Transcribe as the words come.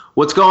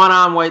What's going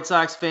on, White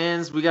Sox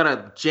fans? We got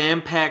a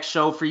jam-packed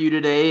show for you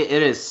today.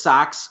 It is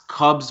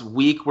Sox-Cubs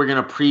week. We're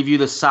going to preview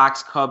the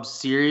Sox-Cubs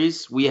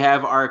series. We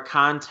have our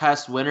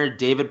contest winner,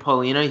 David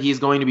Paulina. He's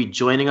going to be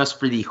joining us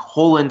for the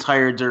whole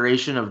entire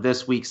duration of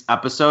this week's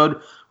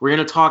episode. We're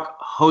going to talk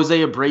Jose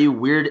Abreu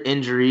weird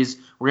injuries.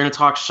 We're going to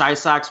talk Shy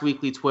Sox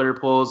weekly Twitter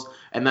polls.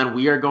 And then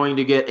we are going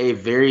to get a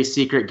very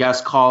secret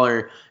guest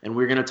caller, and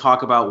we're going to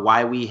talk about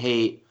why we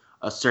hate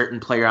a certain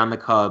player on the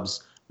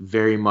Cubs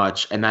very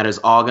much, and that is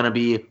all going to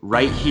be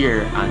right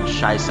here on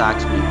Shy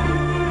Sox Weekly.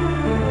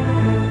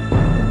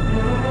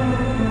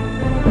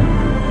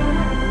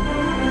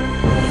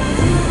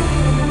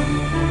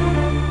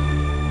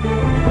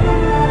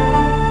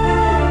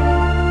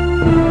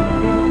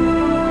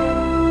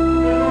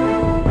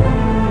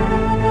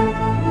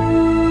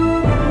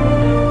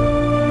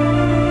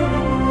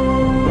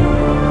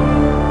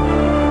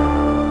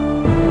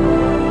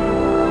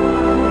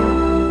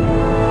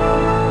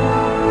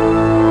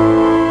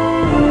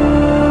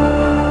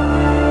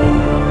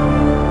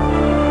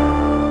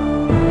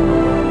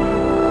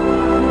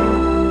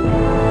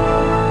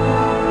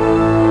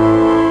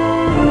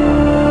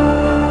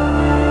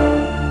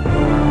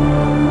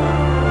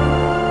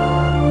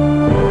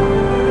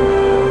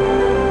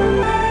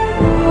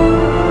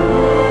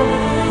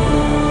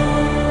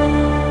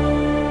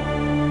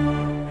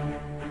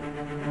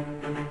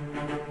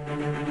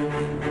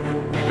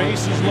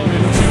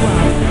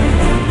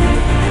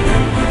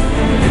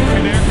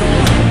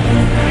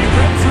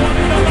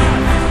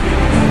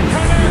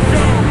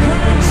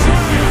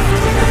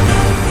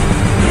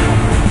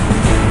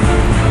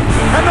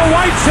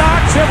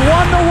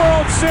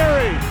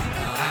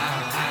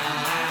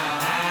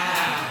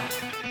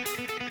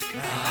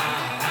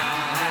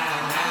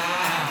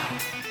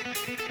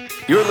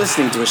 You're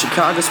listening to a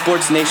Chicago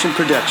Sports Nation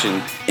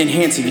production,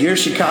 enhancing your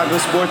Chicago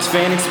sports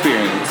fan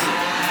experience.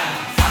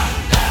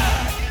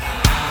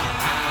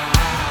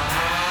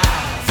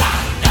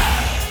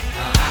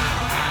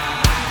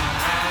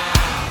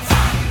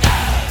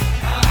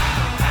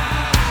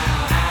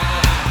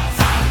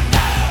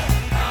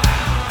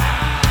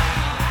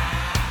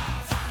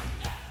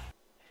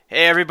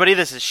 Hey everybody,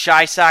 this is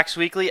Shy Sox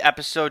Weekly,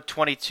 episode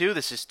 22.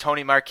 This is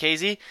Tony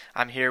Marchese.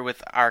 I'm here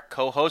with our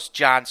co-host,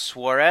 John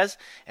Suarez.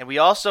 And we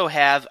also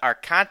have our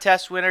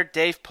contest winner,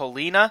 Dave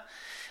Paulina,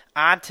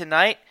 on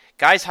tonight.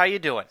 Guys, how you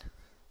doing?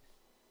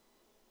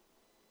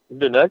 I'm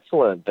doing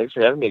excellent. Thanks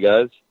for having me,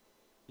 guys.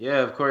 Yeah,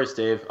 of course,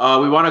 Dave.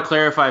 We want to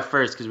clarify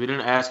first, because we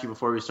didn't ask you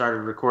before we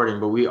started recording,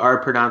 but we are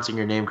pronouncing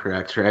your name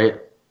correct,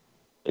 right?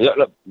 Yeah,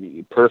 no,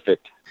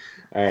 perfect.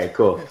 All right,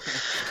 cool.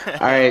 All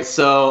right,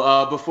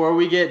 so before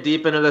we get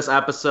deep into this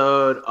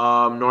episode,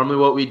 normally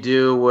what we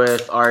do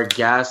with our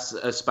guests,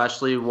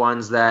 especially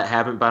ones that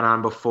haven't been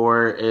on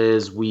before,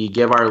 is we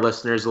give our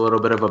listeners a little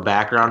bit of a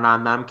background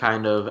on them,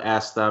 kind of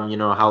ask them,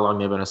 how long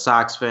they've been a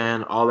Sox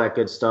fan, all that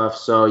good stuff.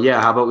 So, yeah,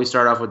 how about we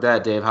start off with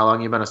that, Dave? How long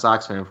have you been a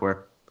Sox fan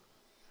for?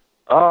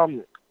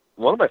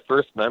 One of my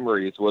first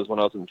memories was when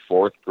I was in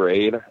fourth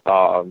grade.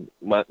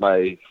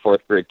 My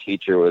fourth grade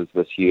teacher was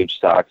this huge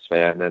Sox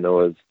fan, and it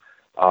was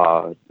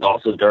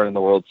also during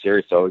the World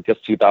Series. So I guess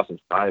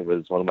 2005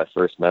 was one of my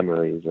first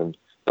memories, and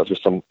that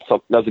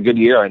was a good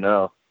year, I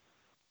know.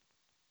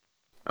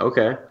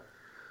 Okay.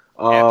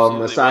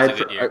 Aside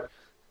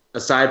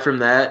from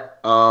that,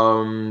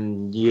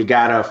 you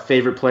got a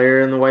favorite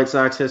player in the White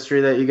Sox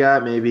history that you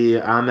got? Maybe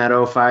on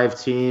that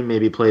 05 team,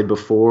 maybe played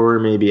before,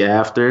 maybe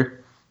after?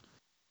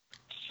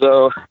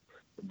 So,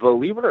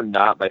 believe it or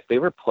not, my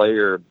favorite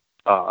player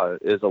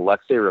is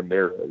Alexei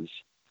Ramirez.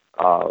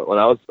 When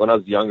I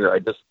was younger, I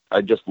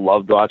just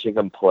loved watching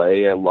him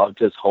play. I loved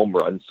his home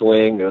run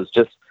swing. It's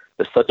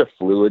such a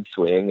fluid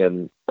swing,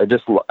 and I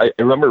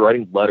remember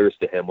writing letters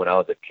to him when I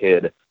was a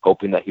kid,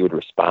 hoping that he would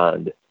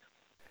respond.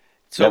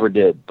 So never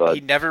did, but he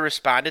never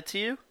responded to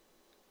you?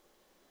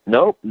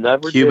 Nope,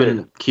 never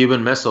did.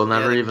 Cuban Missile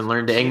never even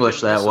learned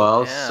English that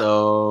well, yeah.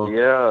 So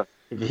yeah.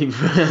 He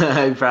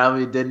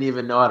probably didn't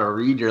even know how to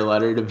read your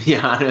letter, to be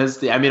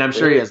honest. I mean, I'm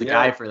sure he has a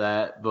guy for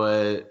that,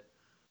 but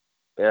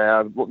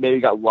yeah,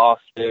 maybe got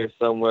lost there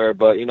somewhere.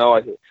 But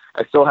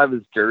I still have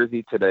his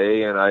jersey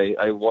today, and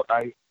I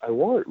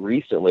wore it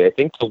recently. I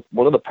think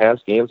one of the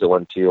past games I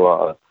went to,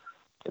 I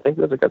think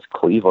it was against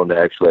Cleveland.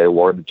 Actually, I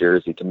wore the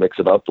jersey to mix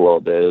it up a little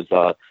bit. It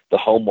was the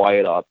home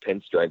white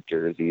pinstripe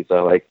jersey,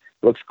 so it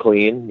looks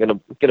clean. Gonna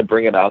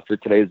bring it out for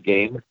today's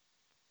game.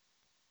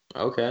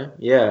 Okay.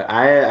 Yeah,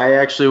 I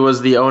actually was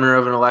the owner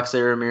of an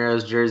Alexei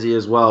Ramirez jersey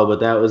as well,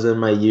 but that was in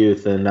my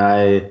youth, and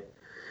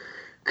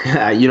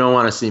you don't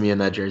want to see me in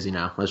that jersey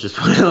now. Let's just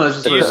put it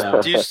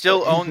out. Do you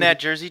still own that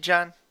jersey,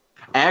 John?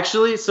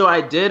 Actually, so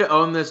I did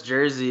own this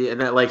jersey,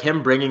 and that,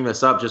 him bringing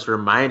this up just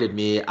reminded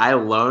me. I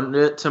loaned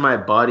it to my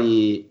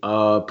buddy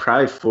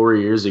probably 4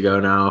 years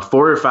ago now,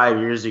 4 or 5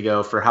 years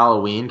ago for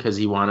Halloween, because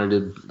he wanted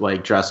to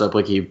dress up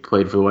like he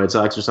played for the White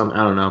Sox or something.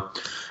 I don't know,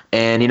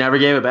 and he never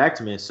gave it back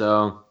to me.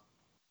 So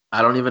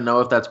I don't even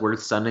know if that's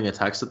worth sending a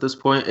text at this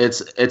point.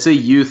 It's a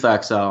Youth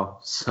XL.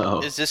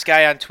 So is this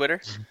guy on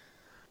Twitter?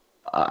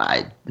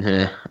 I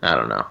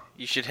don't know.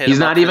 You should hit He's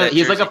him up not for even. that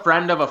He's like jersey. a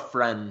friend of a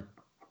friend.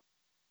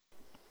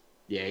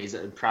 Yeah, he's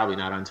probably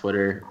not on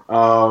Twitter.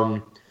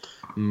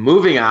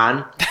 Moving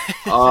on.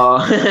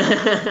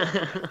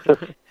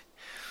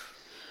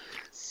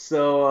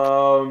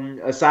 So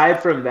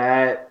aside from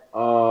that,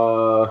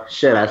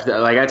 shit, I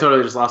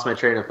totally just lost my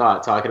train of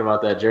thought talking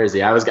about that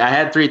jersey. I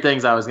had three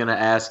things I was gonna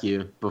ask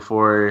you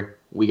before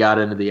we got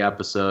into the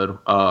episode.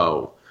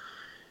 Oh,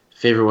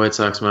 favorite White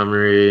Sox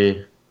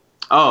memory.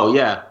 Oh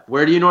yeah,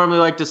 where do you normally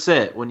like to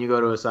sit when you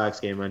go to a Sox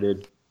game, my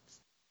dude?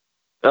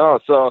 Oh,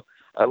 so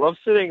I love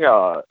sitting.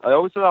 I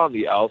always sit on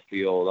the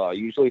outfield,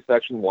 usually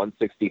section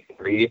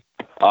 163.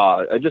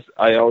 I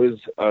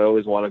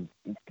always want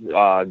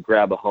to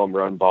grab a home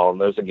run ball. And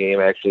there's a game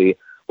actually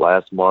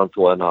last month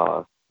when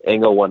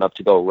Engel went up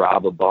to go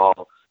rob a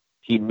ball.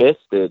 He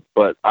missed it,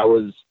 but I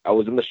was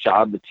in the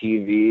shot of the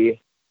TV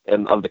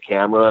and of the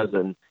cameras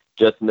and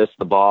just missed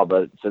the ball.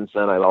 But since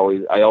then, I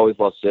always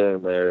love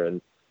sitting there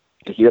and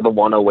to hear the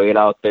 108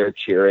 out there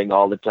cheering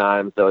all the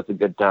time. So it's a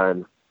good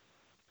time.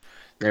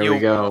 There we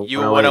go.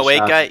 You a 108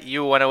 guy?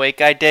 You a 108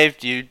 guy, Dave?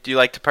 Do you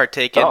like to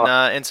partake in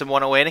some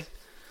 108ing?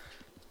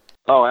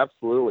 Oh,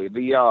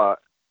 absolutely. I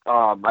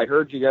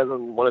heard you guys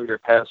on one of your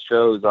past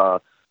shows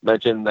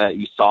mention that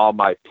you saw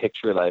my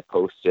picture that I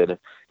posted,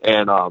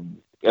 and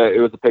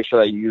it was a picture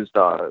that I used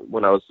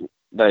when I was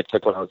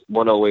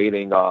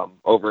 108ing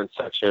over in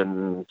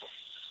section.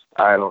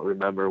 I don't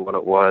remember what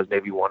it was,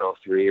 maybe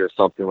 103 or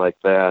something like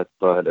that,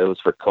 but it was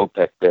for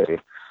Kopech Day.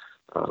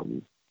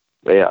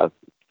 But yeah,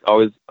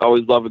 always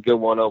love a good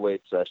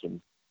 108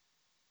 session.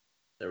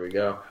 There we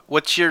go.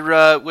 What's your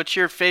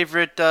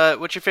favorite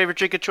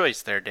drink of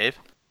choice there, Dave?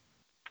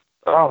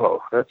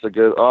 Oh, that's a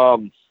good.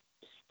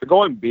 For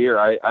going beer,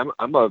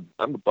 I'm a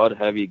Bud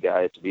heavy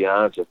guy, to be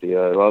honest with you.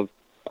 I love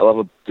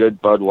a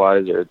good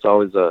Budweiser. It's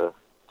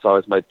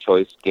always my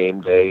choice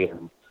game day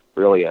and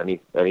really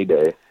any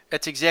day.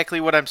 That's exactly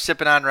what I'm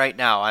sipping on right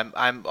now.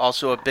 I'm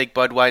also a big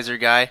Budweiser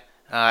guy.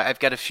 I've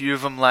got a few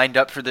of them lined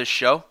up for this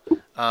show.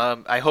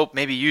 I hope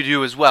maybe you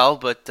do as well.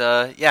 But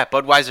yeah,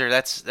 Budweiser.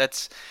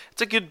 It's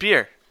a good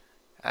beer.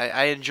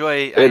 I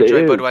enjoy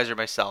Budweiser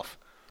myself.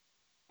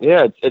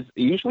 Yeah, it's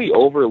usually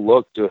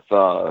overlooked with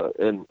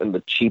in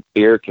the cheap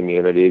beer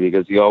community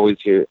because you always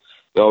get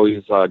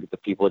the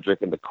people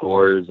drinking the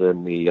Coors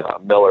and the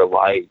Miller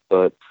Lite,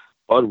 but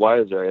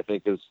Budweiser I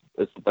think is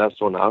the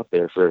best one out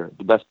there for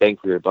the best bang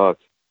for your buck.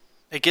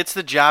 It gets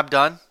the job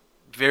done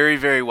very,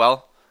 very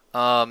well.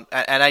 And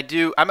I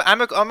do.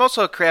 I'm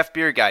also a craft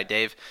beer guy,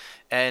 Dave.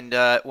 And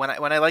when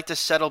I like to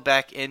settle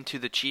back into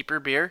the cheaper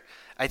beer,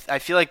 I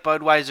feel like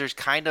Budweiser's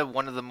kind of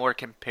one of the more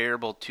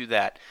comparable to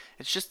that.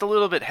 It's just a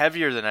little bit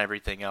heavier than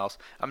everything else.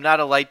 I'm not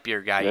a light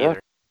beer guy either.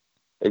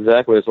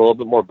 Exactly. There's a little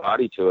bit more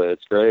body to it.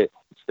 It's great.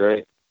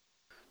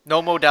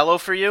 No Modelo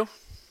for you?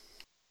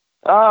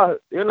 From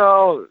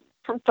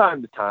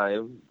time to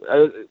time.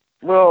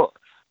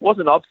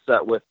 Wasn't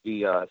upset with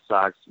the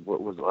Sox.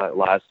 What was it,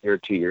 last year,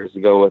 2 years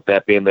ago, with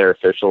that being their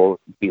official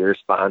beer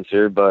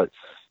sponsor. But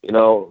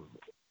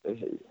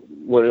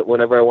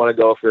whenever I want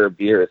to go for a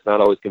beer, it's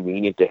not always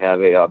convenient to have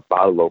a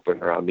bottle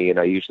opener on me, and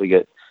I usually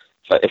get,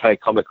 if I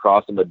come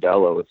across a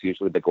Modelo, it's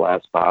usually the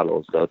glass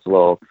bottle, so it's a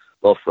little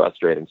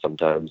frustrating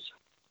sometimes.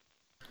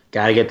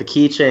 Gotta get the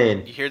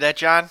keychain. You hear that,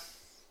 John?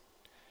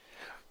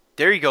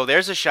 There you go.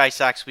 There's a Shy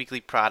Sox Weekly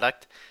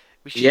product.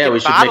 We should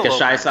make a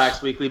Shy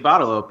Sox Weekly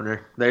bottle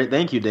opener. There,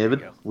 thank you,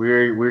 David.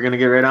 We're gonna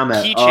get right on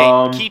that.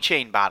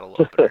 Keychain bottle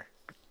opener.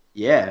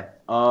 Yeah.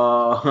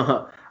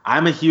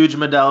 I'm a huge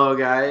Modelo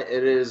guy.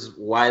 It is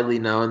widely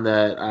known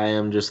that I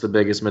am just the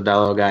biggest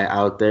Modelo guy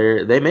out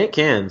there. They make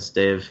cans,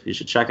 Dave. You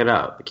should check it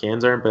out. The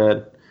cans aren't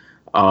bad.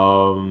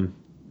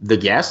 The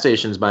gas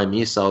stations by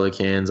me sell the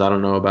cans. I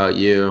don't know about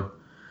you.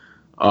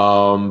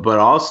 But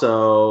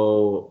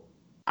also,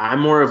 I'm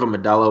more of a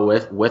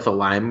Modelo with a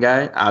lime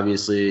guy.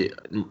 Obviously,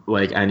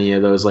 like any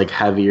of those like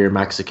heavier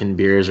Mexican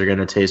beers are going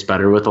to taste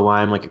better with a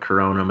lime, like a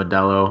Corona,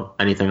 Modelo,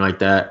 anything like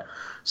that.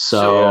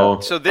 So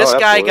this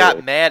guy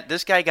got mad.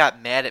 This guy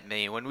got mad at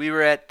me when we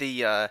were at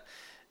the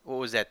what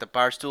was that? The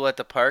Barstool at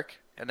the park,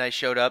 and I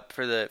showed up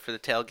for the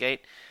tailgate.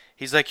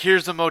 He's like,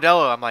 "Here's the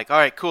Modelo." I'm like, "All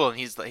right, cool." And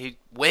he's like,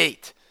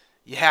 "Wait,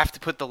 you have to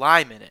put the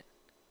lime in it."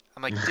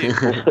 I'm like,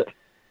 "Dude,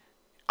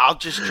 I'll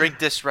just drink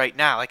this right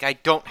now. Like, I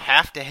don't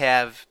have to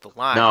have the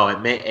lime." No,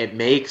 it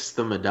makes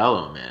the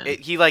Modelo, man.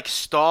 He like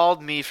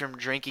stalled me from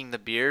drinking the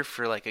beer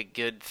for like a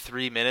good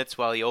 3 minutes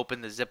while he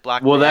opened the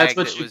Ziploc Well, bag. that's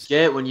what you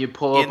get when you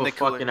pull up a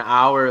fucking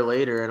hour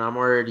later, and I'm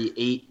already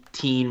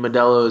 18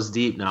 Modelos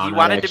deep now. He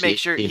wanted to make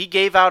sure he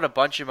gave out a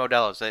bunch of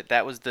Modelos.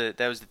 That was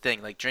the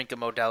thing. Like, drink a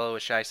Modelo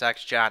with Shy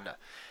Sox Janda.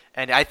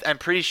 And I'm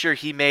pretty sure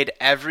he made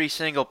every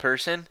single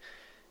person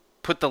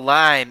put the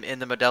lime in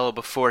the Modelo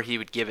before he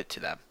would give it to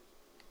them.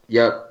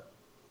 Yep.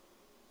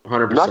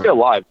 100%. I'm not gonna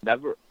lie,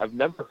 I've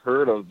never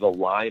heard of the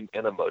lime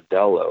in a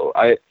Modelo.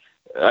 I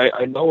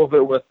know of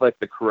it with like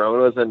the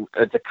Coronas and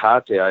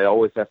Tecate. I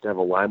always have to have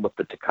a lime with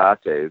the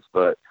Tecates,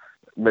 but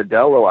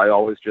Modelo, I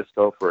always just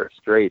go for a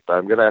straight, but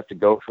I'm gonna have to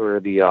go for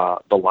the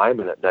lime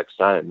in it next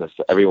time.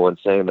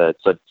 Everyone's saying that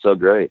it's so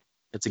great.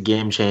 It's a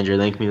game changer.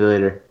 Thank me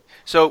later.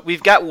 So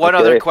we've got one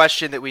Okay. other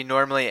question that we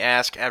normally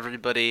ask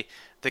everybody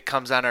that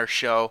comes on our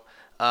show.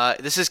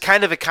 This is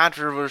kind of a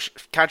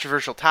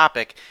controversial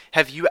topic.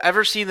 Have you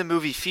ever seen the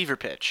movie Fever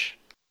Pitch?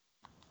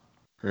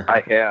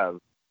 I have.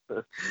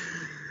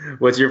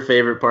 What's your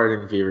favorite part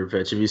in Fever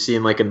Pitch? Have you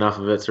seen like enough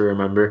of it to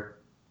remember?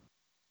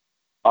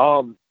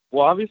 Well,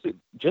 obviously,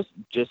 just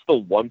the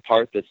one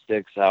part that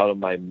sticks out of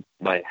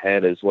my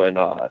head is when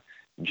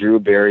Drew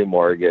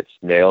Barrymore gets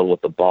nailed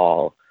with the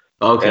ball.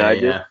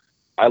 Okay, And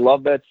I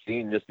love that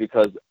scene just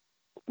because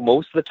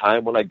most of the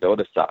time when I go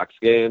to Sox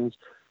games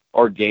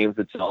or games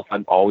itself,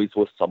 I'm always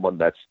with someone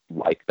that's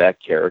like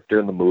that character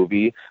in the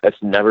movie that's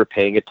never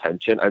paying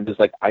attention. I'm just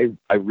like, I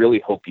really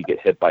hope you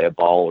get hit by a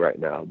ball right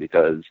now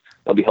because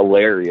it'll be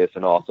hilarious,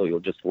 and also you'll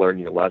just learn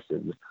your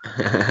lesson.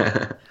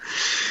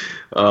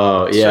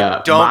 Oh yeah.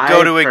 So don't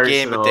go to a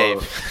game with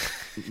Dave.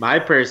 My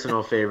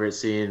personal favorite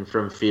scene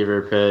from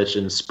Fever Pitch,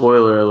 and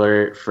spoiler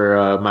alert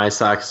for My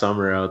Sox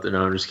Summer out there.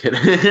 No, I'm just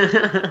kidding.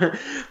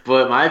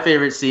 But my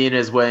favorite scene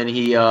is when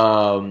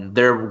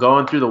they're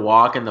going through the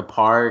walk in the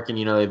park, and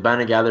they've been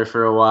together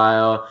for a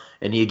while,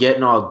 and he's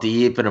getting all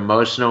deep and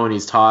emotional when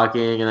he's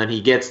talking, and then he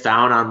gets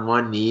down on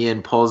one knee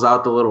and pulls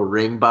out the little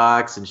ring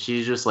box, and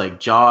she's just like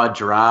jaw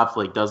dropped,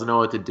 like doesn't know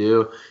what to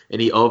do,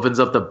 and he opens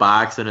up the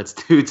box, and it's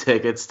 2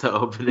 tickets to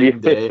opening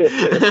day.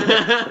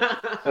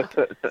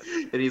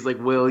 And he's like,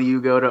 "Will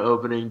you go to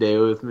opening day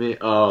with me?"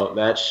 Oh,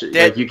 that shit!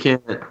 Like you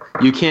can't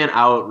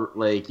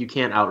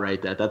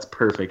outright that. That's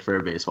perfect for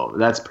a baseball.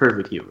 That's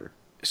perfect humor.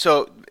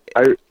 So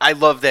I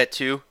love that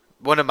too.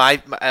 One of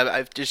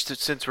I've just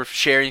since we're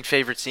sharing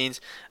favorite scenes,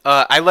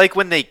 I like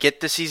when they get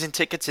the season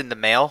tickets in the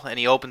mail and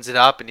he opens it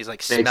up and he's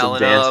like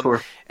smelling them,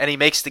 and he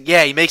makes the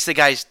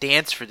guys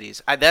dance for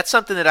these. That's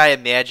something that I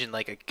imagine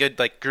like a good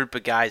like group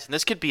of guys, and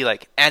this could be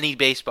like any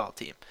baseball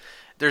team.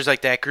 There's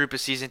like that group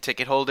of season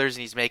ticket holders,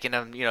 and he's making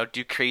them,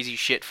 do crazy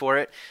shit for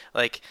it.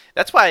 Like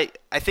that's why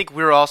I think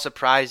we're all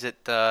surprised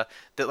that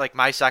like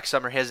My Sox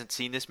Summer hasn't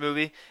seen this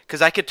movie, because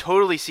I could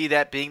totally see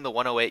that being the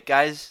 108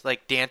 guys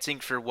like dancing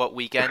for what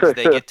weekends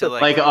they get to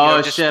like.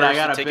 Oh shit! I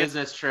got a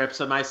business trip,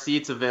 so my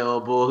seat's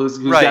available. Who's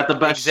got the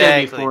best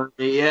shimmy for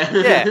me? Yeah.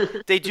 Yeah,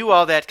 they do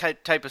all that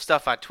type of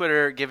stuff on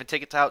Twitter, giving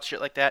tickets out, shit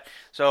like that.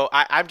 So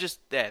I'm just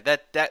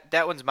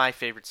that one's my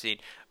favorite scene.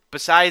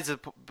 Besides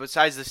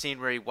the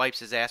scene where he wipes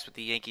his ass with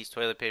the Yankees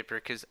toilet paper,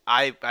 because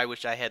I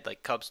wish I had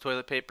like Cubs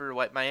toilet paper to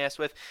wipe my ass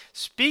with.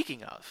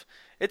 Speaking of,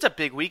 it's a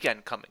big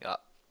weekend coming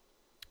up.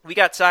 We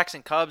got Sox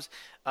and Cubs.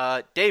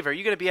 Dave, are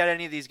you going to be at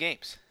any of these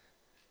games?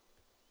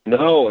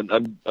 No,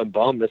 and I'm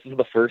bummed. This is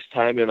the first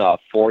time in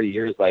 4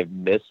 years I've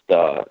missed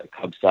a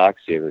Cubs Sox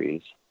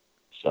series.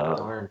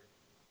 So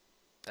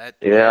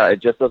it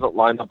just doesn't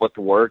line up with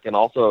work, and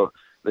also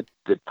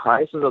the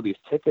prices of these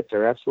tickets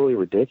are absolutely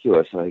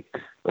ridiculous. Like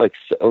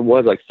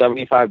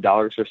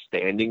 $75 for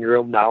standing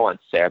room now on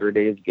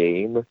Saturday's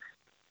game.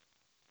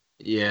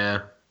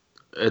 Yeah,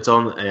 it's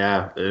on.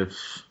 Yeah,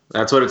 if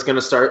that's what it's going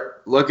to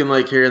start looking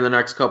like here in the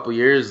next couple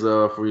years,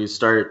 though, if we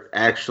start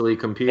actually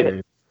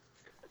competing.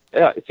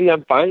 Yeah, see,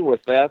 I'm fine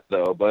with that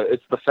though, but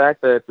it's the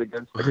fact that it's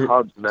against the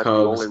Cubs, and that's the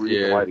only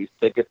reason why these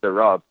tickets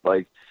are up.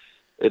 Like,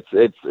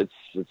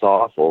 it's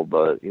awful,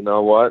 but you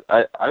know what?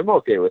 I'm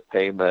okay with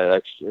paying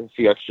that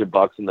few extra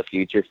bucks in the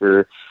future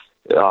for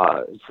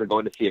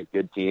going to see a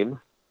good team.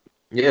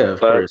 Yeah, of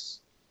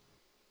course.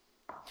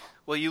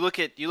 Well, you look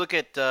at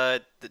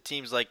the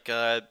teams like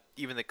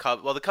even the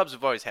Cubs. Well, the Cubs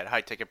have always had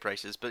high ticket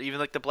prices, but even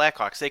like the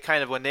Blackhawks, they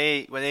kind of when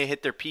they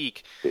hit their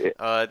peak,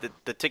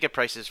 the ticket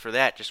prices for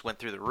that just went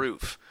through the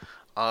roof.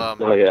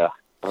 Oh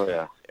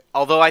yeah.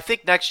 Although I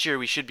think next year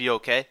we should be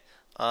okay.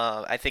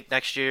 I think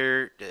next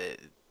year.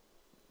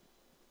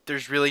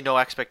 There's really no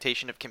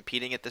expectation of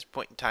competing at this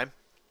point in time,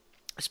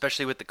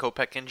 especially with the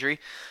Kopech injury.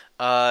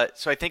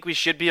 So I think we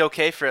should be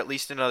okay for at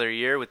least another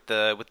year with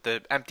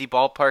the empty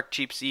ballpark,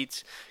 cheap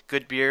seats,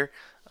 good beer.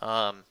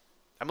 I'm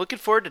looking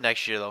forward to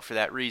next year though for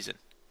that reason,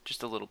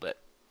 just a little bit.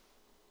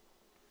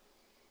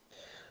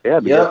 Yeah,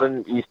 because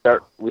then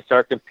we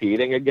start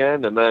competing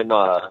again, and then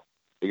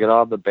we get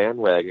all the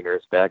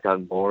bandwagoners back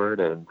on board,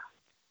 and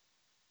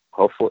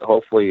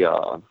hopefully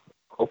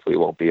it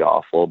won't be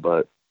awful,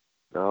 but.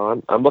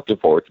 No, I'm looking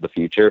forward to the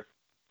future.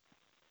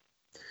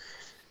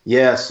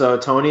 Yeah, so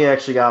Tony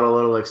actually got a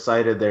little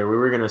excited there. We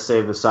were going to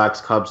save the Sox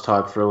Cubs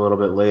talk for a little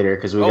bit later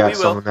because we got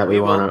someone that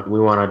we want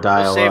to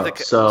dial up.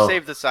 We'll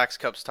save the Sox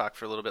Cubs talk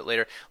for a little bit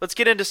later. Let's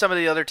get into some of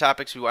the other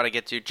topics we want to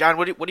get to. John,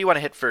 what do you want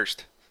to hit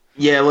first?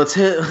 Yeah, let's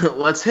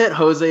hit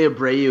Jose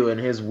Abreu and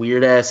his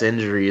weird ass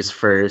injuries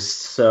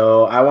first.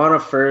 So I want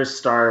to first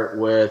start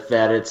with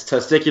that it's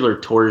testicular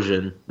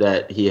torsion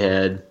that he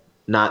had.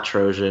 Not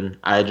Trojan.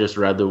 I just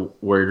read the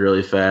word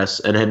really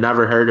fast and had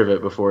never heard of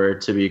it before,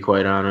 to be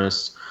quite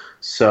honest.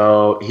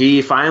 So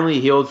he finally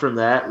healed from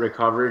that,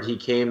 recovered. He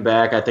came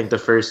back. I think the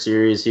first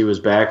series he was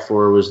back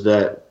for was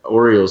that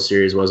Orioles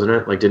series, wasn't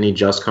it? Like, didn't he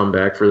just come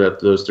back for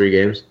those 3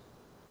 games?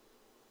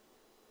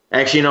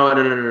 Actually,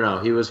 no.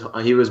 He was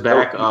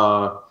back.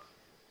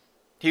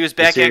 He was The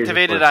back series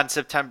activated before. on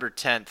September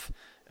 10th.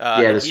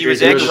 Yeah, the he was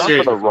series- it was It the was actually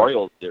series for the before.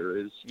 Royals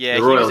series. yeah The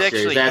he Royal was Series.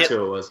 actually That's hit.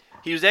 who it was.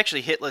 He was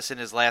actually hitless in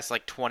his last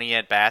like 20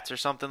 at bats or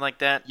something like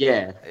that.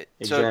 Yeah,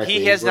 So exactly.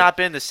 he has not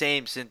been the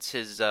same since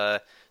his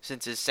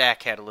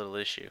sack had a little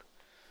issue.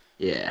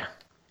 Yeah,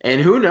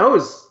 and who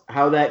knows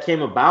how that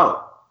came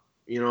about?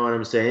 You know what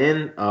I'm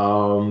saying?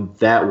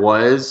 That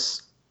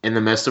was in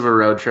the midst of a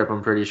road trip.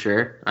 I'm pretty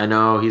sure. I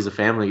know he's a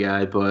family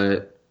guy,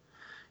 but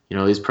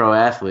these pro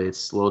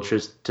athletes, a little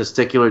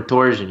testicular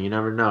torsion. You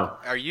never know.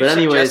 Are you But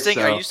anyways, suggesting?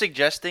 so- Are you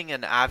suggesting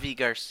an Avi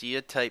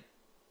Garcia type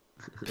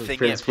thing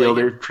Prince at play here?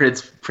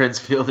 Fielder, Prince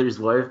Fielder's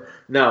wife?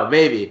 No,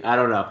 maybe. I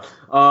don't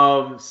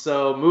know.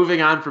 So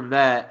moving on from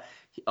that,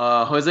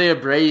 Jose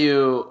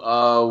Abreu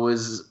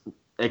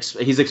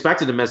he's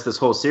expected to miss this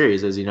whole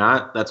series, is he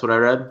not? That's what I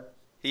read.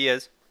 He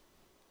is.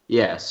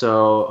 Yeah.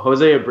 So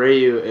Jose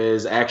Abreu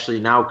is actually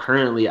now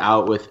currently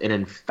out with an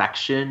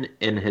infection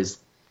in his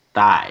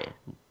thigh.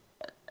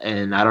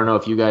 And I don't know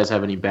if you guys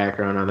have any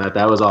background on that.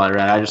 That was all I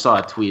read. I just saw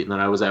a tweet, and then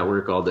I was at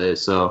work all day.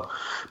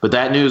 But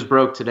that news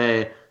broke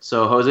today.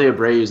 So Jose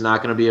Abreu is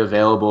not going to be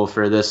available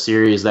for this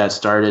series that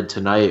started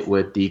tonight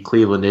with the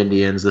Cleveland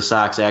Indians. The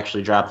Sox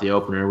actually dropped the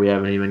opener. We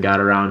haven't even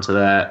got around to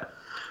that.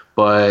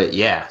 But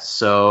yeah,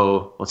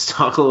 so let's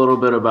talk a little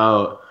bit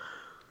about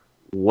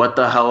what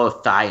the hell a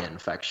thigh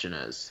infection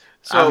is.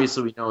 So-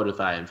 Obviously, we know what a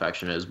thigh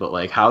infection is, but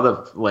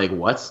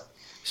what?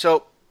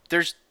 So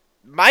there's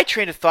my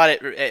train of thought,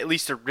 at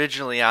least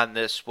originally on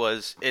this,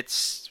 was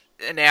it's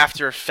an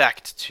after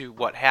effect to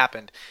what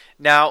happened.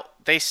 Now,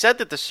 they said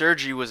that the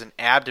surgery was an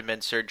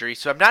abdomen surgery,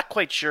 so I'm not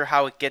quite sure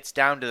how it gets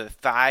down to the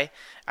thigh.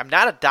 I'm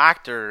not a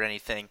doctor or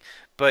anything,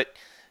 but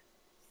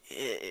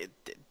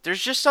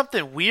there's just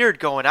something weird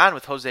going on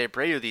with Jose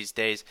Abreu these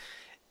days.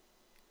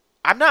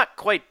 I'm not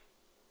quite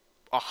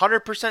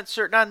 100%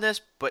 certain on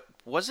this, but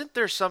wasn't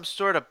there some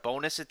sort of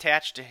bonus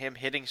attached to him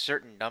hitting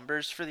certain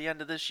numbers for the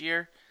end of this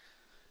year?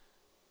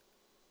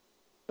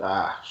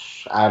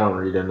 I don't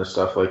read into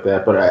stuff like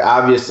that, but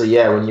obviously,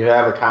 yeah, when you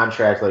have a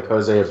contract like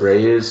Jose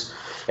Abreu's,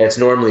 it's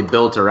normally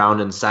built around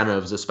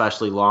incentives,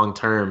 especially long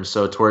term.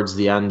 So towards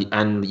the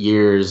end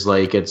years,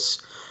 like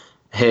it's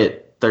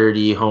hit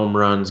 30 home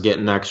runs, get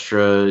an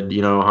extra,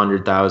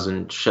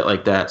 100,000, shit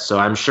like that. So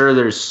I'm sure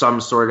there's some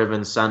sort of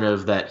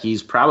incentive that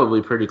he's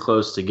probably pretty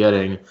close to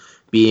getting,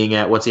 being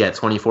at, what's he at,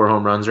 24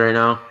 home runs right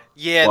now?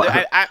 Yeah,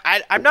 Well,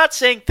 I'm not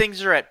saying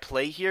things are at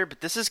play here,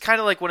 but this is kind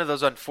of like one of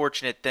those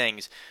unfortunate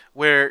things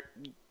where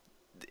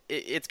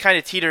it's kind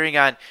of teetering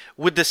on,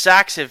 would the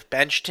Sox have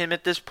benched him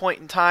at this point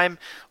in time,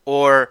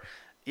 or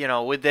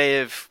would they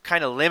have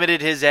kind of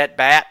limited his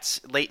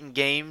at-bats late in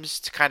games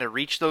to kind of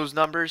reach those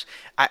numbers?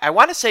 I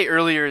want to say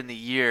earlier in the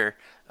year,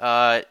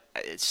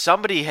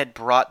 somebody had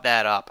brought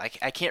that up.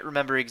 I can't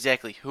remember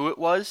exactly who it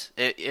was.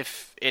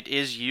 If it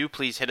is you,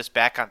 please hit us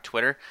back on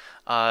Twitter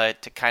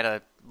to kind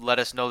of let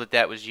us know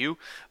that was you.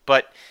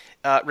 But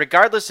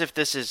regardless if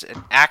this is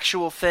an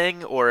actual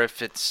thing or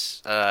if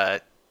it's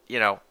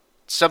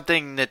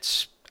something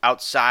that's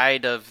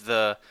outside of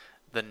the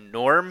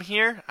norm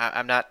here,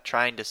 I'm not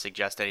trying to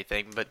suggest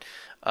anything, but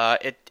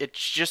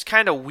it's just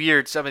kind of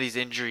weird, some of these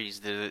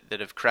injuries that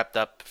have crept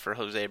up for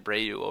Jose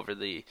Abreu over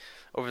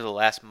the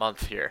last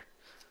month here.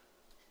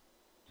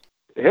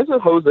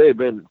 Hasn't Jose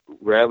been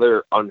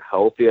rather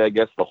unhealthy, I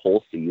guess, the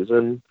whole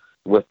season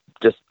with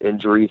just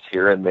injuries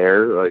here and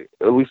there, like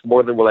at least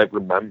more than what I've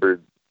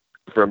remembered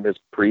from his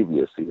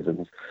previous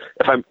seasons?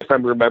 If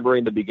I'm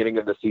remembering the beginning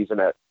of the season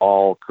at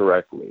all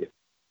correctly.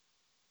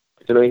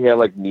 He had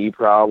like knee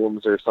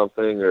problems or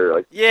something, or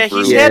like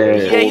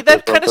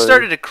that kind of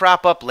started to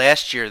crop up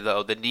last year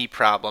though, the knee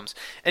problems.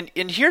 And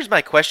here's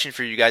my question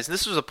for you guys. And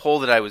this was a poll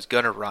that I was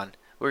gonna run.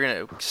 We're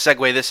gonna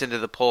segue this into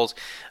the polls.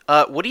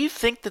 What do you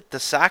think that the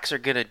Sox are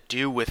gonna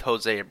do with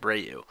Jose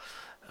Abreu?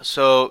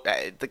 So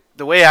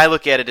the way I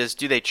look at it is,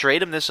 do they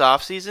trade him this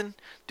offseason?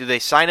 Do they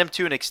sign him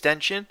to an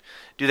extension?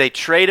 Do they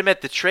trade him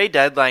at the trade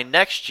deadline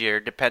next year,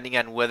 depending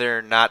on whether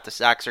or not the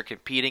Sox are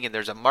competing and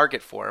there's a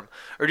market for him?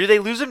 Or do they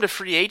lose him to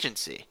free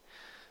agency?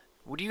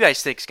 What do you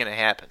guys think is going to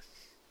happen?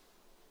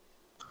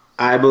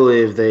 I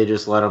believe they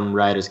just let him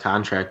ride his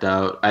contract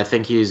out. I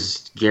think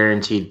he's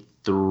guaranteed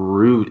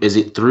is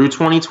it through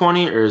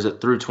 2020 or is it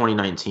through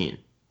 2019?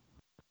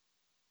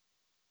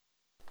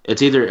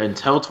 It's either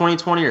until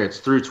 2020 or it's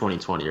through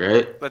 2020,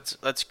 right?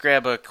 Let's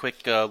grab a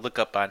quick look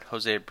up on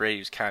Jose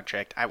Abreu's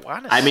contract.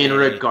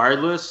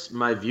 Regardless,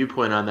 my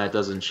viewpoint on that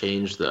doesn't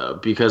change though,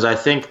 because I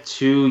think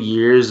 2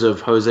 years of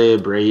Jose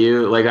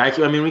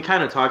Abreu, we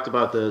kind of talked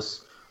about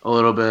this a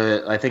little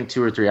bit, I think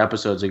 2 or 3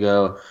 episodes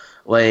ago.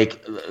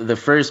 Like, the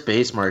first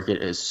base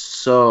market is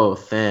so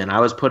thin. I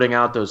was putting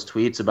out those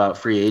tweets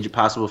about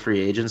possible free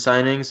agent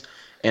signings,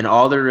 and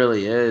all there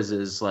really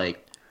is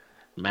like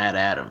Matt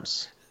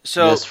Adams.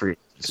 So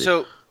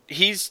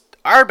he's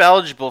ARB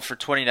eligible for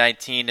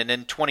 2019, and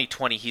in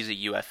 2020 he's a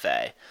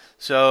UFA.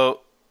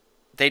 So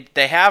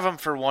they have him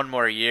for one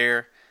more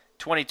year.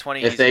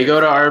 2020. If they go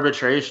to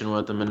arbitration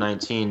with them in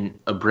 19,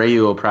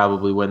 Abreu will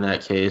probably win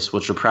that case,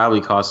 which will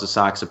probably cost the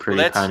Sox a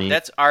pretty penny.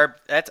 That's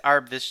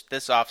ARB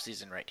this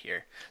offseason right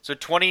here. So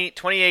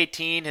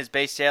 2018, his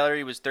base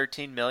salary was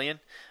 $13 million.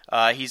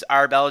 He's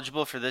ARB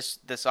eligible for this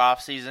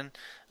offseason,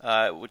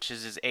 which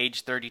is his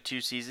age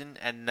 32 season,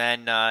 and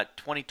then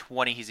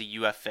 2020 he's a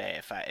UFA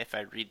if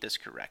I read this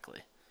correctly.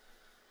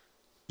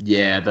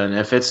 Yeah, then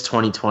if it's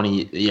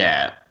 2020,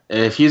 yeah.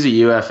 If he's a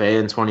UFA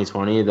in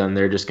 2020, then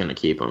they're just going to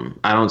keep him.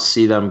 I don't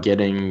see them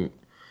getting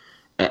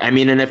 – I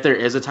mean, and if there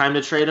is a time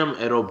to trade him,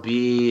 it'll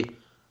be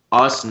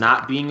us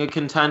not being a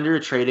contender,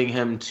 trading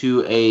him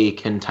to a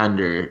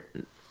contender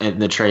in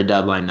the trade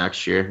deadline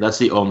next year. That's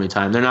the only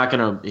time. They're not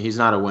going to – he's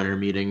not a winter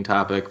meeting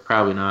topic.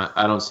 Probably not.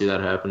 I don't see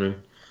that happening.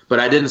 But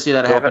I didn't see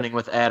that happening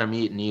with Adam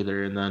Eaton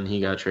either, and then he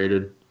got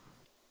traded.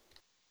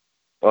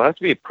 Well, it has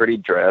to be pretty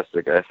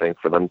drastic, I think,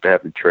 for them to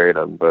have to trade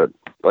him. But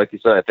like you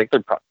said, I think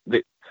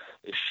they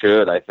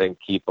should, I think,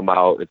 keep him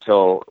out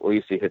until at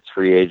least he hits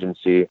free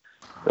agency.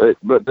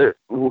 But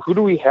who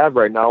do we have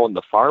right now in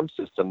the farm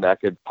system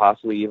that could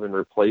possibly even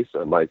replace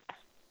him? Like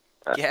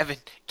Gavin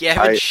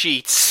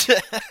Sheets.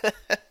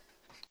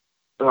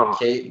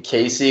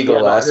 Casey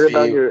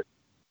Gillespie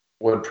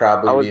would probably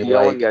be like. I was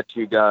yelling at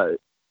you guys.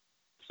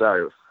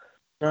 Sorry.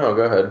 No,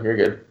 go ahead. You're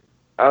good.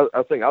 I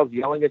was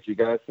yelling at you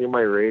guys through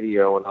my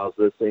radio when I was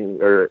listening,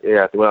 when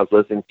I was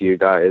listening to you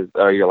guys,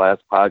 your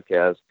last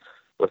podcast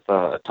with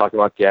talking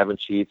about Gavin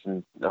Sheets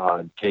and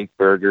Jake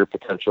Burger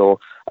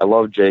potential. I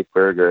love Jake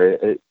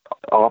Burger.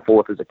 Awful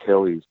with his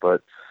Achilles,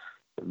 but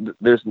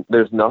there's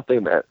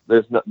nothing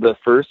the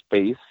first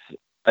base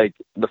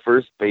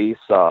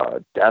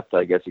depth,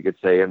 I guess you could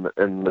say, in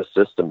the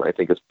system. I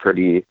think is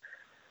pretty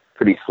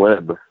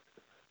slim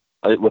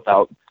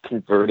without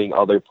converting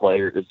other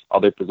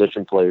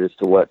position players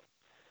to what.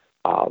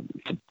 To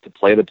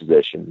play the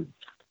position.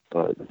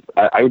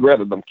 I would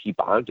rather them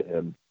keep on to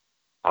him,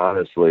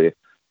 honestly,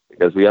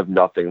 because we have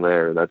nothing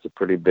there, and that's a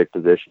pretty big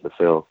position to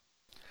fill.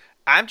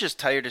 I'm just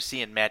tired of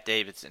seeing Matt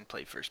Davidson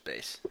play first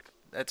base.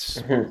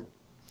 That's my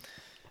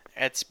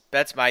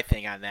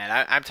thing on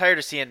that. I'm tired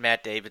of seeing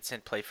Matt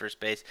Davidson play first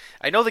base.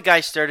 I know the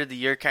guy started the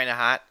year kind of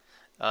hot.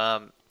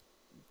 I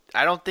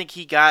don't think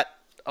he got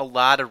a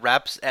lot of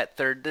reps at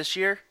third this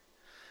year.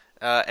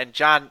 And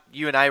John,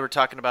 you and I were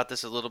talking about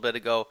this a little bit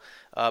ago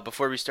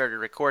before we started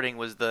recording,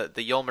 was the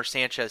Yolmer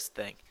Sanchez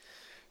thing.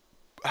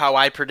 How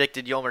I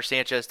predicted Yolmer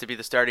Sanchez to be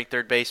the starting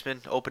third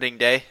baseman opening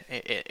day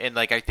in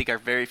I think our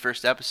very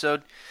first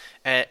episode.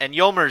 And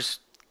Yolmer's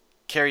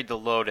carried the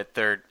load at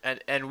third.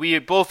 And we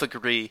both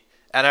agree,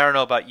 and I don't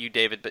know about you,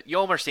 David, but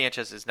Yolmer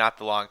Sanchez is not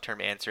the long-term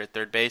answer at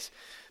third base.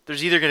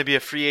 There's either going to be a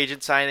free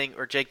agent signing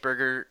or Jake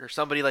Burger or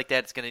somebody like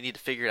that is going to need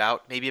to figure it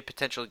out. Maybe a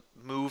potential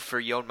move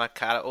for Yoan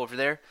Moncada over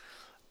there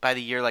by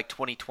the year like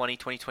 2020,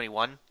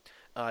 2021,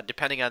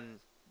 depending on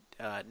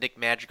Nick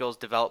Madrigal's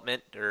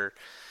development, or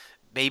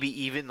maybe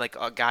even like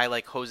a guy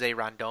like Jose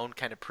Rondon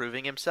kind of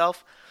proving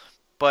himself.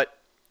 But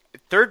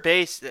third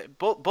base,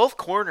 both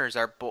corners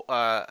are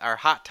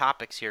hot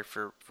topics here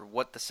for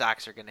what the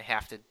Sox are going to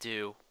have to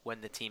do when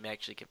the team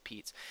actually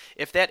competes.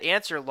 If that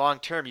answer long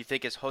term you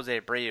think is Jose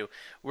Abreu,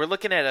 we're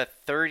looking at a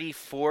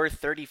 34,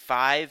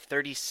 35,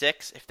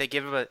 36. If they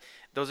give him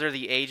those are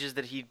the ages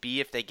that he'd be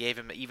if they gave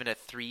him even a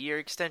 3-year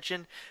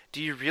extension.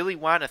 Do you really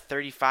want a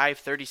 35,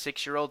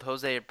 36-year-old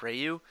Jose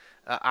Abreu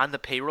on the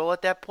payroll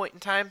at that point in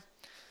time?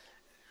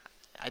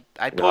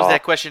 I pose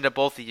that question to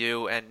both of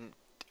you, and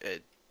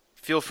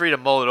feel free to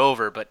mull it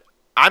over, but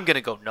I'm going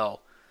to go no.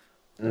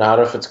 Not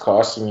if it's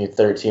costing you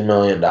 $13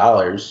 million.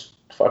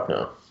 Fuck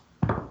no.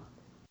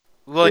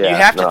 Well, yeah, you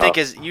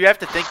have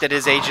to think that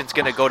his agent's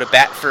going to go to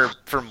bat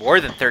for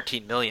more than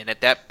 $13 million at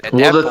that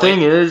point.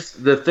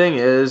 The thing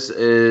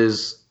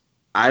is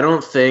I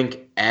don't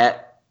think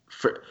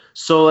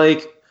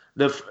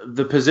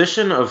the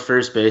position of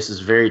first base is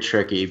very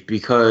tricky,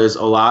 because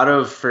a lot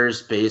of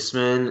first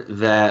basemen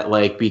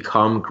that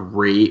become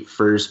great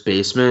first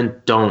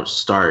basemen don't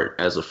start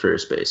as a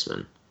first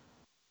baseman.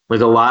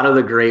 Like a lot of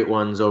the great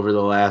ones over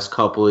the last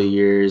couple of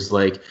years,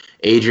 like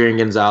Adrian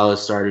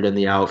Gonzalez started in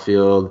the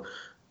outfield.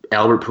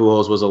 Albert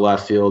Pujols was a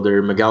left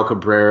fielder. Miguel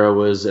Cabrera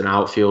was an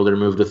outfielder,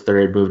 moved to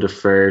third, moved to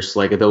first.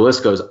 Like, the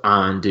list goes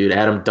on, dude.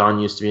 Adam Dunn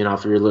used to be an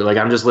outfielder. Like,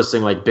 I'm just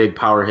listing, big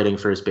power-hitting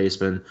first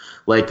baseman.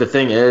 Like, the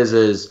thing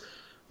is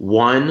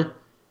one,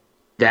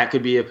 that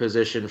could be a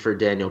position for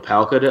Daniel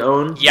Palka to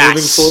own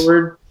moving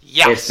forward.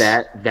 Yes.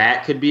 If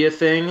that could be a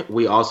thing.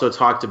 We also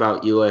talked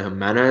about Eloy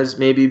Jimenez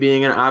maybe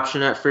being an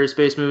option at first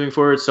base moving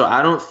forward. So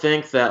I don't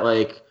think that,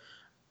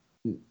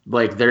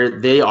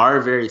 they are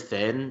very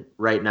thin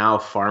right now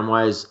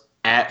farm-wise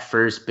at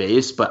first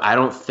base, but I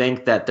don't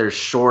think that they're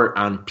short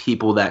on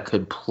people that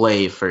could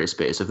play first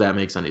base, if that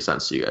makes any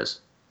sense to you guys.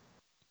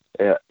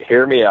 Yeah,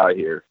 hear me out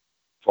here.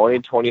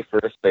 2020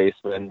 first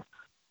baseman,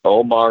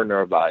 Omar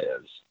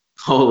Narvaez.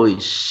 Holy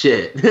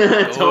shit.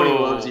 Tony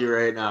loves you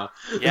right now.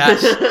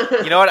 Yes.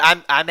 You know what?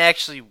 I'm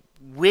actually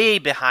way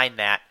behind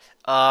that.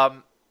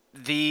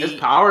 His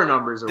power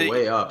numbers are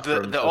way up.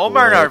 The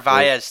Omar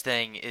Narvaez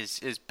thing is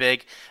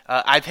big.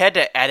 I've had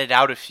to edit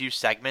out a few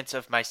segments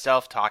of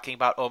myself talking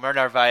about Omar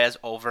Narvaez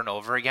over and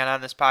over again on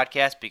this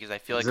podcast because I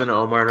feel like I'm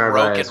a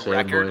broken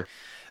record.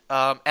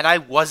 And I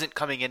wasn't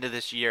coming into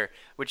this year,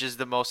 which is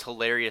the most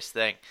hilarious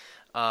thing.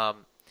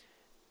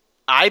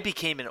 I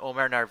became an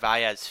Omar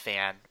Narvaez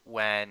fan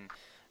when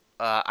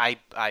I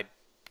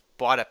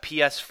bought a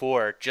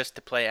PS4 just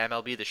to play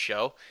MLB The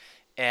Show,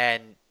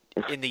 and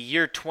in the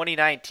year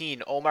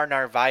 2019, Omar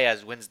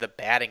Narvaez wins the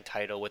batting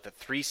title with a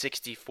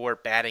 364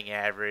 batting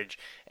average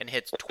and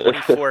hits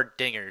 24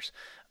 dingers.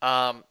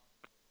 And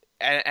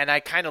I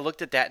kind of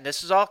looked at that, and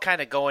this is all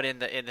kind of going in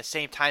the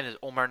same time as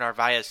Omar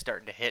Narvaez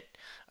starting to hit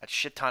a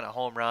shit ton of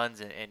home runs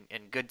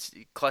and good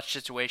clutch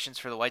situations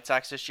for the White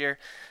Sox this year.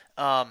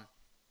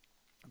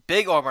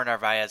 Big Omar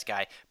Narvaez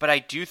guy, but I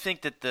do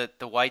think that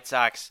the White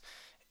Sox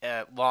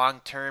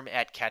long term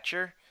at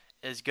catcher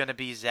is going to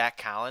be Zach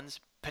Collins.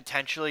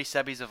 Potentially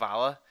Sebi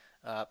Zavala,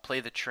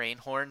 play the train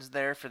horns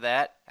there for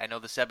that. I know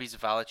the Sebi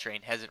Zavala train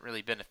hasn't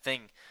really been a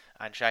thing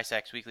on Shy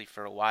Sox Weekly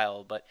for a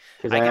while, but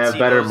because I have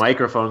better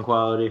microphone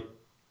quality.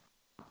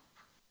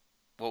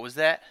 What was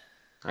that?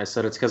 I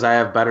said it's because I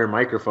have better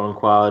microphone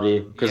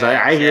quality. Because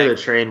I hear the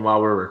train while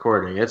we're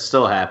recording. It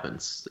still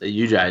happens.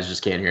 You guys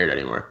just can't hear it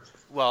anymore.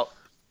 Well,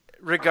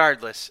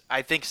 regardless,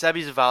 I think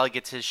Sebi Zavala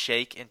gets his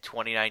shake in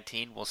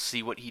 2019. We'll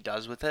see what he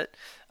does with it.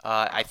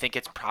 I think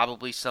it's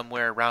probably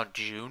somewhere around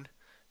June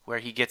where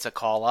he gets a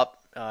call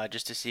up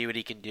just to see what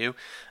he can do.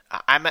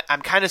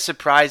 I'm kind of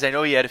surprised. I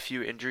know he had a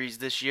few injuries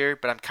this year,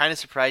 but I'm kind of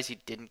surprised he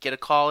didn't get a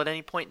call at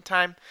any point in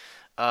time.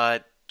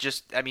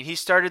 He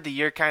started the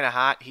year kind of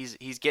hot.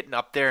 He's getting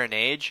up there in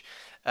age,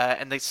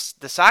 and the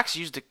Sox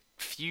used a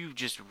few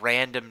just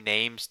random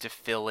names to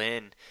fill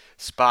in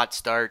spot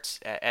starts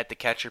at the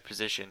catcher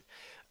position.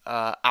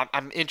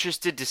 I'm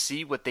interested to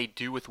see what they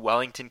do with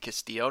Wellington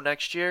Castillo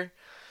next year,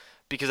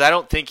 because I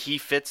don't think he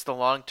fits the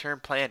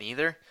long-term plan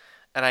either.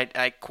 And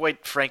I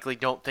quite frankly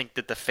don't think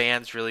that the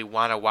fans really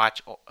want to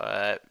watch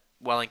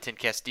Wellington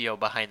Castillo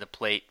behind the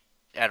plate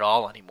at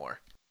all anymore.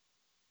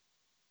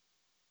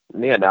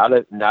 Yeah, not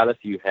if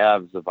you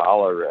have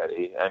Zavala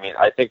ready. I mean,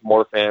 I think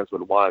more fans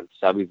would want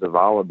Sebi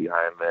Zavala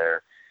behind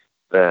there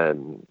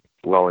than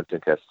Wellington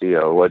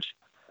Castillo, which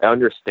I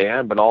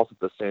understand, but also at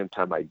the same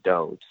time I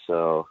don't.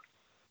 So,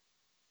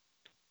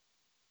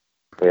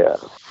 yeah.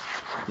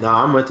 No,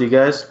 I'm with you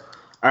guys.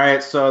 All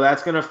right, so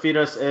that's going to feed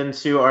us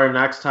into our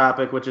next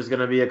topic, which is going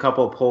to be a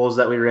couple of polls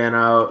that we ran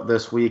out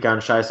this week on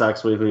Shy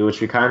Sox Weekly,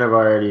 which we kind of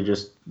already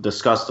just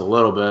discussed a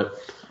little bit.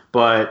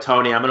 But,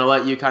 Tony, I'm going to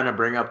let you kind of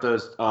bring up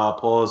those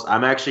polls.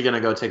 I'm actually going to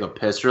go take a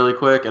piss really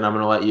quick, and I'm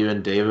going to let you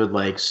and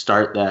David,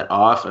 start that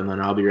off, and then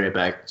I'll be right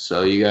back.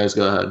 So you guys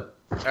go ahead.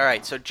 All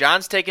right, so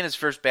John's taking his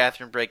first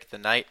bathroom break of the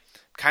night.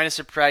 Kind of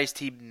surprised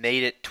he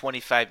made it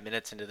 25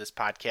 minutes into this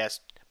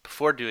podcast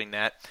before doing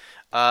that.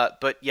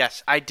 But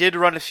yes, I did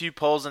run a few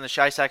polls on the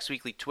Shy Sox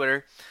Weekly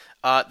Twitter.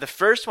 The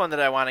first one that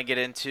I want to get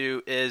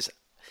into is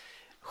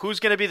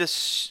who's going to be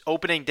the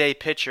opening day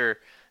pitcher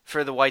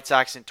for the White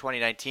Sox in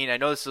 2019. I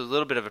know this is a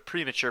little bit of a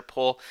premature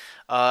poll.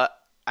 I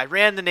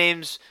ran the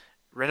names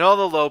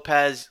Reynaldo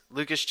Lopez,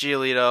 Lucas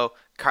Giolito,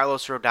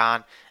 Carlos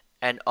Rodon,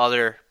 and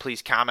other.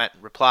 Please comment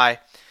and reply.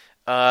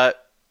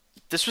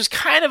 This was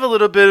kind of a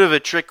little bit of a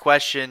trick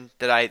question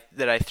that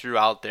I threw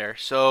out there.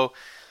 So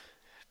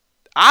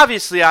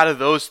obviously, out of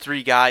those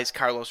three guys,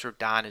 Carlos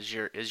Rodon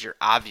is your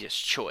obvious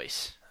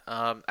choice.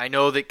 I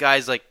know that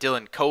guys like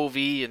Dylan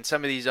Covey and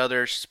some of these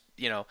other,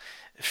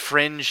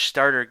 fringe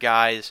starter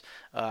guys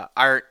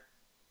aren't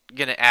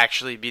going to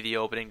actually be the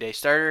opening day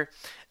starter.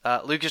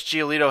 Lucas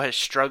Giolito has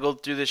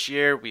struggled through this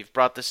year. We've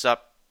brought this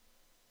up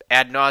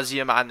ad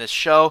nauseum on this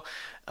show.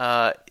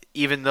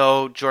 Even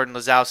though Jordan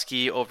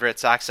Lazowski over at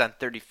Sox on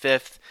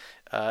 35th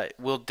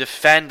will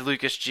defend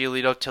Lucas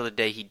Giolito till the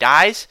day he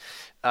dies.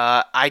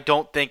 I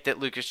don't think that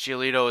Lucas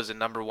Giolito is a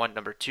number one,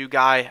 number two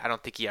guy. I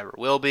don't think he ever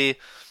will be.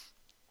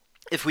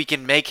 If we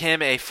can make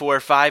him a 4 or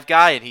 5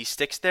 guy and he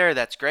sticks there,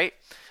 that's great.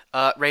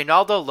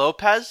 Reynaldo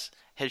Lopez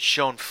has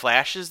shown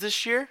flashes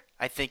this year.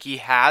 I think he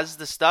has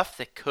the stuff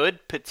that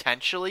could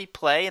potentially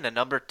play in a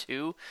number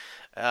 2,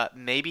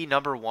 maybe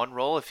number 1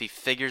 role if he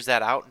figures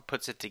that out and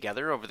puts it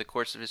together over the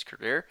course of his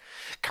career.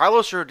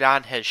 Carlos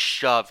Rodon has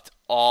shoved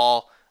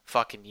all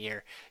fucking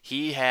year.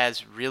 He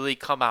has really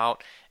come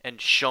out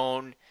and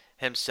shown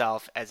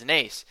himself as an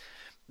ace.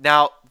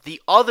 Now,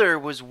 the other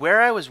was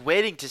where I was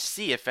waiting to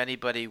see if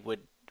anybody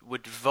would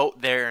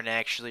vote there and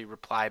actually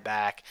reply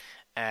back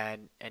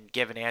and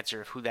give an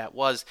answer of who that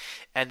was.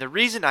 And the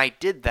reason I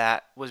did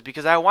that was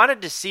because I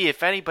wanted to see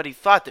if anybody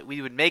thought that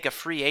we would make a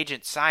free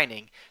agent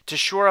signing to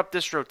shore up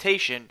this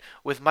rotation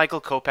with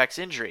Michael Kopech's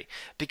injury.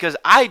 Because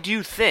I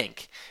do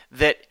think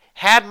that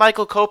had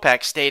Michael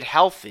Kopech stayed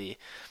healthy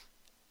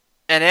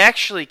and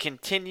actually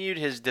continued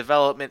his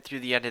development through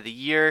the end of the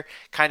year,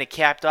 kind of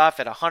capped off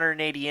at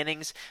 180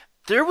 innings,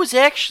 there was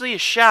actually a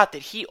shot that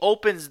he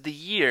opens the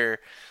year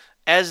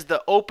as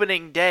the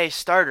opening day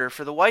starter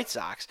for the White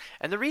Sox.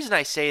 And the reason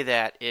I say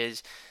that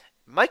is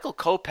Michael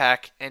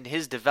Kopech and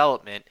his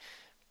development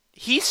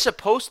he's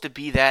supposed to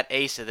be that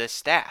ace of this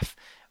staff.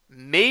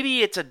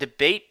 Maybe it's a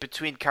debate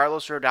between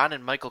Carlos Rodon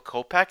and Michael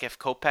Kopech if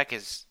Kopech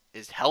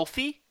is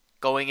healthy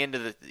going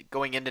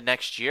into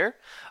next year.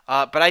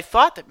 But I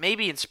thought that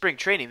maybe in spring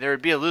training there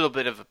would be a little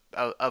bit of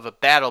a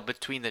battle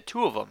between the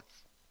two of them.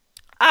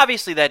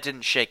 Obviously, that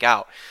didn't shake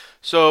out.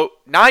 So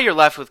now you're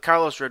left with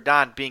Carlos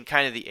Rodon being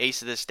kind of the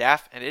ace of this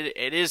staff, and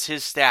it is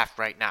his staff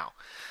right now.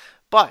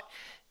 But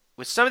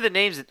with some of the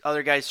names that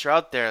other guys throw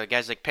out there,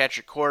 guys like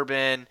Patrick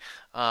Corbin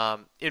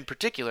in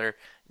particular,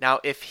 now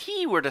if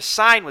he were to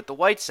sign with the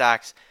White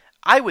Sox,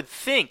 I would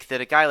think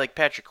that a guy like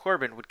Patrick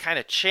Corbin would kind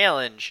of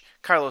challenge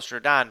Carlos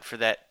Rodon for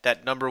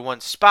that number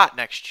one spot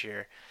next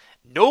year.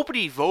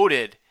 Nobody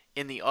voted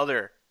in the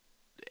other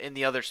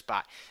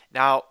spot.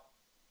 Now,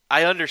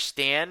 I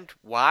understand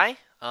why.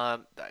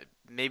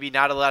 Maybe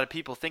not a lot of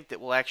people think that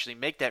we'll actually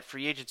make that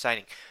free agent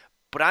signing.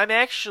 But I'm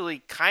actually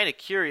kind of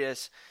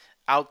curious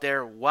out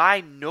there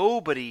why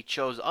nobody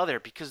chose other,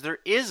 because there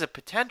is a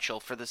potential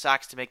for the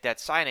Sox to make that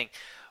signing.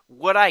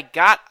 What I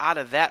got out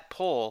of that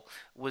poll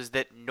was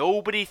that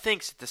nobody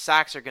thinks that the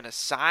Sox are going to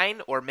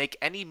sign or make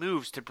any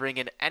moves to bring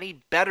in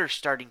any better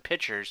starting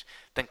pitchers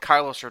than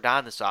Carlos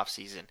Rodon this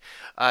offseason.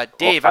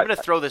 Dave, I'm going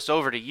to throw this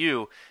over to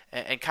you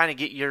and kind of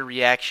get your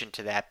reaction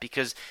to that,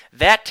 because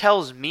that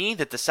tells me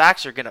that the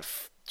Sox are going to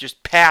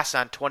just pass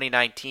on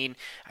 2019.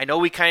 I know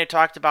we kind of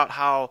talked about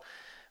how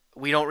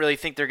we don't really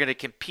think they're going to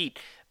compete,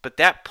 but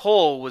that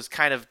poll was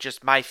kind of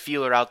just my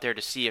feeler out there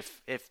to see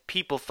if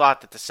people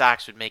thought that the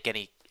Sox would make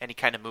any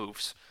kind of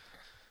moves.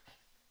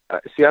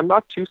 See, I'm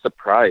not too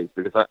surprised,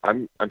 because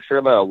I'm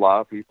sure that a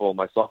lot of people,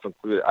 myself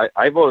included,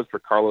 I voted for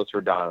Carlos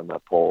Rodon in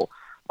that poll,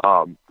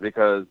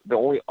 because the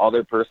only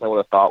other person I would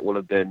have thought would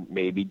have been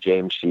maybe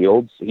James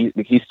Shields.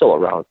 He's still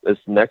around. This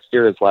next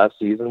year, his last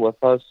season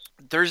with us.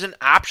 There's an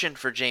option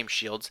for James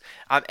Shields.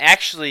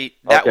 Actually,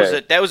 that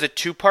was a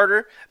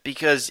two-parter,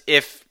 because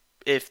if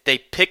they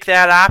pick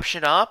that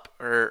option up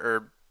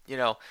or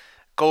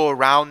go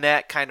around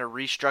that kind of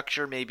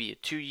restructure, maybe a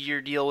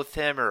 2-year deal with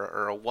him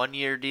or a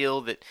 1-year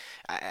deal, that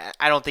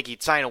I don't think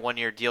he'd sign a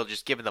 1-year deal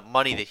just given the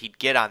money that he'd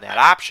get on that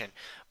option.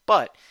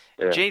 But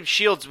James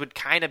Shields would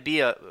kind of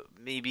be a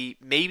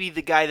maybe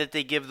the guy that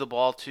they give the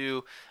ball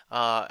to.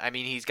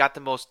 He's got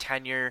the most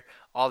tenure,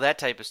 all that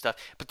type of stuff.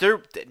 But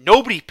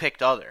nobody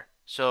picked other.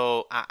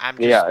 So I'm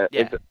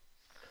just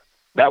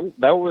That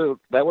would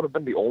have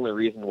been the only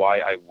reason why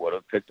I would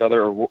have picked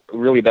other, or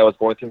really that was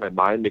going through my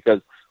mind,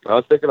 because when I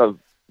was thinking of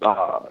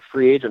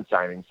free agent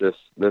signings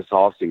this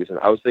off season,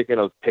 I was thinking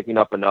of picking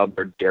up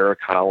another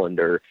Derek Holland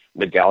or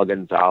Miguel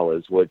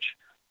Gonzalez, which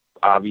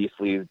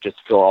obviously just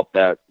fill up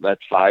that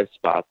 5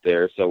 spot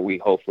there. So we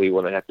hopefully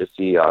wouldn't have to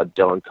see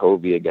Dylan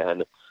Covey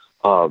again.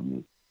 I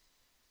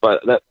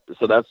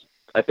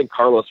think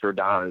Carlos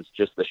Rodon is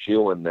just the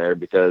shoe in there,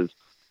 because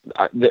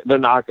they're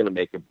not going to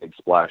make a big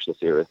splash this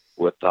year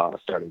with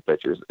starting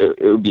pitchers. It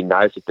would be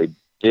nice if they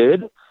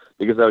did,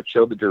 because that would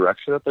show the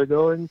direction that they're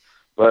going.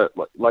 But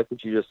like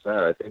what you just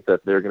said, I think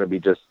that they're going to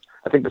be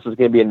I think this is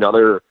going to be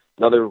another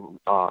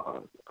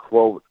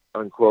quote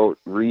unquote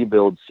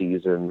rebuild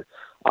season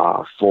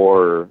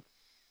for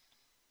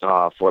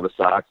the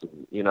Sox.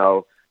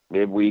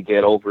 Maybe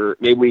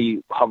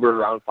we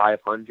hover around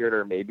 500,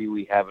 or maybe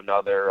we have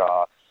another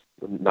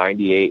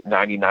 98,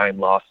 99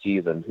 loss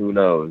season. Who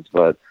knows?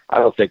 But I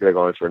don't think they're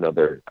going for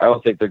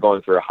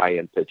a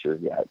high-end pitcher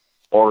yet,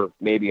 or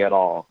maybe at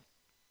all.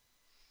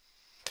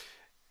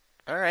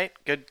 All right.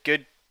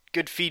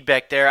 Good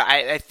feedback there.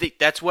 I think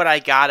that's what I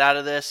got out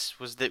of this,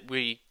 was that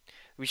we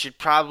should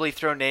probably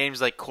throw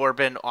names like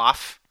Corbin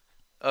off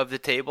of the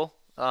table.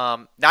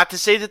 Not to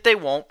say that they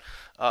won't,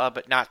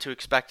 but not to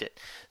expect it.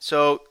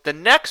 So the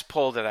next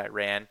poll that I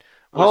ran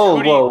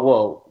was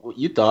Whoa.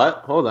 You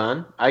thought? Hold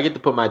on. I get to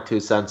put my 2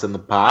 cents in the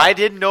pot. I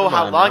didn't know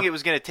how long it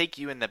was going to take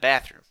you in the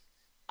bathroom.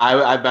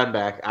 I've been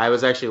back. I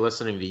was actually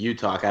listening to you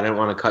talk. I didn't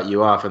want to cut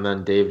you off, and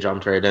then Dave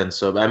jumped right in.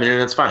 So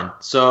it's fine.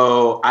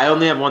 So I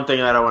only have one thing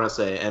that I want to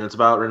say, and it's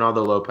about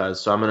Reynaldo Lopez.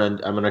 So I'm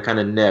gonna kind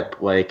of nip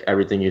like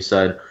everything you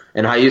said,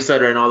 and how you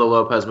said Reynaldo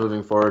Lopez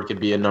moving forward could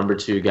be a number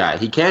 2 guy.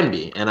 He can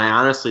be, and I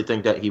honestly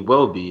think that he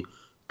will be.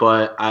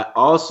 But I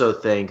also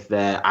think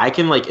that I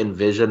can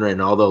envision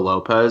Reynaldo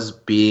Lopez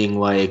being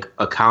like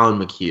a Colin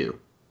McHugh.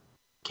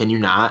 Can you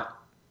not?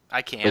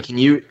 I can. Can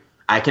you?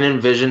 I can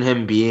envision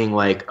him being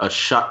like a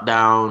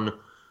shutdown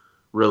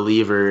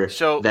reliever,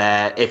 so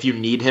that if you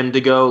need him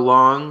to go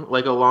long,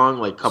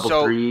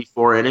 couple 3,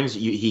 4 innings,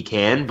 he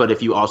can. But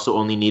if you also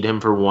only need him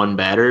for one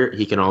batter,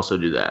 he can also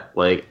do that.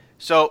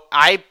 So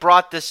I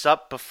brought this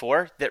up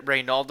before, that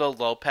Reynaldo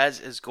Lopez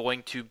is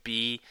going to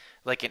be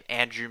like an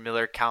Andrew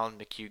Miller, Colin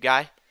McHugh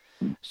guy.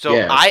 So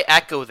yeah. I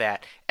echo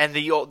that. And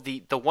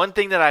the one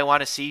thing that I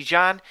want to see,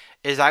 John,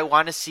 is I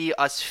want to see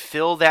us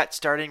fill that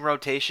starting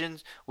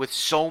rotations with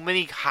so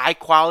many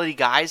high-quality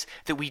guys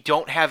that we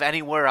don't have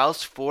anywhere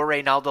else for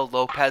Reynaldo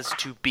Lopez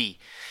to be.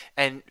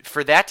 And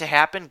for that to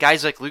happen,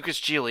 guys like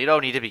Lucas Giolito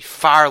need to be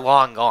far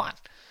long gone.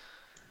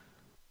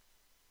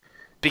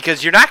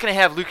 Because you're not going to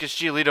have Lucas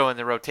Giolito in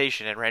the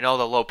rotation and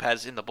Reynaldo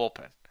Lopez in the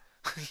bullpen.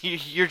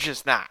 You're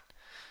just not.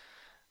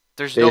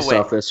 There's no way. Based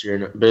off this year,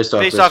 no. Based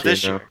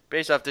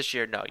off this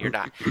year, no, you're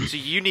not. So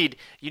you need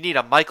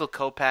a Michael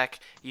Kopech,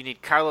 you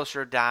need Carlos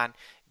Rodon,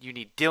 you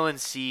need Dylan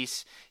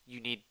Cease, you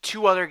need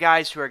two other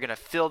guys who are going to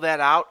fill that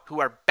out, who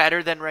are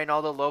better than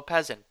Reynaldo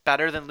Lopez and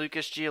better than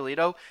Lucas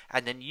Giolito,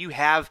 and then you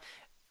have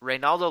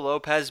Reynaldo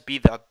Lopez be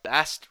the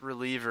best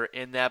reliever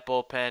in that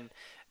bullpen.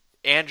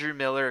 Andrew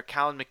Miller,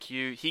 Colin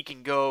McHugh, he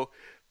can go,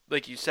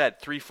 like you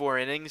said,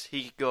 3-4 innings.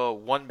 He could go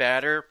one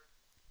batter.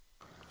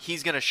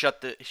 She's gonna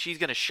shut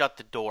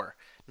the door.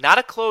 Not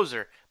a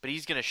closer, but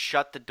he's gonna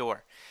shut the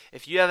door.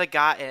 If you have a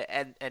guy,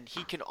 and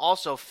he can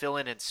also fill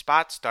in and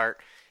spot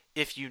start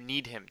if you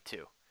need him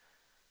to.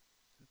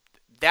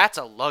 That's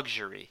a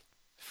luxury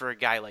for a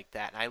guy like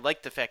that. And I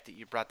like the fact that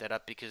you brought that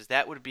up because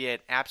that would be an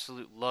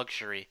absolute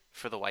luxury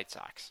for the White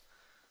Sox.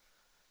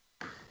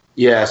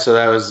 Yeah, so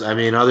that was, I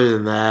mean, other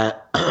than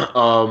that,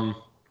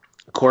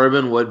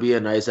 Corbin would be a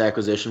nice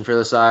acquisition for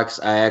the Sox.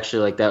 I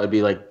actually like that would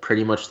be like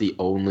pretty much the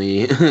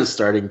only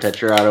starting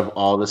pitcher out of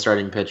all the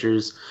starting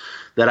pitchers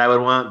that I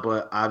would want,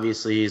 but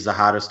obviously he's the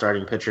hottest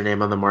starting pitcher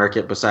name on the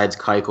market besides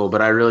Keuchel,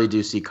 but I really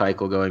do see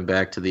Keuchel going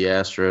back to the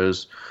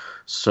Astros.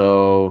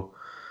 So,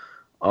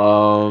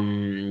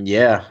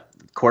 yeah,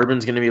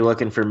 Corbin's going to be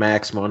looking for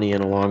max money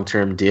in a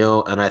long-term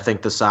deal, and I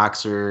think the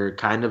Sox are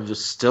kind of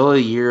still a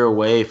year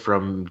away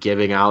from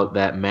giving out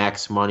that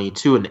max money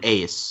to an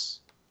ace.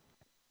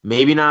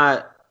 Maybe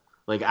not,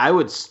 like I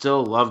would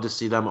still love to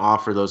see them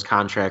offer those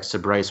contracts to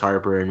Bryce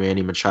Harper and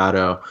Manny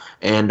Machado.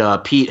 And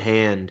Pete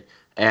Hand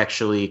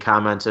actually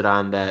commented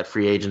on that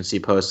free agency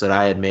post that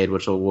I had made,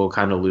 which we'll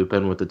kind of loop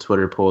in with the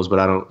Twitter polls, but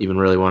I don't even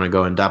really want to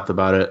go in depth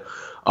about it.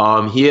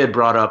 He had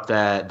brought up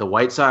that the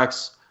White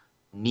Sox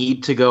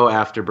need to go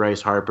after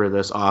Bryce Harper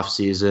this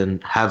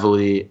offseason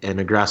heavily and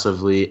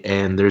aggressively,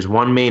 and there's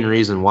one main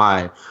reason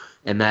why,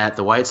 and that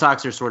the White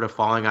Sox are sort of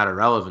falling out of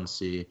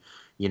relevancy,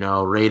 you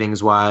know,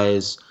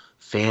 ratings-wise,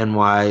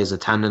 fan-wise,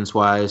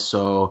 attendance-wise,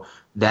 so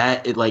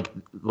that it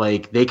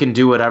like they can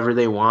do whatever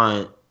they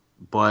want,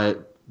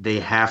 but they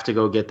have to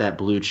go get that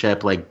blue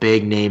chip, like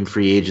big name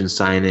free agent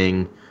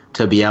signing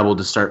to be able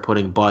to start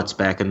putting butts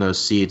back in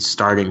those seats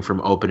starting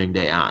from opening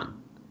day on.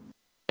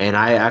 And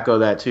I echo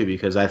that too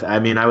because I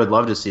mean I would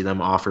love to see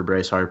them offer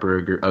Bryce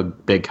Harper a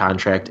big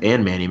contract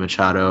and Manny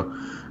Machado.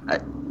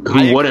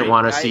 Who wouldn't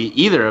want to see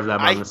either of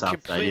them on the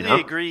South side? You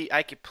know?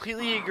 I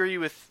completely agree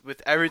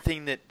with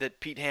everything that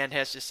Pete Hand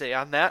has to say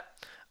on that.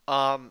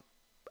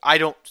 I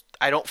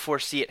don't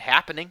foresee it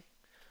happening,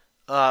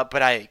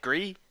 but I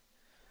agree.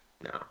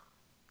 No,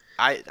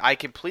 I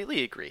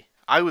completely agree.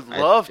 I would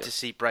love to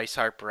see Bryce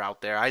Harper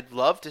out there. I'd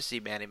love to see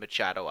Manny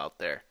Machado out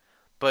there,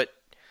 but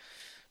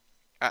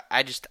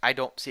I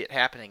don't see it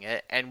happening.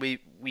 And we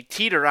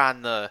teeter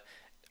on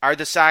are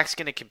the Sox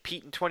going to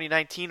compete in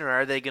 2019 or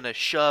are they going to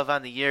shove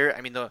on the year? I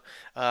mean, the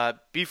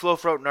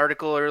Beefloaf wrote an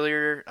article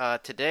earlier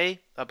today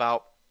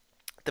about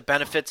the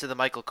benefits of the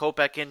Michael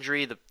Kopech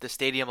injury. The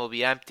stadium will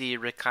be empty.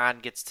 Rick Hahn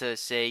gets to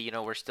say, you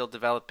know, we're still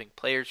developing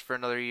players for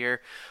another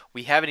year.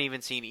 We haven't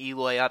even seen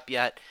Eloy up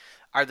yet.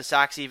 Are the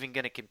Sox even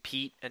going to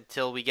compete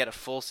until we get a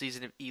full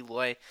season of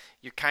Eloy?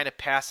 You're kind of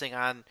passing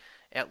on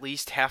at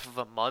least half of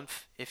a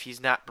month if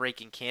he's not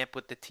breaking camp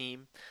with the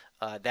team.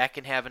 That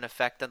can have an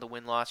effect on the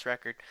win-loss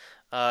record.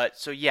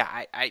 So,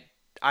 yeah,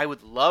 I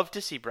would love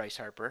to see Bryce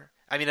Harper.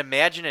 I mean,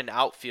 imagine an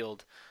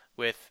outfield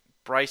with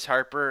Bryce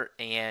Harper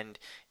and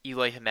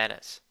Eloy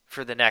Jimenez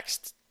for the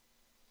next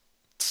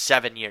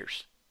 7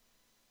 years.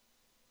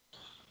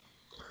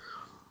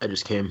 I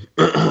just came.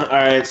 All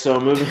right, so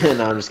moving.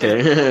 No, I'm just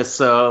kidding.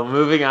 So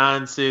moving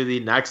on to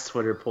the next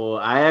Twitter poll.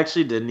 I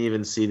actually didn't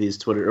even see these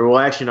Twitter. Well,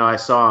 actually, no, I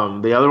saw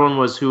them. The other one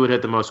was who would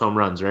hit the most home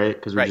runs, right?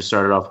 Because we just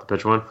started off with the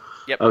pitch one.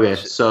 Yep. Okay,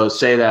 so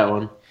say that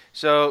one.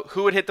 So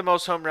who would hit the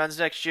most home runs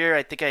next year?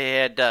 I think I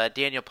had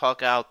Daniel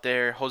Palka out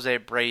there, Jose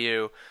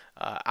Abreu,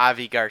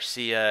 Avi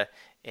Garcia,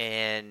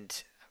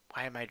 and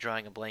why am I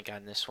drawing a blank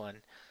on this one?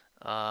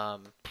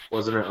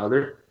 Wasn't it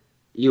other?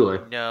 Eloy.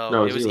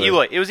 No, it was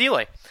Eloy. It was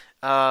Eloy.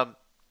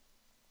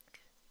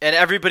 And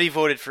everybody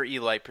voted for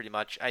Eloy pretty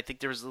much. I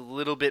think there was a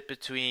little bit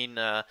between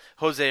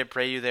Jose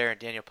Abreu there and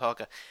Daniel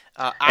Palka.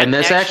 And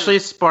this actually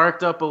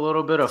sparked up a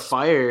little bit of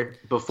fire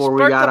before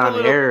we got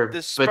on air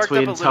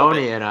between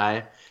Tony and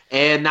I.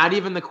 And not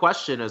even the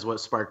question is what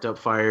sparked up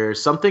fire.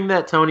 Something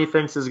that Tony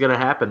thinks is going to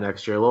happen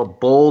next year. A little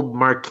bold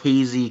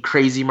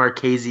crazy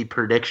Marchese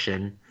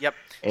prediction. Yep.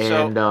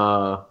 And,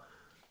 so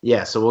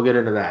we'll get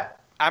into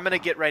that. I'm going to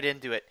get right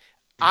into it.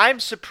 I'm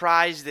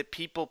surprised that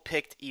people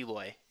picked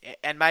Eloy.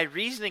 And my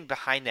reasoning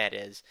behind that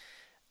is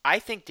I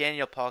think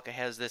Daniel Palka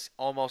has this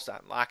almost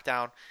on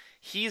lockdown.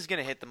 He's going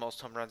to hit the most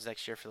home runs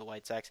next year for the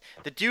White Sox.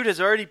 The dude has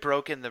already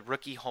broken the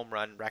rookie home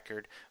run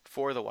record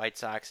for the White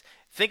Sox.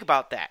 Think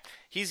about that.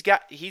 He's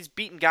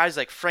beaten guys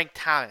like Frank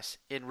Thomas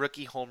in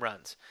rookie home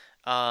runs.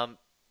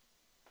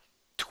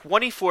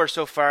 24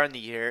 so far in the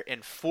year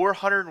and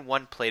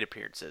 401 plate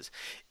appearances.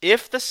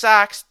 If the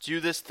Sox do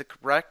this the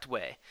correct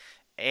way,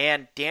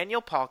 and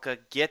Daniel Palka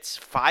gets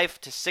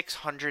 500 to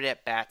 600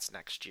 at-bats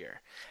next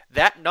year,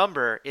 that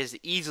number is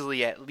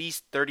easily at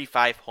least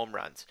 35 home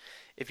runs.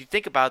 if you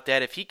think about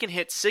that, if he can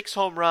hit 6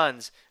 home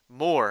runs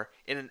more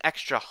in an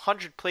extra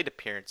 100 plate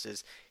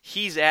appearances,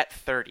 he's at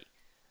 30.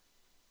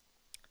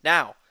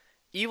 Now,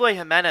 Eloy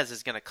Jimenez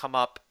is going to come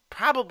up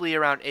probably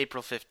around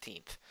April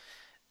 15th.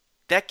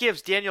 That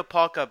gives Daniel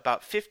Palka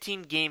about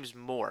 15 games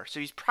more. So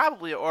he's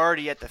probably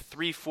already at the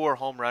 3-4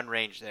 home run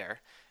range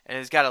there and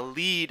has got a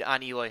lead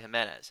on Eloy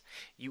Jimenez.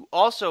 You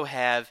also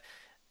have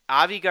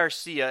Avi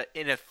Garcia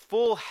in a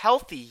full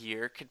healthy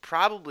year could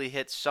probably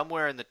hit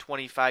somewhere in the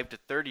 25 to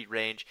 30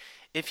 range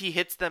if he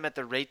hits them at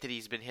the rate that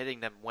he's been hitting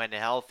them when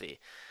healthy.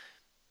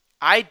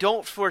 I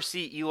don't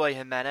foresee Eloy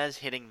Jimenez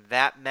hitting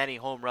that many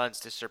home runs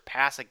to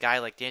surpass a guy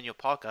like Daniel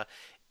Palka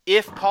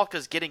if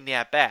Palka's getting the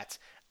at-bats.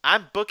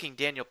 I'm booking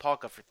Daniel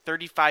Palka for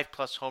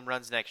 35-plus home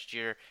runs next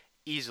year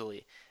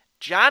easily.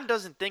 John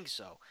doesn't think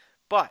so,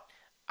 but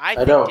I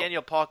think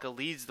Daniel Palka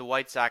leads the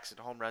White Sox in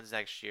home runs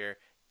next year.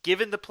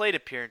 Given the plate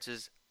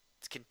appearances,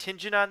 it's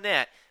contingent on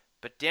that,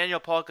 but Daniel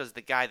Palka's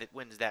the guy that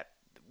wins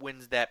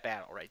that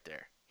battle right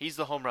there. He's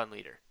the home run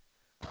leader.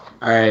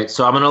 All right,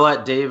 so I'm going to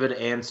let David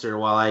answer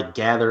while I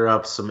gather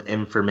up some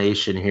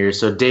information here.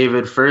 So,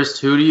 David,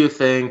 first, who do you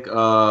think is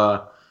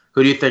going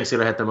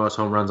to hit the most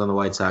home runs on the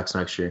White Sox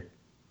next year?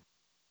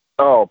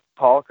 Oh,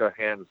 Palka,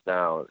 hands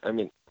down. I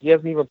mean, he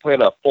hasn't even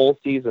played a full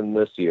season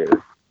this year.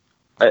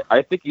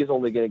 I think he's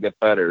only going to get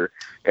better.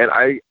 And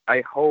I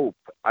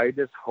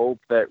just hope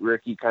that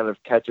Ricky kind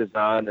of catches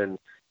on and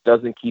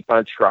doesn't keep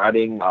on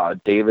trotting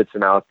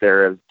Davidson out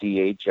there as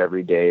DH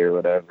every day or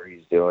whatever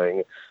he's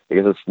doing,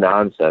 because it's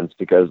nonsense.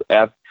 Because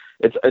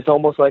it's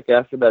almost like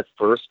after that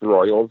first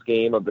Royals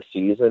game of the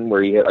season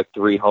where he hit like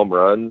 3 home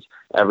runs,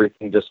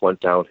 everything just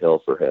went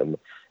downhill for him.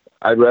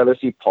 I'd rather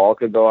see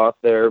Palka go out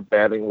there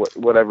batting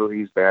whatever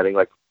he's batting,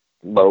 like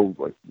low,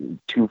 like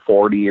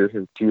 240 or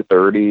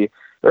 230. I'd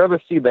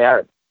rather see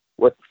that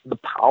with the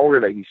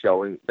power that he's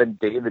showing than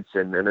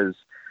Davidson and his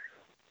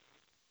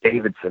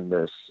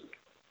Davidsonness.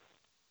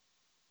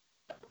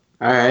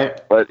 All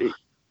right, but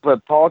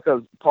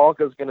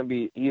Palka's gonna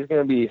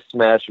be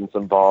smashing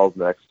some balls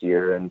next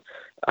year, and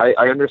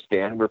I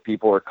understand where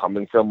people are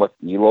coming from with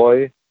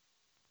Eloy,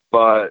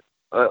 but.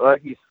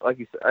 Like he said,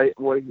 he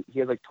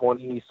has like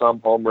 20 some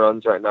home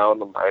runs right now in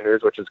the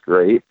minors, which is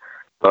great.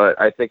 But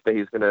I think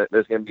that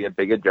there's gonna be a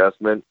big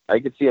adjustment. I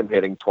could see him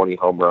hitting 20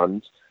 home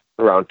runs,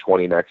 around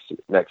 20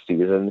 next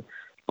season.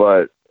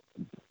 But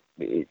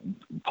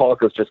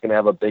Palka's just gonna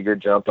have a bigger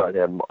jump on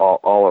him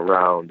all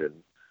around. And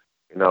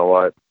you know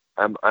what?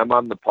 I'm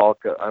on the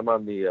Palka. I'm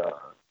on the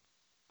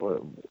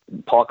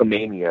Palka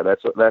mania.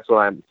 That's what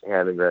I'm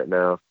having right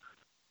now.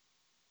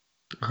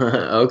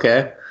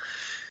 Okay.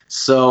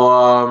 So,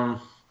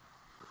 all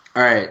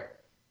right.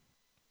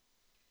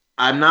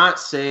 I'm not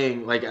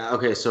saying,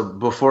 okay, so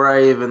before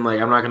I even,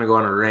 I'm not going to go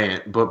on a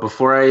rant, but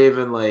before I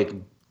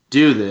even,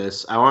 do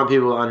this, I want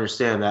people to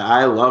understand that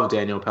I love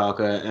Daniel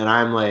Palka, and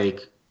I'm,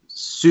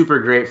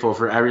 super grateful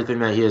for everything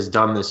that he has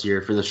done this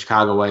year for the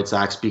Chicago White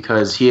Sox,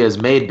 because he has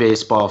made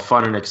baseball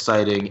fun and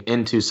exciting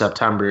into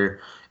September.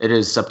 It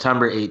is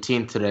September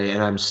 18th today,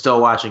 and I'm still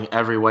watching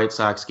every White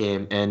Sox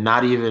game, and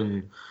not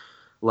even,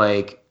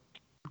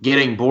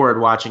 getting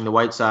bored watching the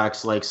White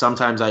Sox like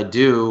sometimes I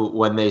do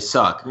when they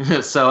suck.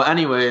 So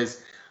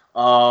anyways,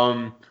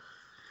 Tony,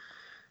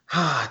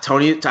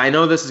 I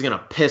know this is going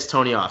to piss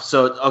Tony off.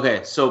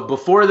 So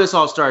before this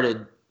all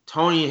started,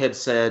 Tony had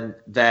said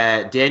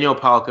that Daniel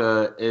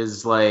Palka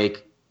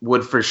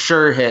would for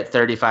sure hit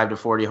 35 to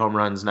 40 home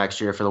runs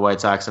next year for the White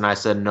Sox, and I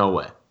said no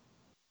way.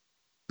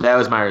 That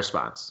was my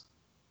response.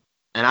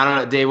 And I don't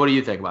know, Dave, what do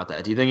you think about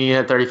that? Do you think he can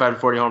hit 35 to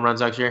 40 home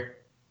runs next year?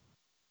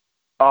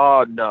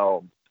 Oh,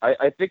 no.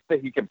 I think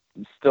that he can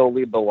still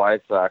lead the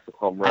White Sox with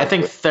home runs. I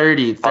think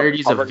 30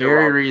 is a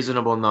very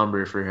reasonable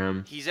number for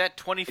him. He's at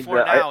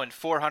 24 now and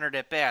 400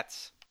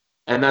 at-bats.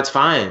 And that's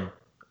fine.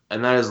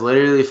 And that is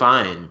literally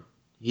fine.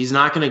 He's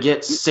not going to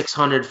get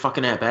 600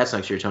 fucking at-bats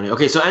next year, Tony.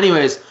 Okay, so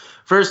anyways,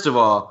 first of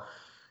all,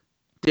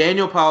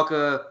 Daniel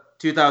Palka,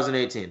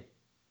 2018.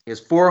 He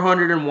has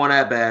 401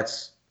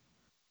 at-bats,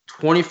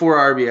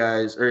 24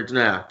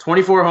 RBIs,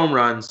 24 home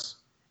runs,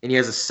 and he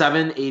has a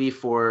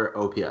 784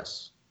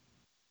 OPS.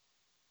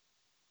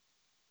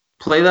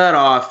 Play that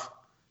off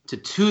to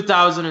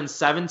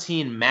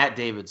 2017 Matt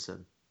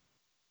Davidson.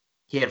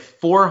 He had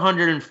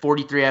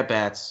 443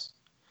 at-bats.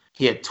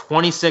 He had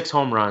 26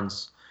 home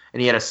runs,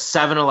 and he had a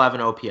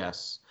 711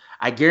 OPS.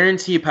 I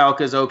guarantee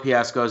Palka's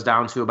OPS goes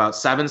down to about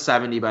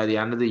 770 by the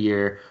end of the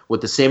year with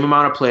the same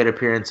amount of plate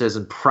appearances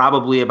and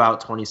probably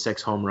about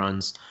 26 home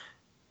runs.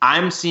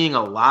 I'm seeing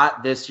a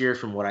lot this year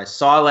from what I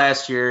saw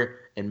last year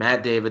in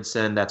Matt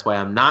Davidson. That's why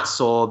I'm not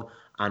sold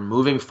on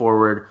moving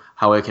forward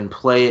how it can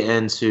play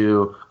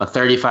into a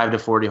 35 to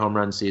 40 home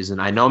run season.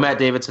 I know Matt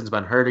Davidson's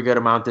been hurt a good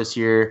amount this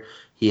year.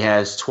 He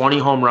has 20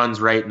 home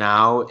runs right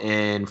now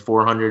in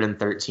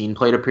 413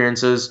 plate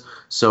appearances.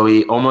 So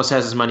he almost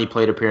has as many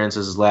plate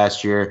appearances as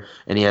last year,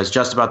 and he has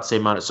just about the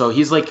same amount. So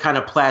he's kind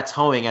of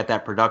plateauing at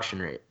that production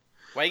rate.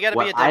 Why you got to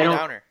be a Debbie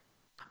Downer?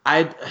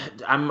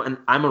 I'm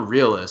a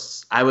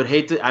realist. I would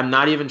hate to. I'm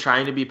not even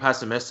trying to be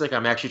pessimistic.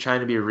 I'm actually trying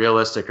to be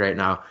realistic right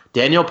now.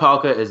 Daniel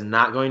Palka is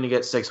not going to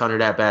get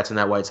 600 at bats in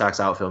that White Sox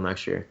outfield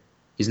next year.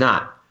 He's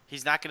not.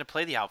 He's not going to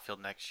play the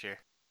outfield next year.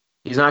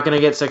 He's not going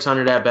to get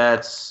 600 at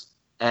bats.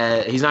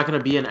 He's not going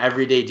to be an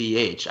everyday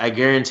DH. I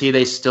guarantee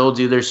they still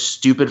do their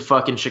stupid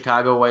fucking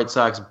Chicago White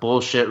Sox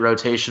bullshit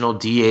rotational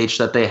DH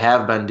that they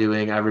have been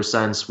doing ever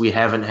since we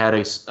haven't had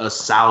a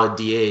solid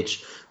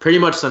DH, pretty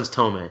much since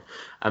Tomei.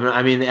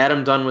 I mean,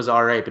 Adam Dunn was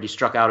all right, but he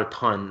struck out a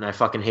ton, and I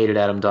fucking hated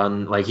Adam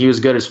Dunn. Like, he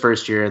was good his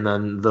first year, and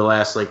then the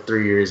last,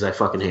 3 years, I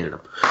fucking hated him.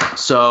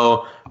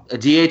 So, a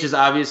DH is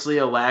obviously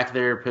a lack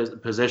their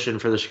position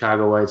for the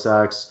Chicago White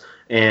Sox,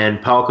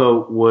 and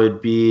Palka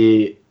would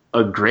be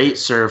a great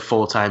serve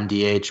full-time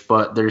DH,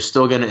 but they're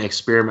still going to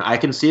experiment. I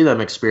can see them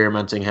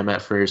experimenting him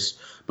at first,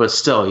 but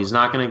still, he's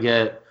not going to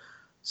get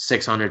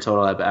 600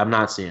 total at bat. I'm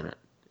not seeing it.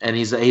 And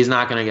he's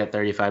not going to get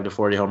 35 to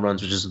 40 home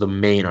runs, which is the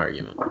main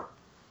argument.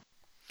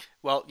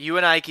 Well, you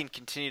and I can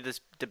continue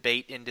this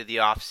debate into the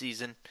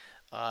offseason.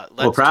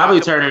 We'll probably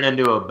turn it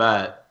into a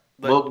bet.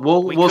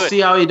 We'll see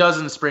how he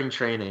does in spring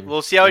training.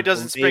 We'll see how he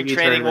does in spring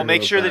training. We'll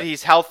make sure that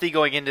he's healthy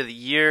going into the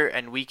year,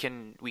 and we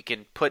can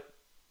put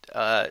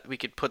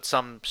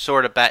some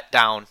sort of bet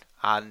down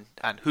on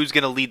who's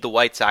going to lead the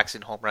White Sox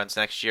in home runs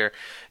next year.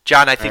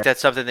 John, I think that's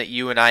something that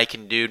you and I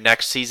can do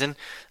next season.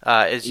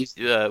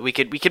 We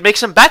could make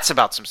some bets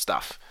about some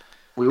stuff.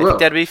 I think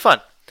that'd be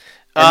fun.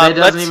 And it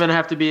doesn't even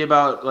have to be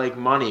about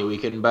money. We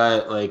can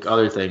bet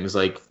other things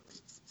like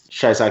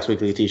Shy Sox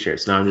Weekly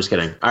T-shirts. No, I'm just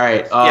kidding. All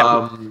right.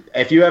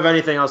 If you have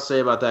anything else to say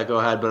about that, go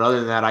ahead. But other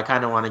than that, I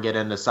kind of want to get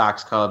into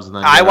Sox Cubs. And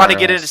then I want to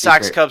get into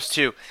Sox Cubs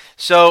too.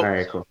 So all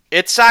right, cool.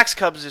 It's Sox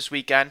Cubs this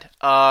weekend.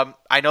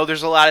 I know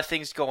there's a lot of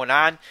things going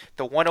on.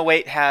 The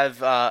 108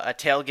 have a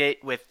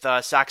tailgate with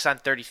Sox on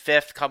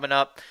 35th coming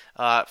up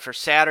for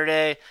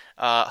Saturday.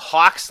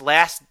 Hawks'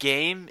 last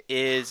game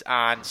is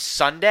on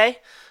Sunday.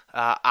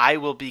 I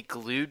will be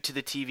glued to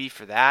the TV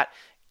for that.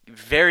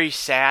 Very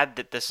sad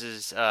that this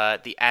is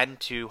the end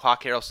to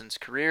Hawk Harrelson's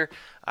career.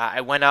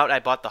 I went out, I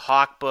bought the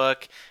Hawk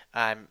book.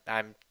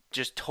 I'm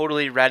just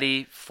totally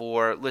ready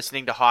for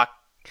listening to Hawk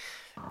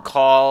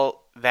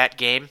call that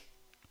game.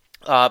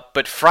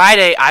 But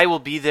Friday, I will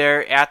be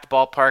there at the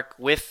ballpark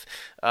with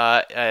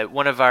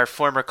one of our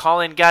former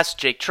call-in guests,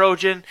 Jake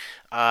Trojan.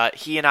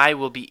 He and I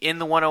will be in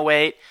the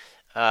 108.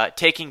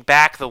 Taking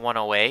back the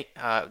 108,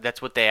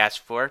 that's what they asked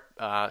for.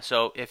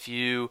 So if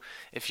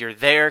you're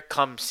there,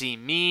 come see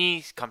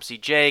me, come see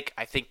Jake.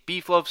 I think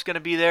Beef Loaf's going to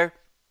be there.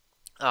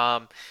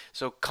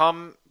 So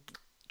come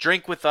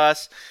drink with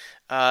us.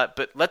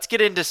 But let's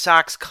get into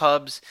Sox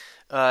Cubs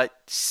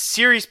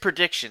series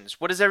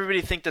predictions. What does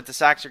everybody think that the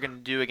Sox are going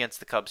to do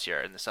against the Cubs here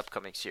in this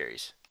upcoming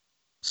series?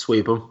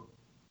 Sweep them.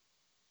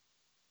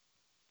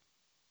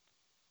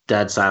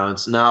 Dead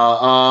silence. No,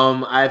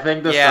 I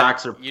think the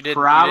Sox are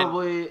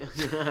probably.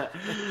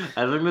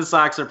 I think the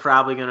Sox are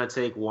probably going to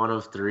take one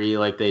of three,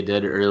 like they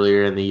did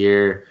earlier in the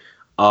year.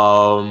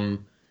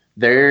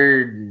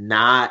 They're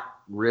not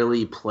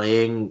really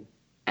playing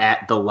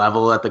at the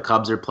level that the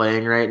Cubs are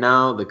playing right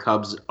now. The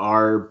Cubs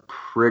are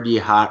pretty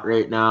hot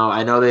right now.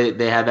 I know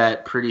they had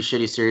that pretty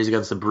shitty series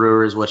against the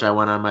Brewers, which I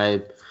went on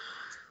my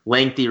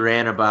lengthy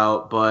rant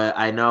about, but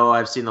I know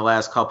I've seen the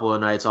last couple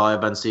of nights, all I've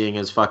been seeing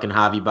is fucking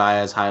Javi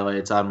Baez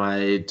highlights on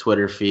my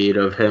Twitter feed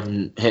of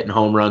him hitting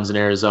home runs in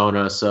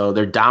Arizona. So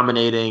they're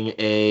dominating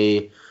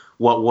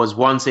what was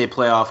once a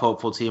playoff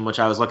hopeful team, which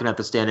I was looking at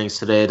the standings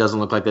today. It doesn't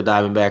look like the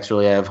Diamondbacks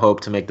really have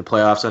hope to make the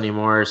playoffs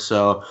anymore.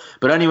 So,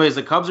 but anyways,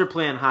 the Cubs are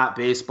playing hot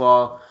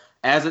baseball.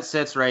 As it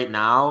sits right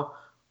now,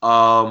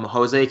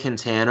 Jose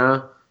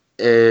Quintana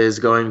is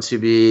going to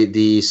be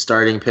the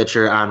starting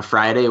pitcher on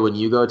Friday when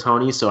you go,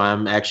 Tony. So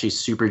I'm actually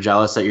super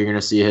jealous that you're going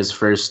to see his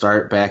first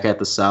start back at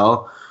the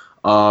Cell.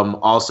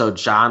 Also,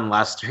 John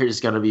Lester is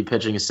going to be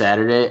pitching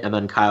Saturday, and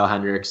then Kyle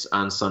Hendricks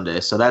on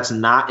Sunday. So that's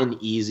not an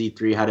easy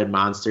three-headed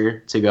monster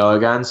to go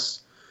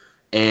against.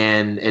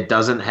 And it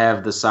doesn't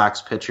have the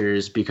Sox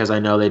pitchers because I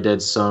know they did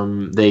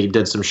some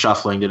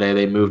shuffling today.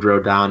 They moved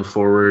Rodon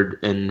forward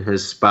in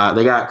his spot.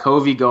 They got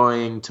Covey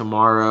going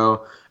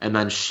tomorrow and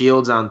then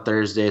Shields on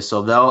Thursday,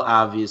 so they'll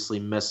obviously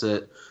miss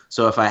it.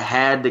 So if I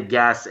had to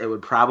guess, it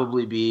would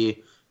probably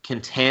be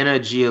Quintana,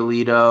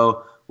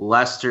 Giolito,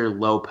 Lester,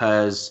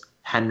 Lopez,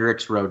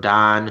 Hendricks,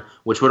 Rodon,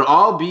 which would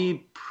all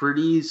be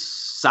pretty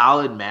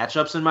solid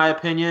matchups in my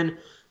opinion,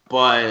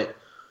 but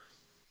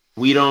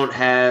we don't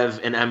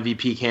have an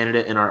MVP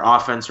candidate in our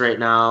offense right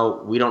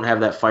now. We don't have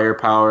that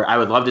firepower. I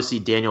would love to see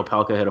Daniel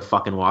Palka hit a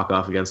fucking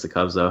walk-off against the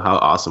Cubs, though. How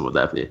awesome would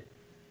that be?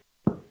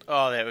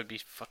 Oh, that would be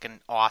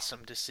fucking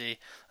awesome to see.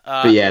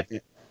 But yeah,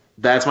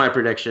 that's my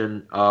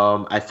prediction.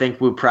 I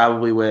think we'll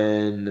probably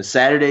win the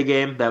Saturday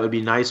game. That would be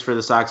nice for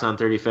the Sox on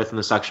 35th and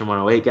the Section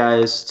 108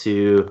 guys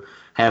to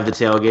have the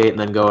tailgate and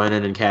then go in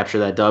and capture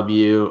that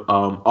W.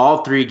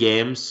 All three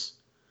games,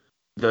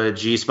 the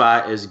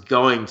G-Spot is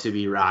going to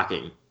be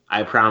rocking.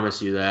 I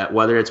promise you that.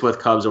 Whether it's with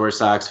Cubs or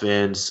Sox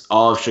fans,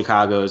 all of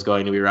Chicago is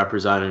going to be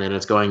represented, and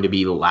it's going to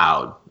be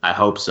loud. I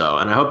hope so.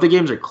 And I hope the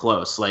games are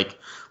close. Like,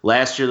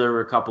 Last year there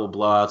were a couple of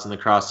blowouts in the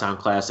Crosstown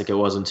Classic. It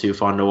wasn't too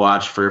fun to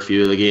watch for a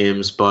few of the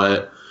games,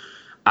 but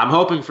I'm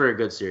hoping for a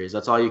good series.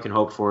 That's all you can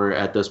hope for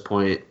at this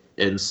point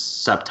in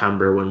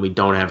September when we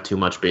don't have too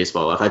much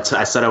baseball left.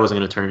 I said I wasn't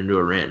going to turn into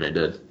a rant, and I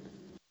did.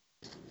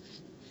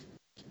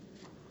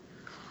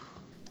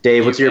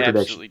 Dave, what's your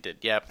prediction? Absolutely did.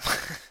 Yep.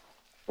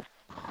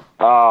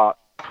 I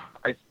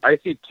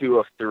see 2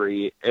 of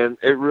 3, and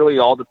it really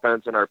all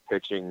depends on our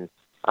pitching.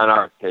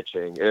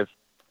 If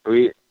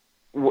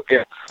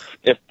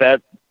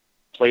that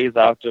plays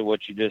out to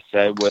what you just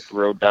said with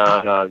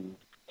Rodon on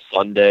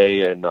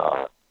Sunday, and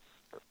I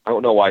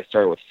don't know why I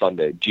started with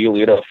Sunday.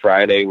 Giolito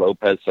Friday,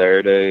 Lopez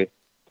Saturday,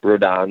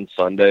 Rodon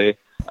Sunday.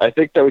 I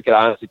think that we could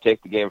honestly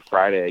take the game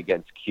Friday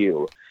against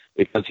Q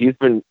because he's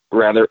been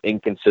rather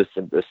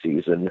inconsistent this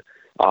season.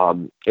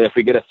 And if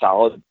we get a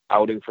solid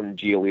outing from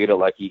Giolito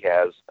like he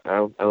has,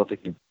 I don't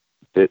think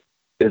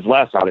his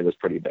last outing was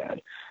pretty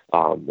bad,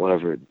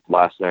 whatever,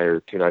 last night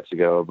or 2 nights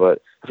ago.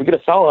 But if we get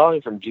a solid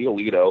outing from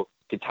Giolito,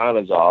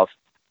 Quintana's off.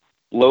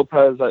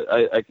 Lopez,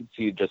 I could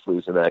see just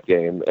losing that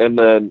game. And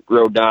then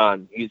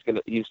Rodon,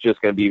 he's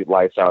just gonna be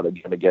lights out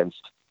again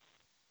against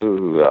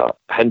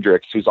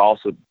Hendricks, who's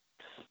also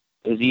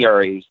his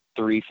ERA is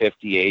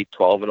 3.58,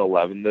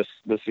 12-11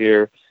 this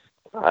year.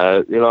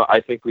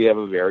 I think we have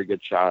a very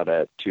good shot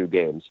at 2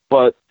 games,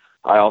 but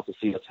I also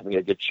see us having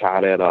a good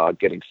shot at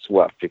getting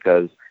swept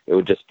because it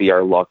would just be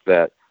our luck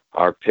that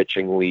our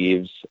pitching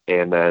leaves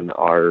and then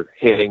our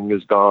hitting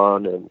is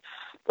gone.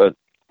 But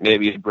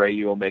maybe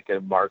Brady will make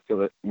a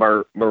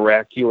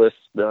miraculous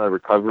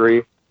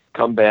recovery,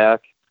 come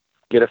back,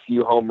 get a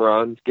few home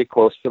runs, get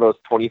close to those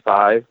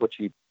 25, which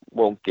he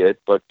won't get,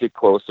 but get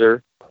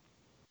closer.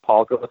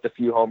 Palka with a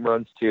few home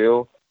runs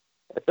too.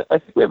 I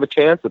think we have a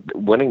chance of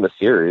winning the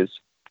series.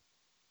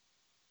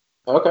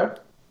 Okay.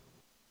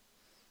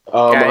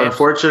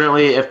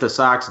 Unfortunately, if the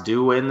Sox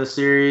do win the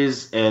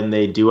series and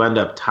they do end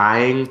up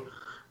tying,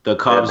 the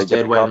Cubs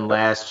did win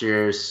last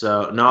year.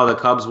 The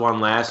Cubs won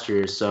last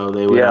year, so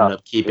they would end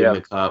up keeping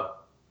the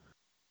cup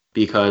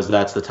because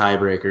that's the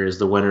tiebreaker. Is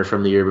the winner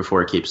from the year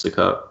before keeps the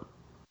cup.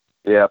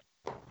 Yeah.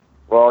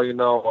 Well, you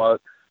know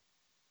what?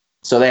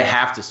 So they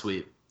have to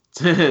sweep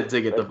to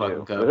get the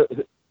fucking cup.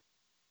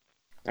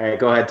 All right,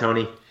 go ahead,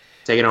 Tony.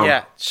 Take it home.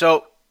 Yeah,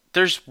 so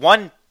there's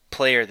one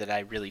player that I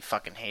really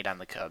fucking hate on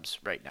the Cubs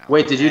right now.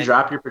 Wait, did you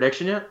drop your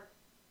prediction yet?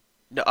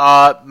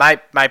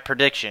 My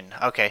prediction.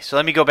 Okay, so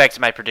let me go back to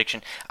my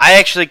prediction. I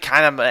actually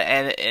kind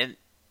of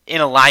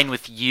in a line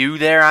with you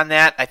there on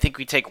that. I think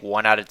we take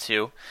 1 out of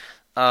 2.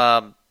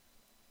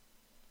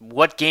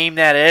 What game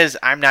that is,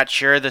 I'm not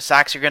sure. The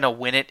Sox are going to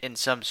win it in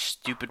some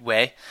stupid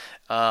way.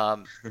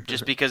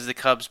 Just because the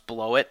Cubs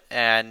blow it,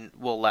 and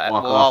we'll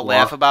all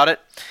laugh about it.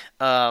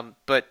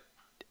 But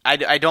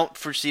I don't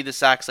foresee the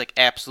Sox like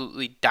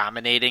absolutely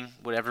dominating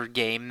whatever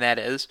game that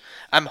is.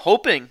 I'm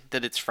hoping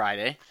that it's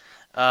Friday,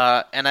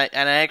 and I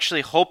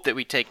actually hope that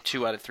we take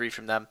 2 out of 3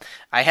 from them.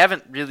 I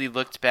haven't really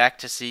looked back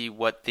to see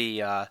what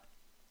the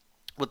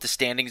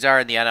standings are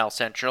in the NL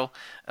Central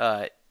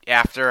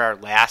after our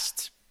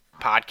last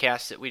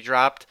podcast that we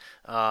dropped.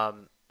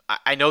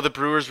 I know the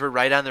Brewers were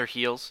right on their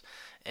heels.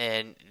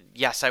 And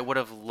yes, I would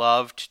have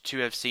loved to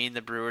have seen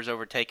the Brewers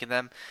overtaken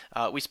them.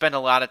 We spent a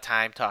lot of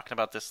time talking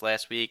about this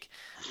last week.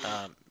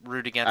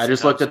 Root against. I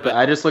just looked at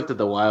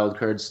the wild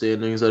card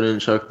standings. I didn't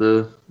check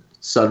the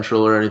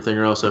Central or anything,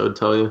 or else I would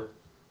tell you.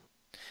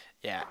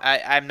 Yeah,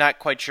 I'm not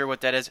quite sure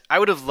what that is. I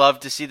would have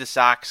loved to see the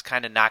Sox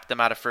kind of knock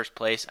them out of first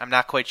place. I'm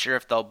not quite sure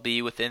if they'll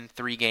be within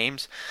 3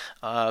 games,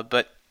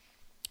 but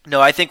no,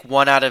 I think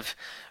one out of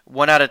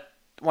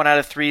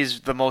 3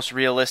 is the most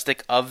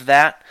realistic of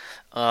that.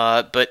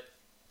 But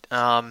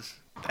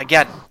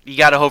again, you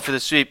got to hope for the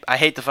sweep. I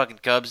hate the fucking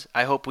Cubs.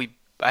 I hope we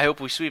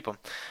sweep them.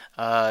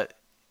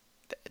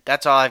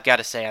 That's all I've got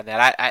to say on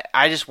that.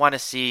 I just want to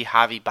see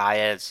Javi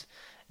Baez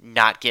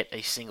not get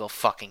a single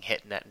fucking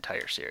hit in that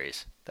entire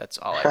series. That's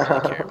all I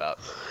really care about.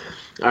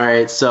 All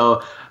right,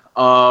 so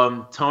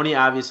Tony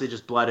obviously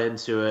just bled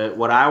into it.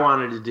 What I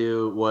wanted to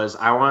do was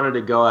I wanted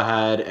to go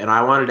ahead and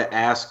I wanted to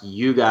ask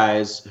you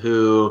guys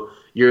who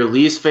your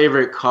least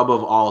favorite Cub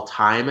of all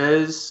time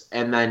is,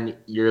 and then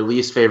your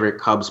least favorite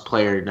Cubs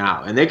player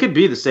now. And they could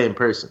be the same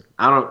person.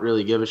 I don't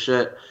really give a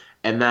shit.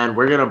 And then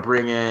we're going to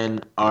bring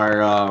in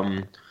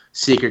our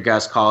secret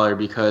guest caller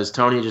because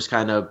Tony just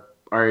kind of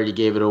already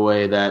gave it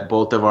away that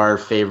both of our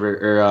favorite,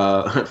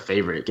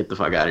 get the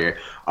fuck out of here.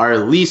 Our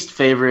least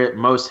favorite,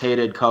 most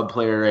hated Cub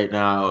player right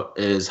now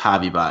is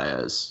Javi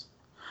Baez.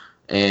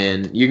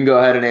 And you can go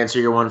ahead and answer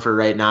your one for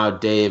right now,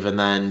 Dave, and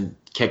then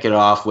kick it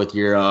off with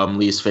your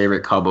least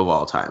favorite Cub of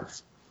all time.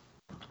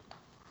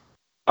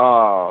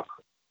 Well,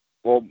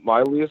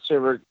 my least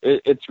favorite,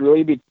 it's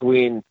really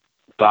between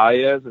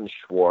Baez and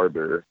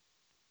Schwarber.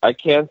 I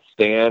can't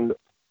stand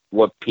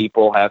what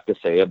people have to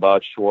say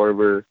about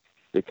Schwarber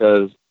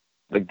because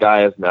the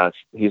guy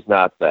he's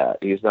not that.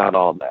 He's not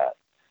all that.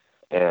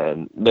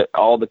 And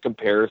all the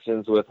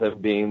comparisons with him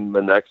being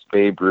the next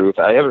Babe Ruth,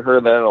 I haven't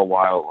heard that in a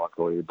while,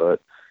 luckily,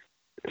 but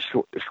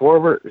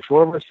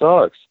Schwarber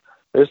sucks.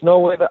 There's no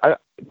way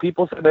that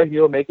people said that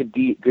he'll make a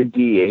good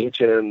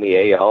DH and in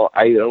the AL.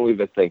 I don't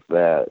even think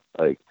that.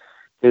 Like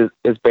his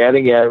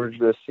batting average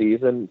this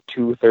season,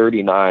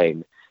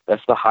 239.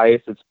 That's the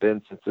highest it's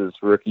been since his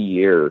rookie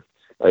year.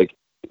 Like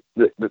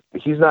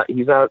he's not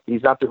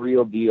the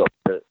real deal.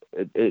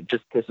 It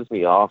just pisses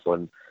me off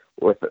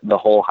with the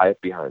whole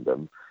hype behind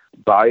him.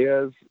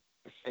 Baez,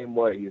 same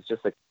way. He's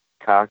just a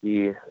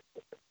cocky.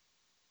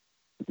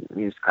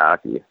 He's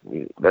cocky.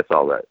 That's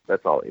all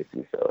AC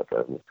said with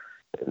him.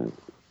 And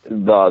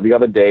the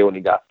other day when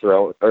he got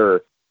thrown,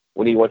 or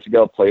when he went to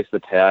go place the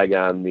tag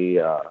on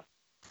the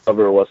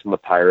whoever it was from the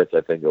Pirates,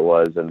 I think it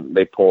was, and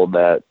they pulled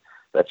that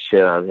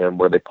shit on him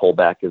where they pulled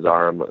back his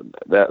arm.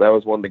 That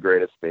was one of the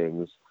greatest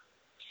things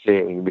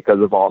seeing, because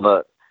of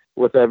all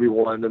with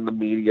everyone in the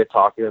media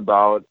talking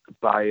about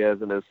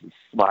Baez and his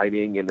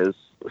sliding and his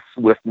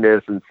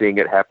swiftness, and seeing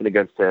it happen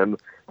against him.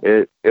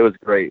 It was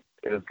great.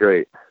 It was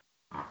great.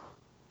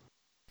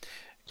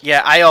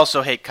 Yeah, I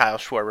also hate Kyle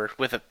Schwarber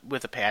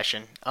with a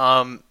passion.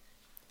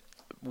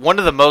 One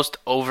of the most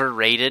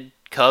overrated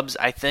Cubs,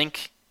 I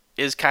think,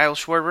 is Kyle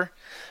Schwarber.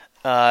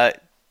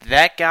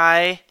 That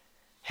guy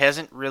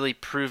hasn't really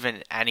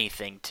proven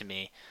anything to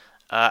me.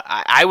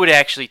 I would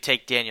actually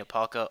take Daniel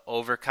Palka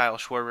over Kyle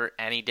Schwarber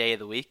any day of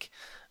the week.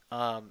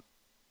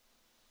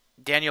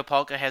 Daniel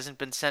Palka hasn't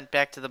been sent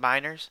back to the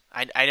minors.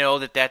 I know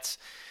that's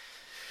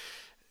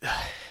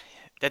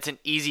an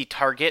easy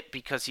target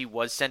because he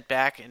was sent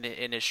back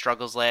in his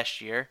struggles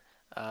last year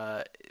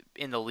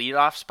in the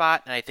leadoff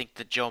spot, and I think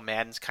that Joe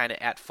Maddon's kind of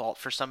at fault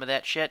for some of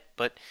that shit.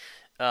 But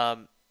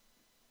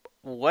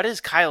what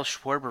does Kyle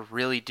Schwarber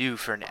really do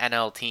for an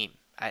NL team?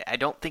 I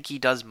don't think he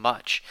does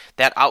much.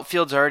 That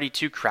outfield's already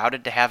too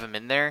crowded to have him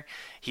in there.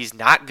 He's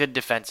not good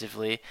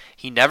defensively.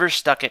 He never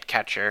stuck at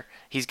catcher.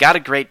 He's got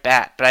a great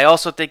bat, but I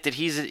also think that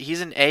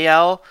he's an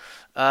AL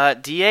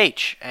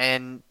DH,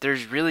 and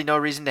there's really no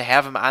reason to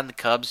have him on the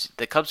Cubs.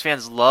 The Cubs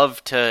fans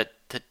love to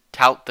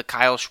tout the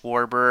Kyle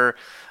Schwarber,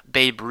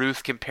 Babe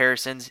Ruth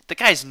comparisons. The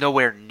guy's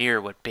nowhere near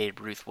what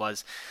Babe Ruth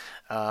was.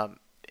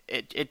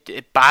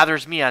 It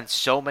bothers me on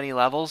so many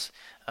levels.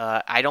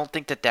 I don't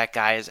think that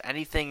guy is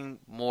anything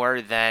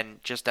more than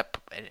just an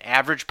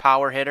average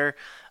power hitter.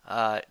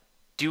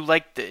 Do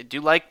like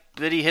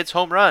that he hits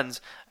home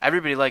runs.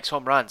 Everybody likes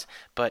home runs,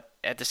 but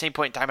at the same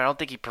point in time, I don't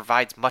think he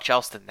provides much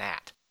else than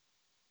that.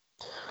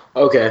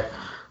 Okay,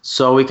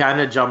 so we kind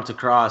of jumped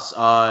across.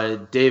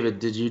 David,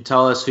 did you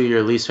tell us who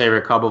your least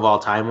favorite Cub of all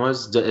time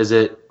was? Is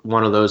it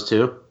one of those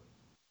two?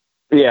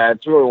 Yeah,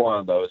 it's really one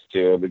of those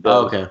two.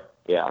 Because, okay.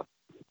 Yeah.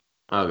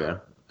 Okay.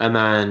 And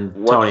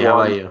then, Tony,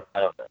 how about you? I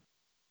don't know.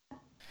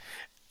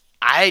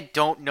 I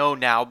don't know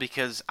now,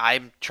 because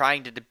I'm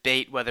trying to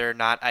debate whether or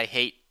not I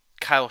hate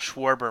Kyle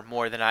Schwarber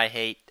more than I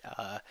hate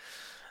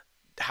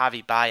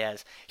Javi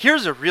Baez.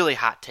 Here's a really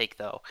hot take,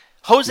 though.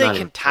 Jose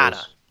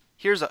Quintana.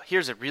 Here's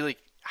a really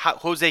hot.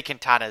 Jose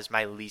Quintana is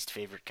my least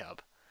favorite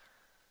Cub.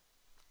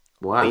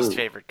 Wow. Least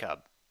favorite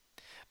Cub.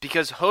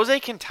 Because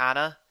Jose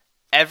Quintana,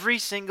 every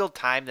single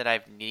time that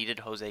I've needed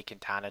Jose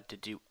Quintana to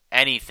do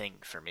anything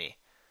for me,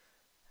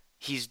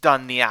 he's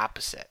done the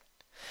opposite.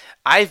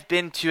 I've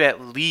been to at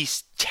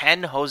least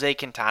 10 Jose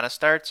Quintana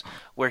starts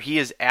where he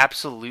has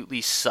absolutely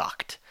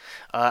sucked.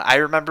 I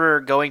remember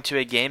going to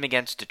a game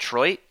against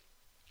Detroit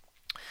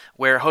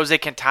where Jose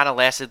Quintana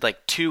lasted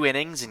like 2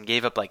 innings and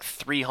gave up like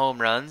 3 home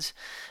runs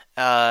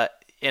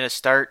in a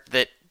start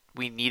that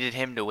we needed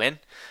him to win.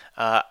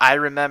 I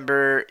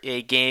remember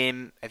a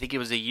game, I think it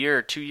was a year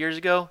or 2 years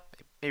ago.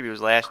 Maybe it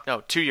was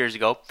 2 years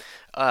ago.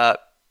 I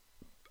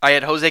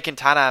had Jose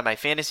Quintana on my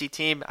fantasy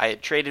team. I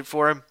had traded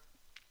for him.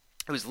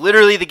 It was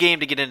literally the game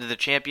to get into the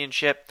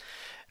championship.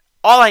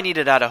 All I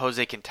needed out of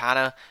Jose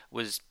Quintana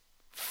was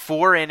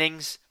 4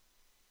 innings,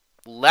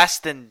 less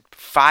than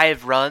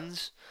 5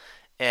 runs,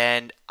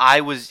 and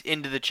I was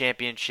into the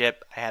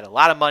championship. I had a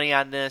lot of money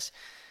on this.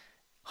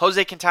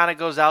 Jose Quintana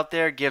goes out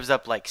there, gives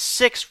up like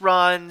 6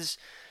 runs,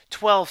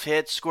 12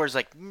 hits, scores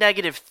like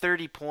negative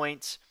 30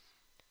 points.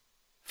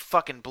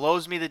 Fucking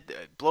blows me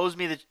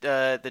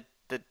the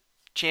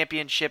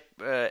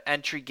championship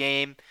entry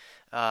game.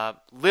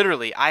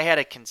 Literally, I had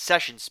a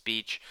concession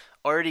speech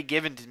already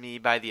given to me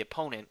by the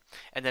opponent,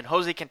 and then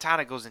Jose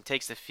Quintana goes and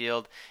takes the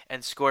field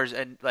and scores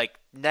like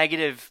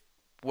negative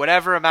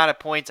whatever amount of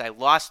points. I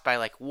lost by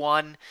like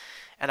 1,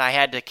 and I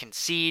had to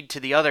concede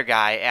to the other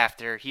guy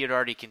after he had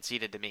already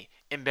conceded to me.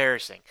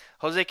 Embarrassing.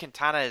 Jose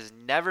Quintana has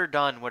never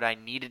done what I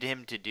needed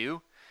him to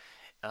do.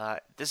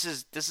 This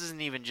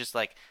isn't even just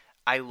like,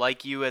 I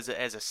like you as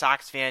a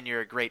Sox fan,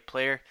 you're a great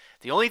player.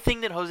 The only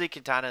thing that Jose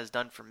Quintana has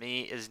done for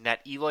me is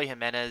net Eloy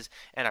Jimenez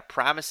and a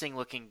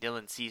promising-looking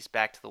Dylan Cease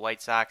back to the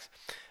White Sox.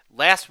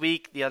 Last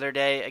week, the other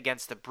day,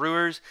 against the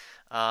Brewers,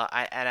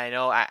 I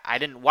know I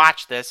didn't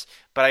watch this,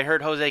 but I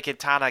heard Jose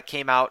Quintana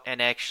came out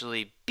and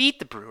actually beat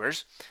the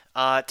Brewers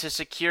to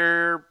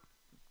secure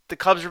the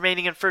Cubs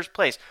remaining in first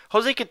place.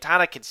 Jose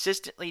Quintana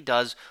consistently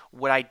does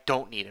what I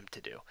don't need him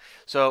to do.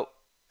 So,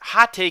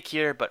 hot take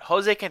here, but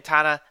Jose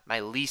Quintana, my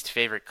least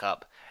favorite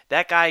Cub.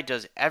 That guy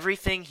does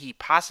everything he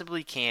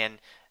possibly can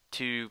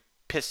to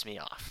piss me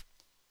off.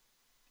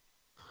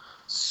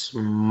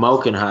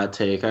 Smoking hot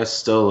take. I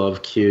still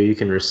love Q. You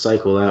can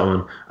recycle that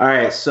one. All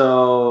right,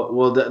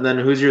 so then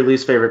who's your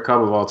least favorite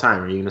Cub of all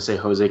time? Are you gonna say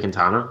Jose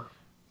Quintana?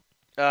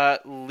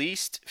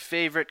 Least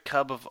favorite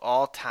Cub of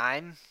all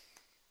time?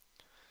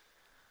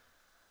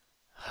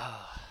 I'm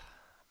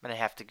going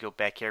to have to go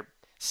back here.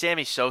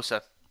 Sammy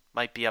Sosa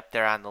might be up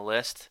there on the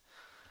list.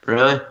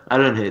 Really? I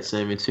didn't hate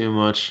Sammy too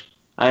much.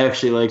 I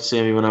actually liked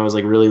Sammy when I was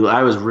I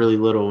was really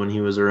little when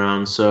he was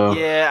around. So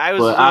yeah, I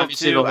was but little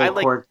obviously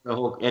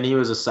too. and he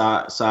was a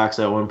Sox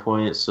at one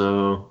point.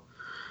 So,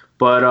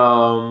 but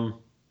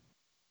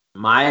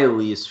my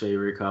least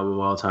favorite Cub of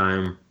all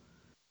time,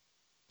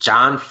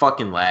 John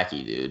fucking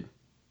Lackey, dude.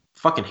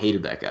 Fucking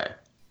hated that guy.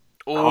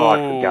 Oh, I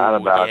forgot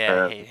about yeah,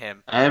 that. I hate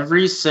him.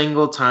 Every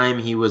single time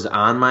he was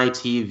on my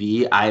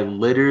TV, I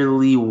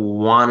literally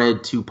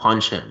wanted to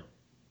punch him.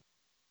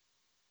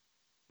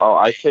 Oh,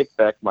 I take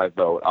back my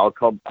vote. I'll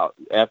come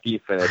after you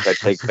finish. I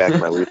take back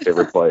my least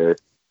favorite player.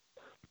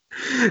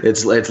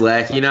 It's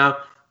Lackey now.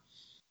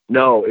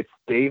 No, it's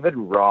David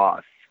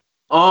Ross.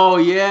 Oh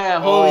yeah!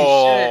 Holy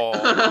Oh.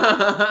 shit!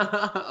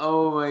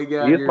 Oh my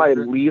god! He's my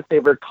least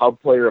favorite Cub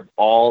player of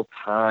all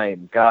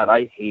time. God,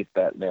 I hate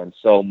that man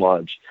so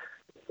much.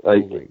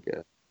 Like, oh my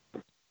god!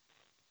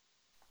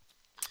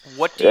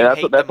 What do you hate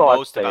the all I have to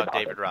most say about about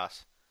David it.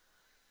 Ross?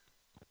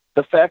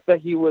 The fact that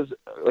he was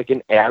like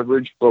an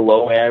average,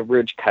 below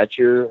average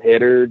catcher,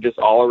 hitter, just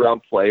all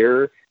around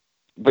player,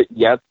 but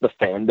yet the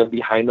fandom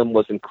behind him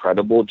was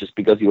incredible just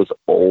because he was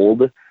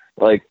old.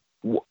 Like,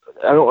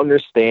 I don't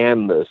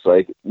understand this.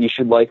 Like, you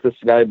should like this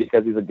guy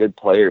because he's a good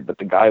player, but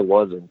the guy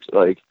wasn't.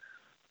 Like,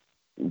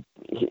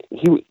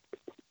 he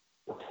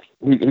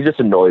just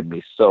annoyed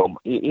me so.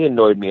 He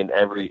annoyed me in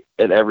every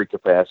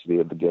capacity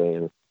of the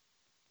game.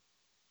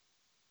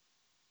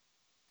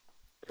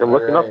 I'm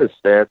looking up his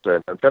stats,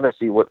 and I'm trying to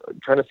see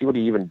what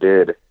he even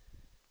did.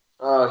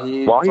 Oh,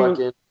 he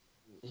wasn't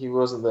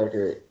that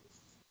great.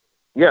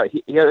 Yeah,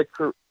 he had a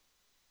career.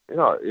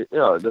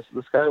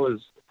 This guy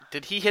was.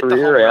 Did he hit the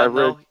home run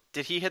though?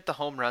 Did he hit the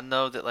home run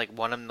though that like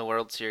won him the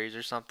World Series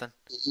or something?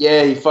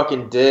 Yeah, he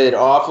fucking did.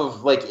 Off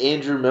of like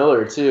Andrew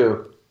Miller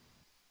too.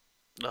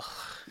 Ugh.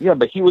 Yeah,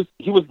 but he was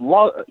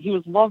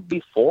loved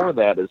before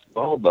that as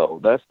well, though.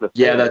 That's the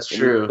thing. Yeah, that's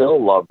true. He's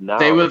still loved now.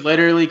 They would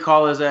literally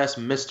call his ass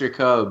Mr.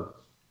 Cub,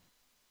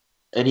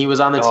 and he was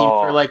on the team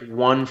for like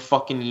 1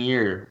 fucking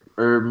year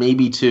or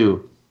maybe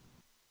 2.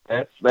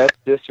 That's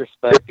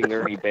disrespecting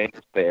Ernie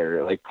Banks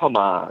there. Like, come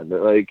on.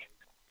 Like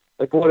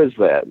what is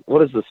that?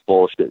 What is this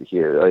bullshit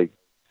here? Like,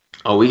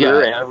 oh, we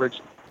got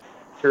average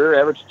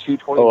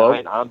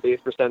 229 on base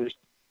percentage.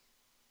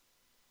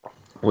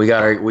 We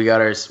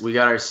got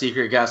our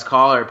secret guest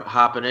caller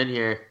hopping in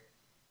here.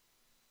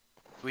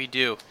 We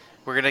do.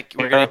 We're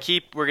gonna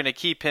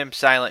keep him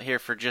silent here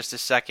for just a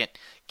second.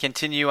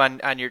 Continue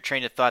on your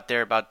train of thought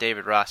there about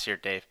David Ross here,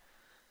 Dave.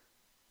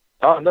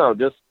 Oh no,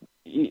 just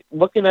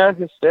looking at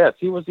his stats,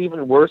 he was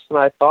even worse than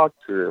I thought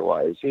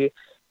career-wise. He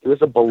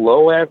was a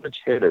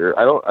below-average hitter.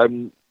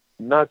 I'm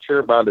not sure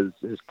about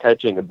his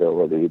catching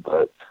ability,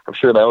 but I'm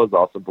sure that was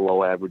also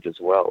below average as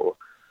well.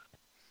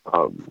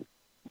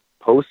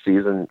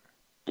 Postseason,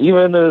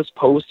 even in his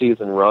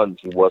postseason runs,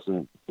 he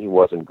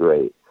wasn't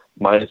great.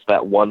 Minus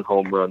that one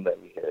home run that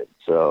he hit.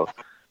 So,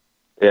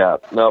 yeah,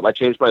 no, I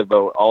changed my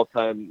vote.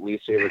 All-time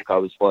least favorite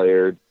Cubs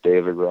player,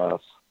 David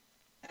Ross.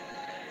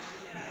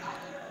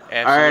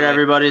 Absolutely. All right,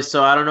 everybody.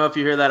 So I don't know if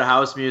you hear that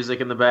house music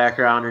in the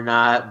background or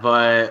not,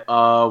 but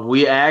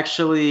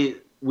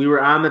we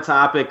were on the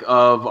topic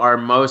of our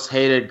most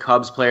hated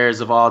Cubs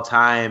players of all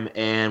time,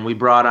 and we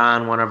brought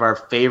on one of our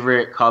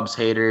favorite Cubs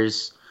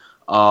haters,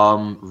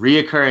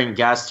 reoccurring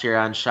guest here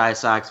on Shy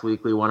Sox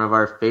Weekly, one of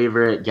our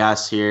favorite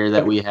guests here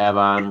that we have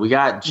on. We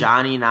got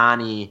Johnny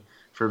Nani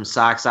from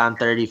Sox on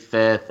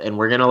 35th, and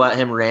we're going to let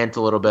him rant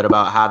a little bit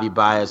about Javi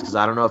Baez, because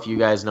I don't know if you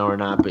guys know or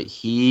not, but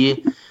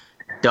he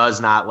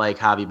does not like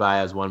Javi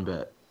Baez one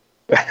bit.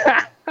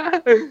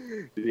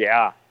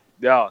 Yeah.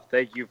 No,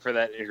 thank you for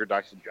that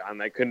introduction, John.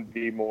 That couldn't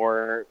be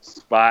more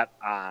spot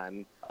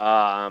on.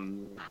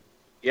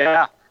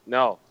 Yeah,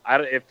 no.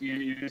 If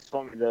you just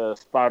want me to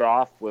spout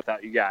off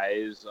without you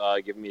guys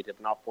giving me a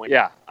tipping off point,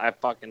 yeah, I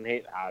fucking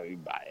hate Javi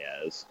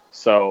Baez.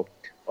 So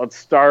let's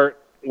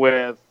start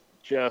with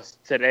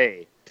just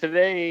today.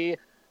 Today,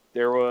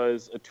 there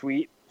was a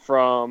tweet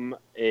from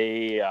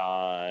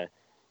a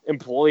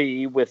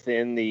employee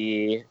within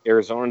the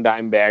Arizona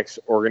Diamondbacks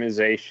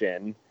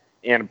organization.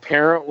 And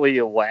apparently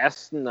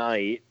last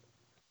night,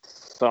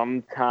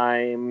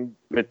 sometime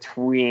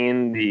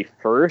between the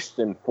first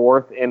and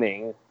fourth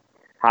inning,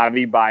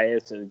 Javi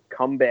Baez had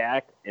come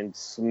back and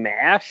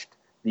smashed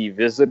the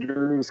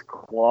visitors'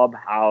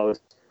 clubhouse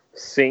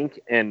sink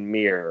and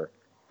mirror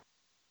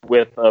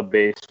with a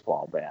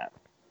baseball bat.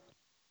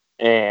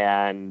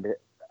 And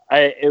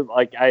I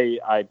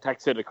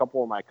texted a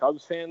couple of my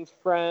Cubs fans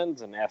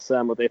friends and asked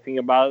them what they think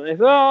about it. And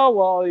they said, oh,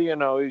 well,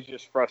 he's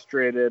just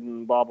frustrated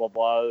and blah, blah,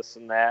 blah, this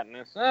and that. And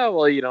I said, oh,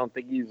 well, you don't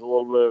think he's a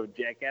little bit of a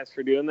jackass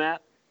for doing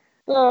that?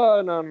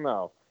 Oh,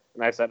 no.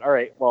 And I said, all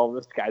right, well,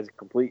 this guy's a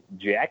complete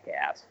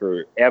jackass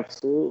for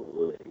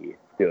absolutely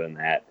doing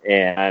that.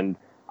 And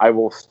I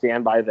will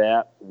stand by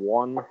that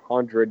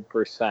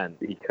 100%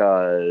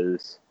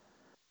 because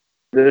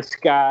this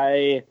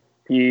guy,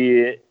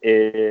 he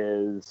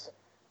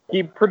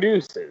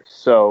produces.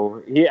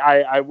 So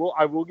I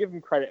will give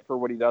him credit for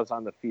what he does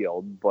on the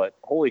field, but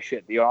holy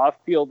shit, the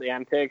off-field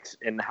antics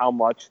and how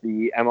much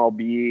the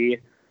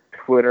MLB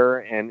Twitter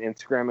and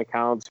Instagram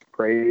accounts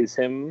praise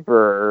him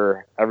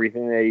for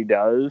everything that he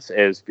does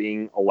as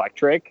being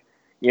electric.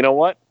 You know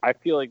what? I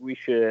feel like we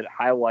should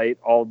highlight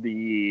all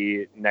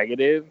the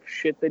negative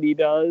shit that he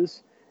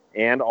does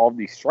and all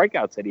the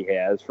strikeouts that he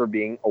has for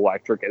being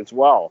electric as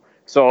well.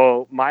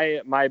 So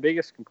my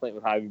biggest complaint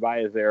with Javi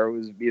Baez there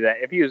would be that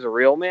if he was a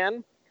real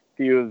man, if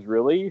he was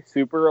really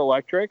super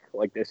electric,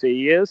 like they say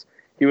he is,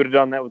 he would have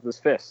done that with his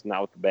fist,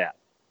 not with the bat.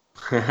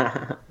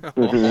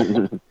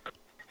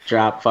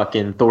 Drop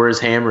fucking Thor's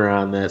hammer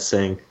on that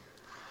thing.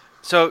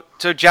 So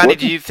Johnny,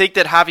 do you think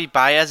that Javi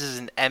Baez is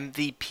an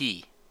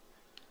MVP?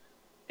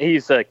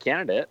 He's a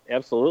candidate,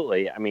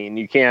 absolutely. I mean,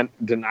 you can't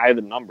deny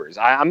the numbers.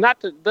 I'm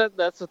not.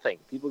 That's the thing.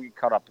 People get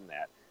caught up in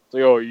that. It's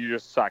like, oh, you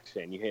just Sox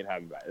fan. You hate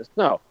Javi Baez.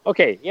 No.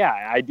 Okay, yeah,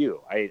 I do.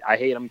 I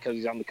hate him because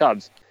he's on the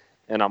Cubs,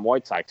 and I'm a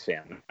White Sox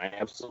fan. I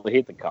absolutely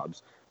hate the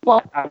Cubs.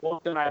 But I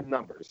won't deny the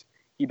numbers.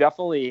 He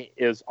definitely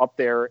is up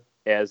there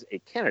as a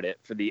candidate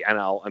for the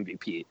NL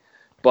MVP.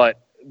 But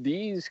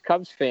these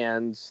Cubs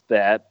fans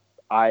that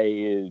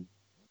I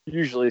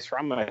usually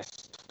surround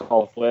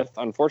myself with,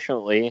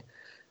 unfortunately,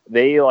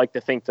 they like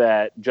to think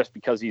that just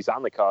because he's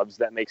on the Cubs,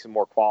 that makes him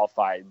more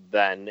qualified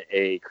than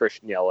a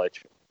Christian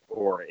Yelich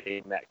or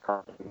a Matt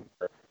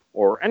Carpenter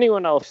or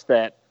anyone else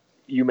that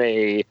you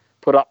may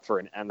put up for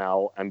an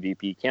NL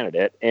MVP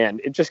candidate.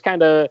 And it just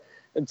kind of,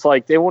 it's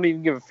like they won't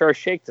even give a fair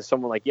shake to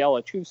someone like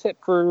Yelich, who's hit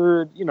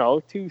for,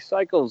 2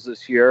 cycles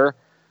this year.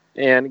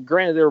 And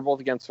granted, they were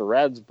both against the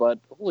Reds, but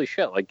holy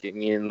shit,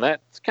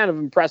 that's kind of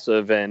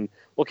impressive. And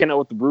looking at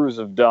what the Brewers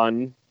have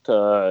done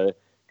to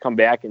come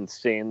back and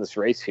stay in this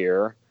race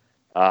here,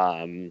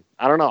 I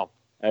don't know.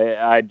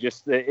 It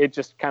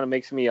just kind of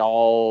makes me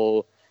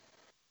all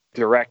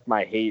direct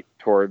my hate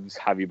towards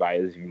Javi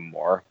Baez even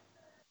more.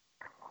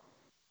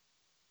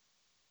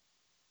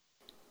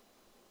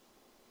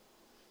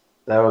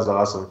 That was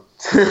awesome.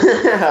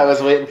 I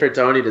was waiting for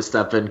Tony to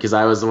step in because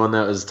I was the one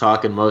that was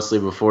talking mostly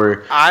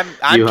before. I'm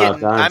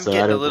just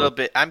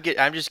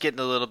getting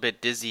a little bit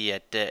dizzy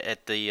at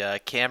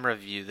the camera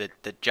view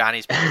that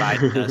Johnny's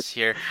providing us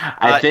here.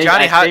 I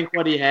think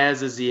what he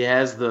has is he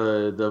has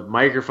the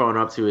microphone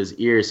up to his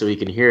ear so he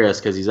can hear us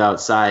because he's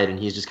outside and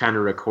he's just kind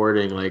of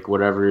recording like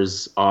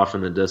whatever's off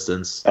in the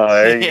distance. Oh,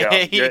 there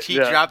you go. he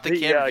dropped the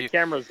camera view.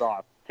 Camera's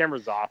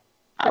off.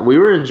 We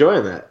were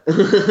enjoying that.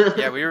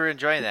 Yeah, we were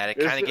enjoying that. It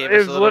kind of gave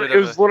us a little bit of It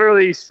was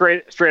literally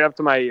straight up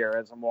to my ear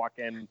as I'm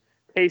walking,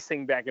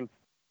 pacing back and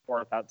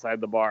forth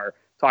outside the bar,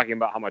 talking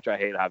about how much I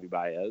hate Javi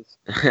Baez.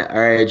 All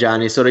right,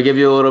 Johnny. So to give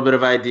you a little bit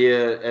of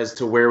idea as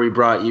to where we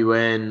brought you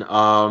in,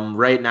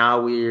 right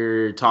now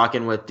we're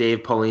talking with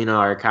Dave Polina,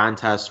 our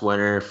contest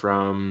winner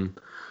from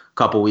a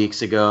couple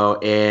weeks ago,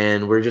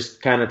 and we're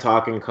just kind of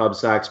talking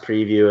Cubs Sox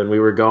preview, and we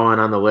were going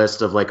on the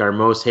list of like our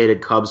most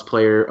hated Cubs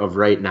player of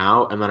right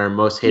now, and then our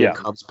most hated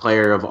Cubs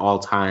player of all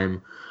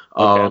time.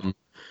 Okay.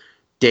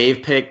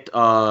 Dave picked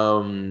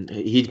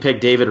he picked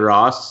David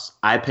Ross,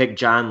 I picked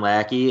John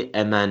Lackey,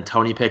 and then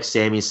Tony picked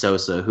Sammy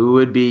Sosa. Who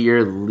would be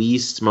your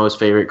least most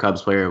favorite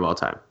Cubs player of all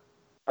time?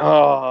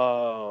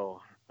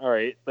 Oh, all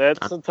right.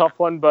 That's a tough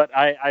one, but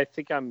I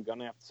think I'm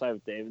gonna have to side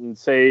with David and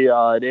say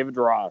David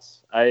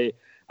Ross.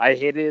 I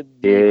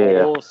hated the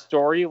whole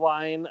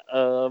storyline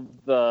of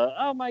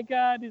oh my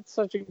God, it's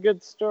such a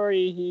good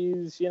story.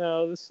 He's,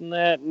 this and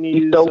that, and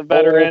he's so a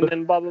veteran old.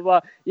 And blah, blah, blah.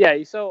 Yeah,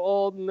 he's so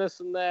old and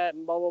this and that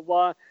and blah, blah,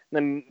 blah.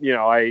 And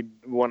then,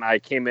 when I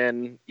came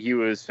in, he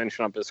was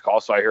finishing up his call,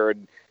 so I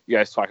heard you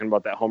guys talking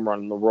about that home run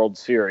in the World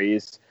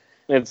Series.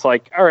 And it's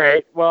like, all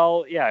right,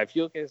 well, yeah, if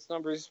you look at his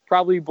numbers,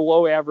 probably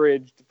below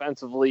average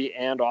defensively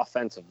and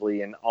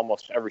offensively in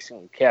almost every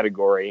single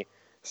category.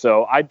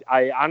 So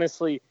I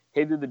honestly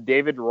hated the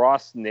David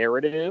Ross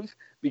narrative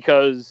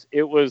because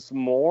it was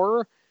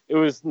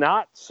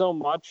not so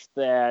much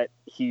that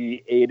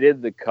he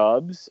aided the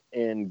Cubs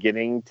in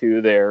getting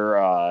to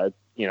their,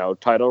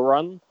 title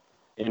run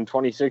in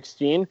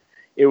 2016.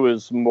 It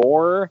was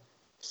more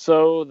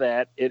so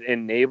that it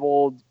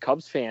enabled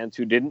Cubs fans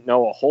who didn't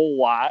know a whole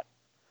lot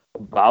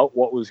about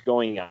what was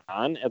going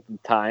on at the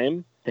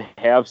time to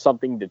have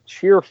something to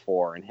cheer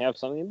for and have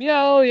something to be,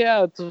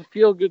 it's a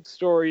feel-good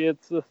story,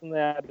 it's this and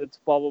that, it's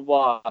blah, blah,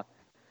 blah.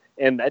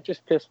 And that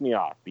just pissed me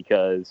off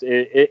because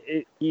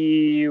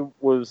he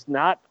was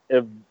not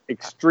an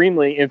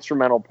extremely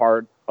instrumental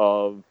part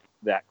of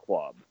that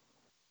club.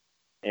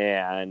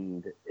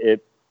 And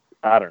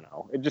I don't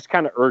know, it just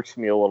kind of irks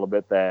me a little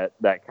bit that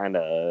kind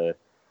of,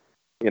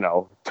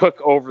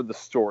 took over the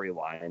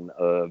storyline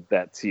of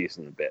that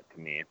season a bit to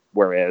me.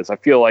 Whereas I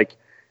feel like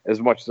as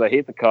much as I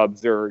hate the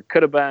Cubs, there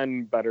could have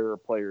been better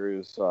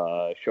players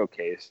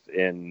showcased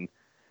in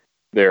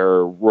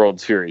their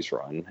World Series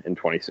run in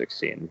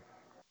 2016.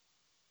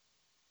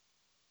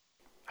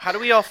 How do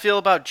we all feel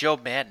about Joe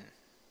Madden?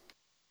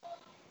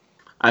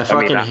 I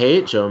fucking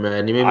hate Joe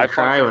Madden. He made me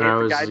cry when I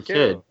was a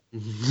kid.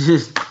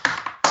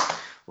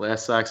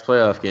 Last Sox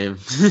playoff game.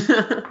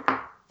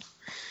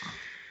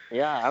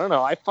 Yeah, I don't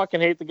know. I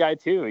fucking hate the guy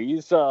too.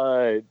 He's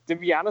to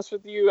be honest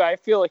with you, I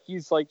feel like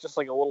he's like just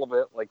like a little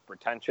bit like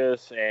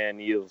pretentious,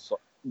 and he's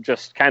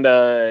just kind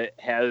of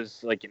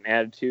has like an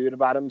attitude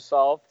about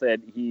himself that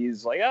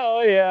he's like,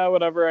 oh yeah,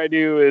 whatever I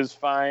do is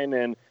fine,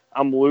 and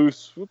I'm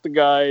loose with the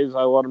guys.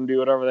 I let them do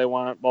whatever they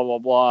want, blah blah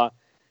blah.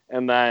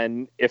 And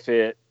then if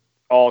it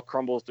all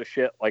crumbles to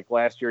shit like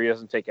last year, he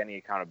doesn't take any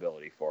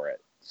accountability for it.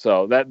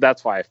 So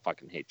that's why I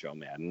fucking hate Joe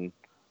Madden.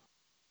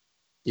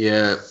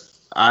 Yeah.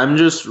 I'm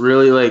just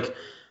really like,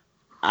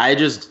 I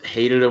just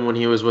hated him when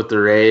he was with the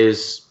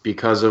Rays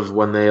because of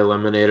when they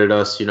eliminated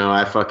us. You know,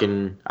 I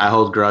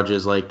hold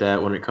grudges like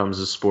that when it comes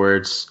to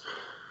sports.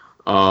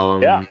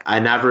 I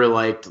never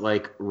liked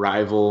like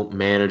rival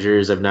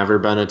managers. I've never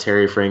been a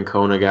Terry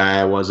Francona guy.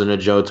 I wasn't a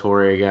Joe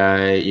Torre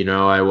guy. You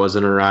know, I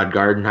wasn't a Rod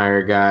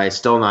Gardenhire guy.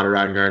 Still not a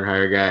Rod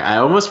Gardenhire guy. I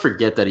almost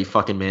forget that he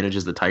fucking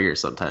manages the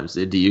Tigers sometimes.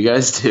 Do you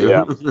guys too?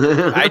 Yeah.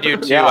 I do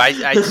too. Yeah.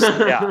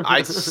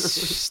 I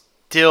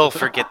still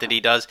forget that he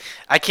does.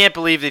 I can't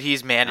believe that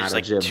he's managed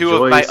like two Joyce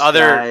of my other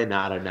guy,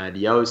 not a Ned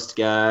Yost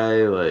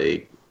guy.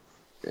 Like,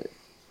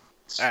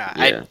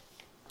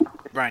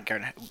 Ryan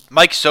Gardner,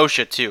 Mike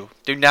Scioscia too.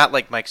 Do not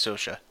like Mike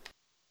Scioscia.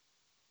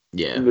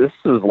 Yeah, this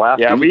is last.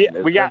 Yeah, we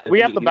have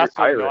the best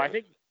one though. I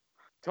think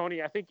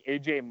Tony. I think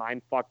AJ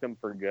mind fucked him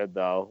for good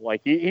though.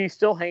 Like he's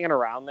still hanging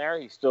around there.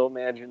 He's still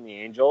managing the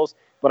Angels,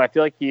 but I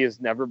feel like he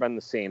has never been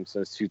the same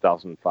since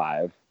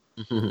 2005.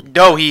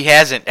 No, he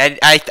hasn't. And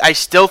I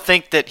still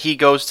think that he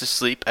goes to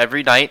sleep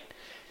every night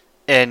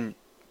and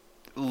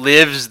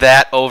lives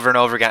that over and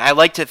over again. I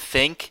like to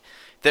think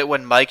that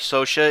when Mike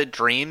Scioscia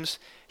dreams,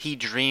 he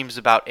dreams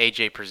about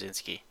AJ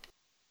Pierzynski.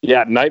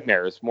 Yeah,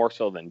 nightmares more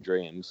so than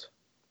dreams.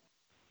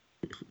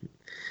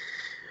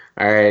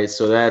 All right,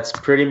 so that's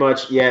pretty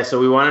much, so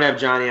we wanted to have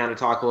Johnny on to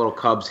talk a little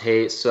Cubs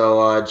hate.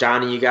 So,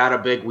 Johnny, you got a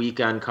big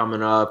weekend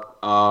coming up.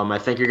 I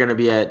think you're going to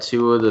be at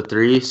 2 of the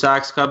 3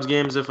 Sox Cubs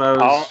games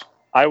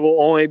I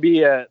will only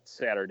be at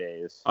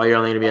Saturdays. Oh, you're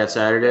only going to be at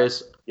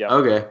Saturdays? Yeah.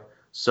 Okay.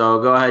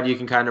 So go ahead. You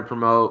can kind of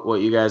promote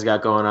what you guys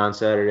got going on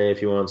Saturday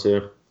if you want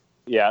to.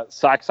 Yeah,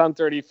 Sox on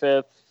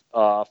 35th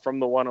from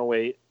the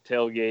 108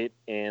 tailgate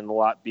in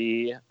Lot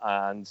B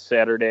on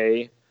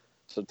Saturday,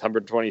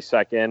 September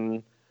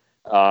 22nd.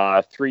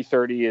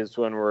 3:30 is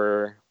when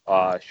we're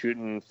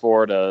shooting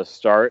for to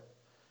start.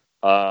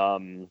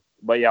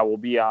 But yeah, we'll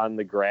be on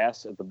the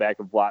grass at the back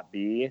of Lot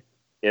B.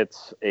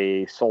 It's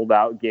a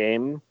sold-out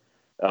game.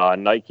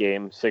 Night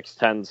game,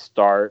 6:10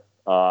 start.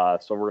 So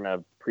we're going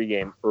to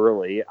pregame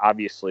early.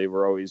 Obviously,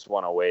 we're always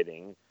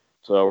 108ing.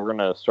 So we're going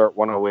to start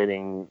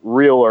 108ing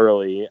real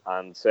early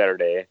on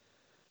Saturday.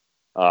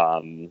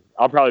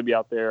 I'll probably be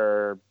out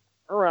there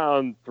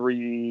around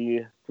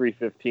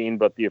 3:15,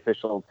 but the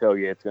official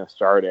tailgate's going to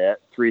start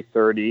at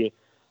 3:30.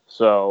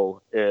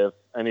 So if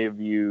any of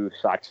you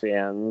Sox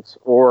fans,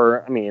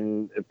 or, I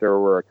mean, if there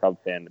were a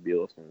Cub fan to be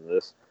listening to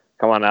this,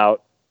 come on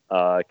out.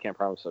 Can't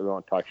promise I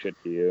won't talk shit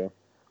to you.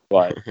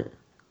 But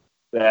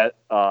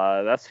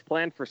that's the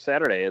plan for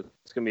Saturday.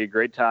 It's going to be a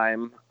great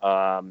time.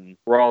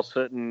 We're all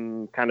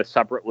sitting kind of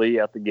separately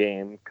at the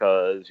game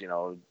because, you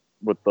know,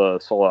 with the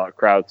sold-out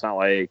crowd, it's not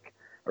like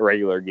a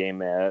regular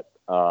game at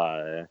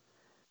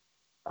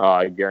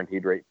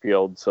Guaranteed Rate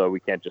Field, so we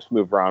can't just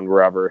move around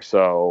wherever.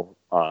 So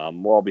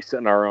we'll all be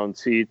sitting in our own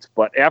seats.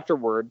 But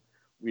afterward,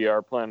 we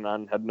are planning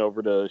on heading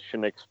over to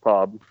Shinnick's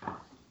Pub.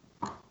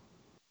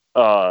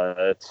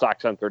 It's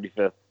Sox on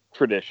 35th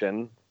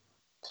tradition.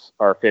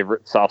 Our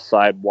favorite South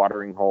Side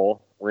watering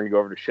hole. We're going to go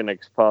over to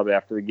Shinnick's Pub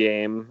after the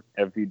game,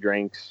 have a few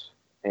drinks,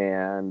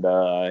 and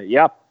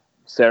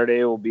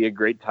Saturday will be a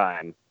great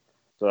time.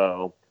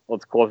 So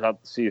let's close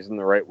out the season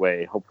the right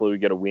way. Hopefully we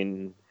get a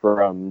win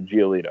from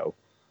Giolito.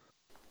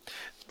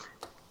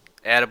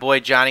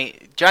 Attaboy, Johnny.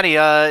 Johnny,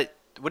 what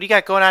do you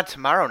got going on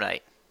tomorrow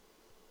night?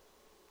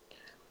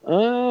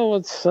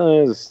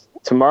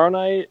 Tomorrow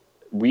night?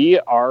 We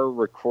are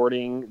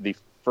recording the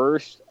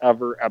first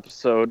ever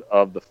episode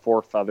of the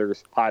Four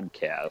Feathers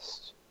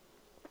podcast.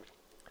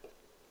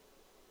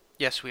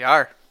 Yes, we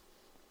are.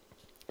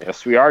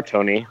 Yes, we are,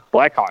 Tony.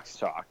 Blackhawks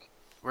talk.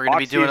 We're going to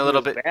be doing a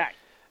little bit.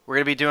 We're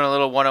going to be doing a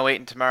little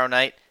 108 tomorrow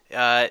night.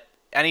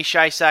 Any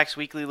Shy Sox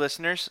Weekly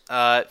listeners,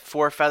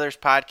 Four Feathers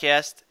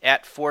podcast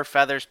at Four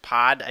Feathers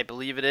Pod, I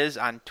believe it is,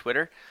 on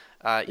Twitter.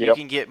 You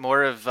can get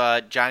more of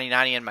Johnny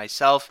Nani and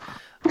myself,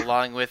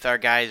 along with our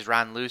guys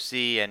Ron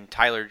Lucy and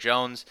Tyler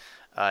Jones.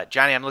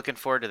 Johnny, I'm looking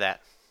forward to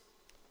that.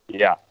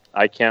 Yeah,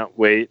 I can't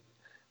wait.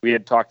 We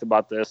had talked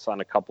about this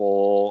on a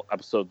couple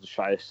episodes of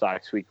Shy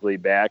Sox Weekly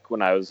back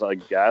when I was a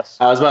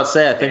guest. I was about to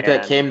say, I think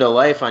that came to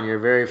life on your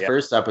very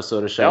first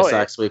episode of Shy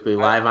Sox Weekly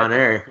live on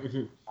air.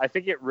 I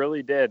think it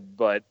really did,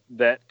 but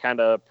that kind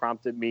of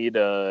prompted me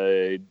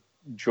to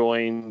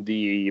join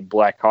the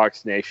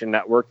Blackhawks Nation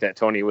network that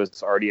Tony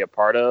was already a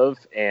part of,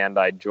 and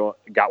I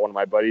got one of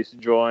my buddies to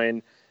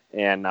join,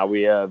 and now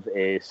we have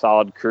a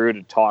solid crew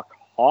to talk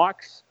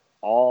Hawks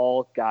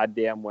all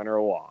goddamn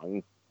winter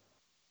long.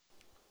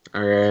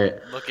 All right.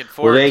 Looking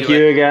forward Thank to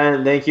you it.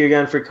 again. Thank you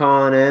again for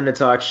calling in to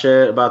talk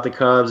shit about the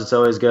Cubs. It's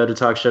always good to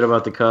talk shit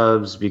about the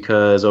Cubs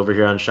because over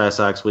here on Shy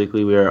Sox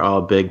Weekly, we are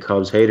all big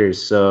Cubs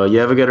haters. So you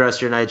have a good rest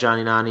of your night,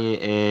 Johnny Nani,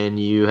 and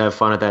you have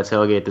fun at that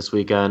tailgate this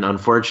weekend.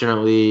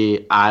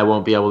 Unfortunately, I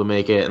won't be able to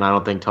make it, and I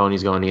don't think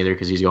Tony's going either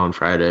because he's going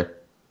Friday.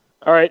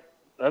 All right.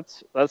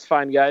 That's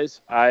fine,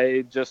 guys.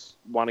 I just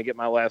want to get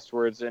my last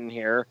words in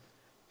here.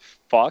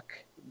 Fuck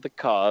the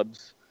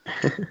Cubs.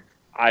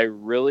 I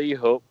really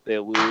hope they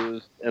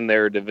lose in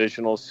their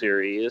divisional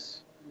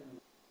series.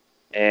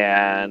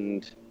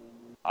 And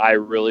I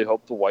really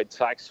hope the White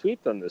Sox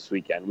sweep them this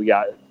weekend. We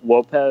got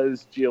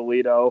Lopez,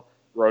 Giolito,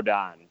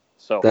 Rodon.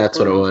 So That's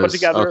what it was. Put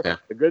together Okay.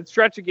 a good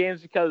stretch of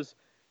games because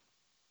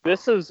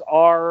this is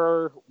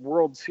our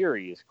World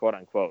Series, quote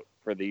unquote,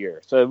 for the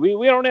year. So we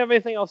don't have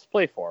anything else to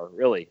play for,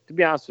 really, to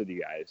be honest with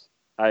you guys.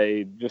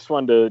 I just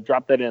wanted to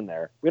drop that in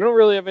there. We don't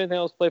really have anything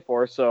else to play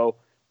for, so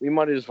we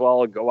might as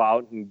well go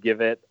out and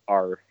give it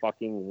our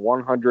fucking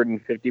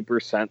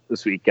 150%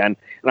 this weekend.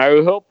 And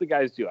I hope the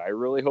guys do. I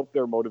really hope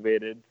they're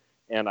motivated,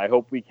 and I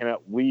hope we can at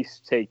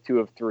least take 2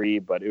 of 3,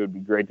 but it would be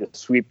great to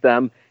sweep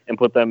them and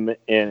put them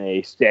in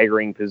a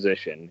staggering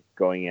position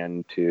going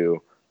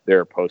into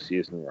their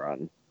postseason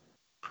run.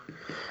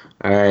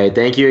 All right.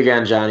 Thank you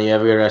again, Johnny.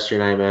 Have a good rest of your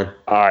night, man.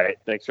 All right.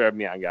 Thanks for having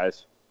me on,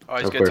 guys.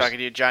 Always Of good course. talking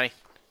to you, Johnny.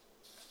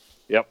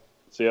 Yep.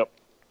 See you.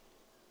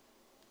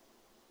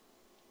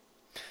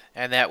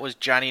 And that was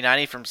Johnny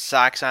Nani from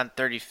Sox on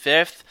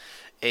 35th,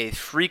 a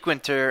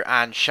frequenter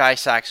on Shy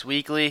Sox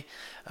Weekly.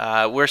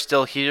 We're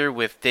still here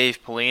with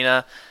Dave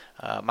Polina,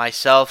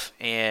 myself,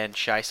 and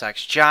Shy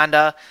Sox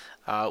Jonda.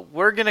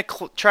 We're going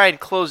to try and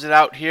close it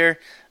out here.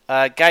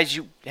 Guys,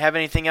 you have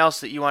anything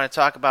else that you want to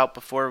talk about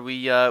before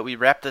we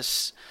wrap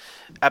this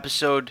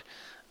episode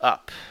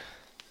up?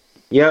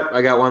 Yep,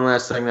 I got one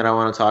last thing that I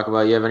want to talk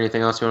about. You have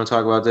anything else you want to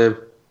talk about, Dave?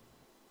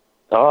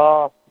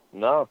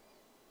 No.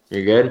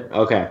 You're good?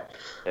 Okay.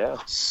 Yeah.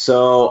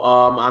 So,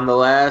 on the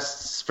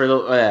last for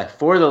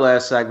the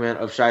last segment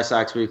of Shy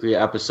Sox Weekly,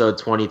 episode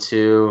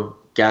 22,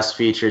 guest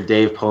feature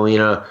Dave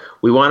Polina.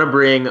 We want to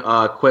bring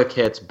quick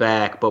hits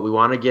back, but we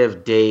want to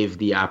give Dave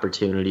the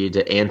opportunity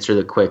to answer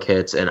the quick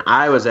hits. And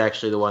I was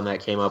actually the one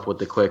that came up with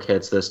the quick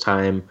hits this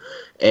time.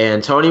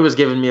 And Tony was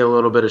giving me a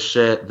little bit of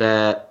shit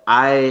that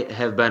I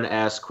have been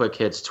asked quick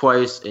hits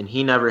twice, and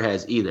he never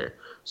has either.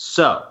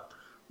 So,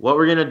 what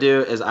we're going to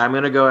do is I'm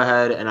going to go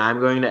ahead and I'm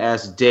going to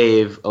ask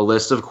Dave a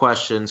list of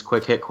questions,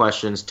 quick hit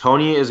questions.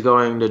 Tony is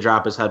going to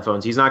drop his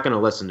headphones. He's not going to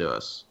listen to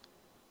us.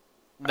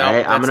 No, All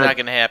right, that's not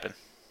going to happen.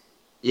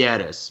 Yeah,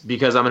 it is.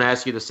 Because I'm going to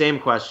ask you the same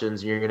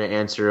questions and you're going to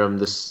answer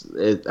them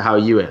how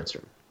you answer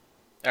them.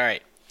 All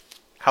right.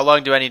 How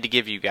long do I need to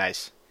give you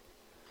guys?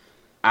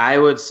 I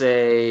would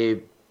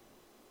say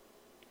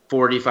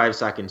 45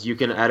 seconds. You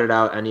can edit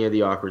out any of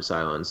the awkward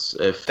silence.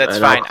 That's and I'll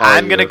fine. call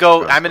I'm you gonna if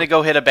go. it's I'm gonna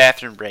go hit a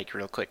bathroom break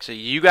real quick. So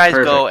you guys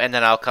Perfect. go, and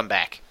then I'll come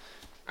back.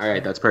 All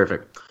right, that's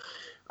perfect.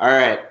 All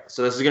right,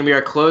 so this is going to be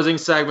our closing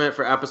segment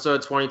for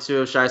episode 22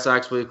 of Shy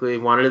Sox Weekly.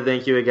 Wanted to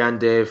thank you again,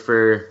 Dave,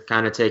 for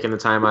kind of taking the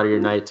time out of your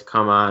night to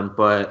come on.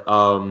 But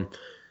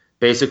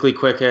basically,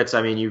 quick hits,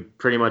 I mean, you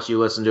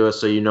listen to us,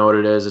 so you know what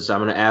it is. I'm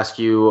going to ask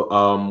you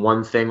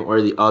one thing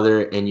or the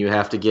other, and you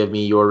have to give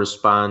me your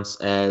response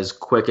as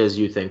quick as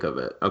you think of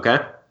it, okay?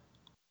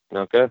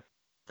 Okay.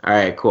 All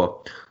right,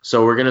 cool.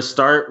 So we're going to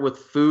start with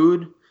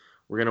food.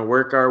 We're going to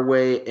work our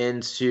way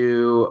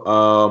into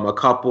a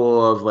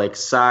couple of like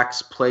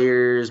Sox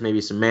players,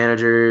 maybe some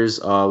managers,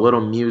 a little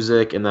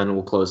music, and then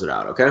we'll close it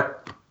out, okay?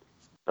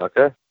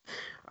 Okay.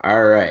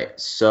 All right.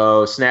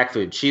 So snack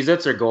food,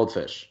 Cheez-Its or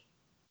Goldfish?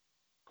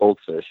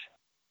 Goldfish.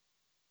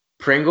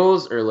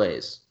 Pringles or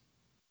Lay's?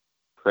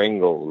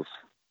 Pringles.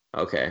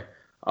 Okay.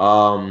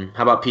 How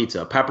about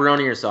pizza,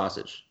 pepperoni or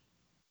sausage?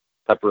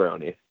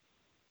 Pepperoni. If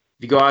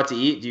you go out to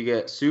eat, do you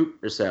get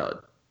soup or salad?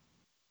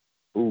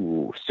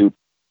 Ooh, soup.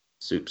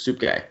 Soup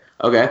guy.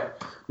 Okay.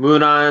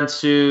 Moving on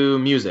to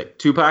music.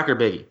 Tupac or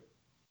Biggie?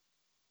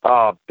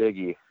 Oh,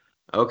 Biggie.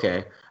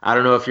 Okay. I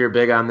don't know if you're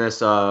big on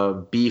this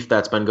beef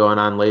that's been going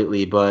on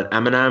lately, but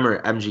Eminem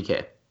or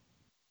MGK?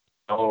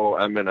 Oh,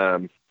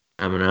 Eminem.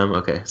 Eminem.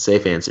 Okay.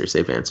 Safe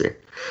answer.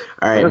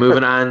 All right.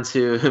 moving on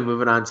to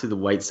the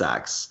White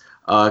Sox.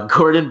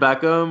 Gordon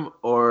Beckham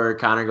or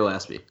Conor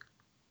Gillespie?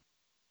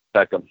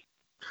 Beckham.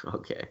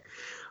 Okay.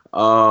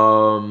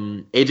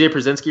 AJ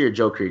Przinsky or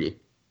Joe Creedy?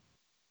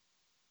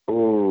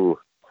 Ooh.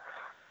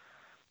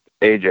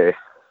 AJ.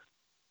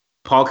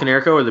 Paul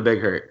Konerko or the Big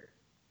Hurt?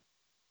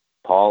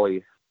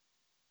 Paulie.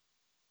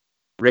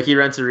 Ricky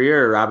Renteria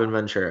or Robin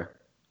Ventura?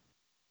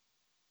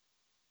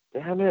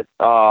 Damn it.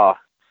 I'm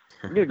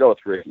going to go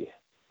with Ricky.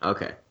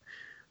 Okay.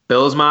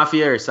 Bills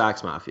Mafia or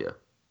Sox Mafia?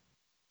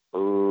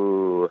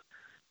 Ooh.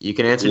 You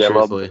can answer Yeah,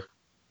 truthfully.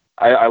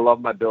 I love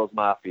my Bills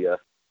Mafia.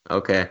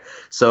 Okay.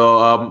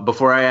 So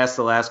before I ask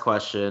the last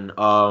question,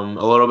 a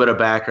little bit of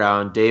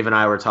background. Dave and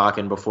I were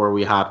talking before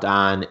we hopped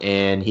on,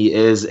 and he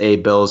is a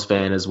Bills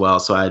fan as well,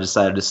 so I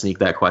decided to sneak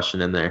that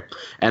question in there.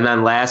 And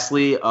then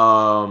lastly,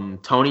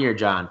 Tony or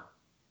John?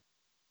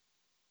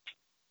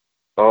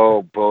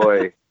 Oh,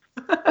 boy.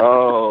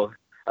 Oh,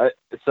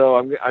 so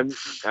I'm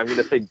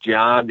gonna say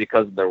John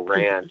because of the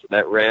rant.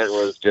 That rant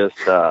was just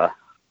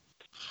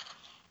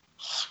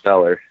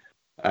stellar.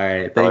 All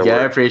right, thank you.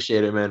 I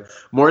appreciate it, man.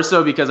 More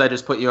so because I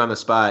just put you on the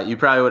spot. You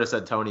probably would have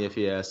said Tony if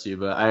he asked you,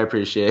 but I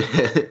appreciate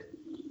it.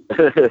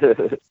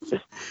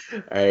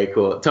 All right,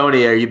 cool.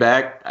 Tony, are you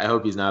back? I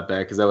hope he's not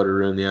back because that would have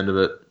ruined the end of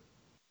it.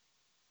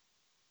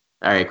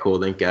 All right,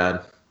 cool. Thank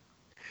God.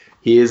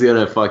 He is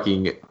gonna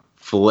fucking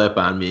flip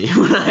on me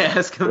when I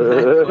ask him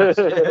that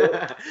question.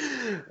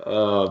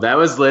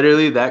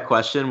 That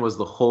question was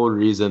the whole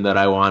reason that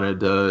I wanted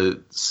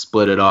to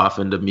split it off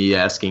into me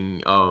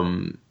asking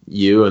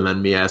you and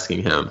then me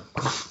asking him.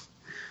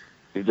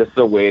 You're just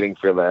still waiting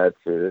for that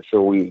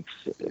for weeks.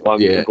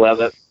 Well, I'm glad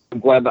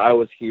that I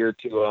was here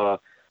to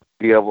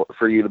be able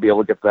for you to be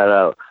able to get that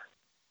out.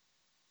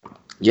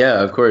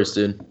 Yeah, of course,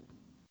 dude.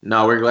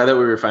 No, we're glad that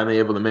we were finally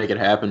able to make it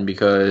happen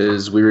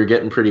because we were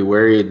getting pretty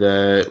worried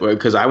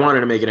because I wanted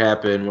to make it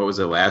happen. What was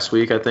it, last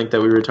week? I think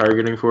that we were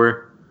targeting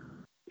for.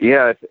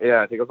 Yeah, I think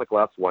it was like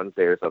last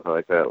Wednesday or something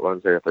like that.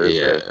 Wednesday or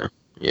Thursday.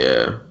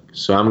 Yeah.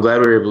 So I'm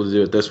glad we were able to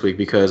do it this week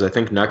because I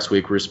think next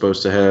week we're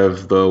supposed to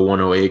have the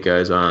 108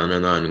 guys on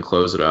and then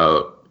close it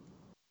out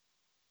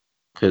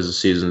because the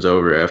season's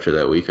over after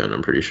that weekend.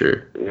 I'm pretty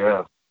sure.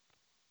 Yeah.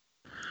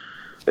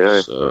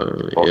 Yeah.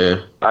 So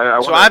yeah.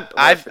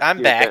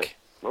 I'm back.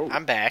 Oh.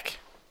 I'm back.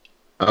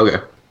 Okay.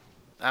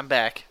 I'm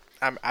back.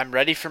 I'm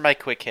ready for my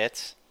quick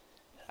hits.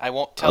 I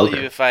won't tell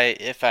you if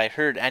I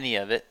heard any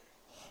of it,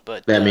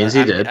 but that means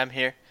he did. I'm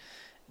here.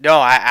 No,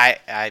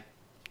 I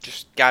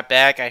just got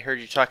back. I heard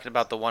you talking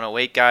about the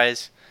 108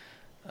 guys.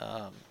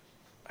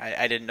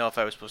 I didn't know if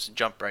I was supposed to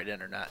jump right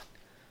in or not.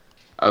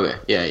 Okay.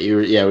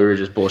 Yeah, we were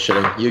just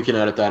bullshitting. You can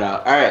edit that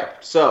out. All right.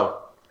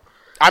 So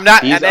I'm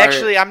not going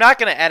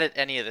to edit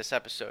any of this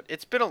episode.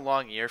 It's been a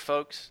long year,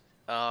 folks.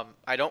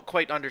 I don't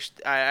quite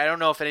understand. I don't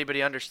know if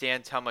anybody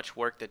understands how much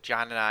work that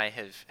John and I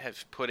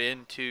have put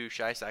into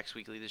Shy Sox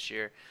Weekly this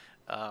year.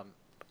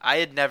 I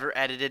had never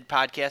edited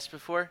podcasts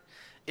before.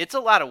 It's a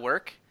lot of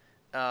work.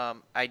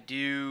 I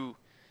do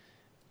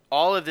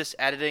all of this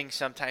editing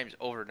sometimes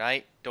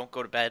overnight. Don't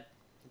go to bed.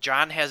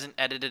 John hasn't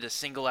edited a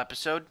single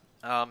episode.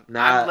 I'm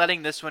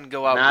letting this one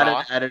go out raw.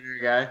 Not an editor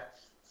guy.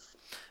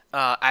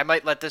 I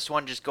might let this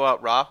one just go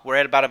out raw. We're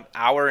at about an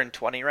hour and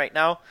 20 right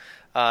now.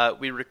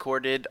 We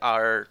recorded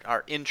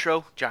our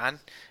intro. John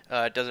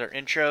does our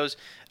intros.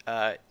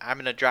 I'm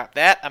going to drop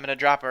that. I'm going to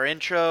drop our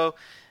intro.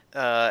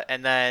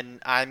 And then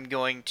I'm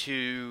going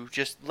to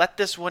just let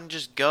this one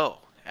just go.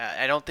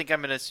 I don't think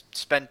I'm going to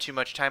spend too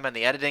much time on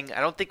the editing.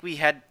 I don't think we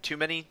had too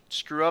many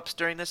screw-ups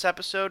during this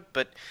episode,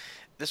 but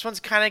this one's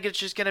kind of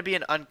just going to be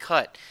an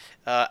uncut.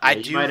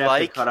 You might have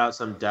to cut out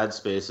some dead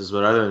spaces,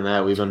 but other than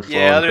that, we've been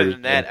flowing Yeah, other pretty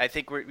than that, good. I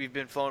think we've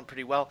been flowing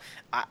pretty well.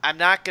 I'm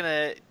not going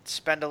to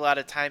spend a lot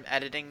of time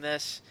editing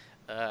this.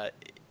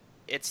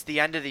 It's the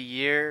end of the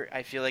year.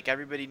 I feel like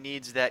everybody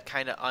needs that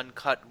kind of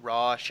uncut,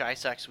 raw Shy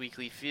Sox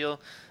Weekly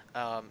feel.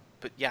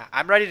 But yeah,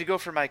 I'm ready to go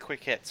for my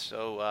quick hits.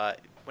 So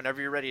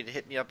whenever you're ready to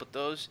hit me up with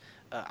those,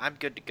 I'm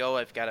good to go.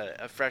 I've got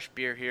a fresh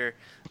beer here.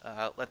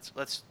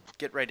 Let's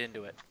get right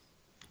into it.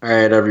 All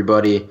right,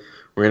 everybody.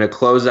 We're going to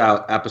close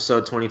out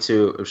episode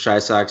 22 of Shy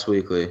Sox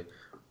Weekly.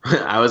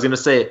 I was going to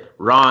say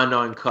Raw and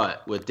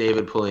Uncut with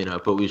David Polina,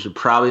 but we should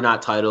probably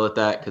not title it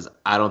that because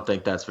I don't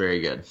think that's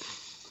very good.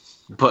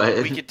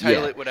 But we can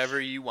title it whatever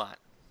you want.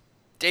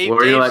 We're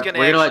going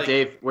to let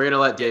Dave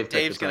pick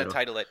Dave's the going to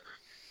title it.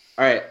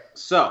 All right,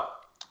 so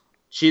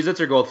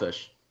Cheez-Its or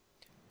Goldfish?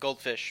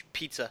 Goldfish.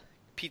 Pizza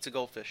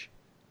goldfish.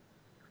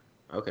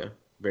 Okay,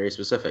 very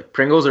specific.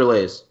 Pringles or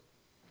Lay's?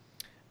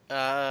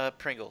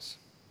 Pringles.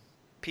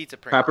 Pizza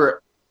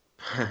Pringles.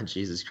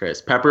 Jesus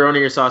Christ.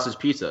 Pepperoni or sausage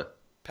pizza?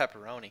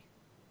 Pepperoni.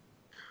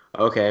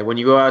 Okay, when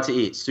you go out to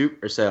eat,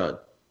 soup or salad?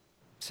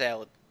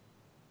 Salad.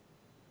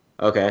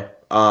 Okay.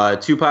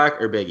 Tupac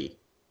or Biggie?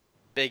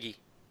 Biggie.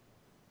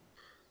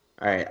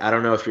 All right, I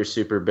don't know if you're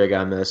super big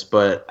on this,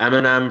 but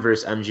Eminem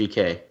versus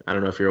MGK. I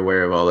don't know if you're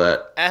aware of all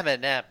that.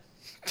 Eminem.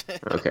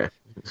 Okay.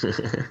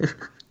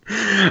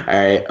 All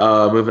right,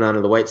 moving on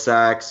to the White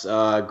Sox.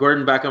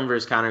 Gordon Beckham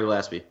versus Connor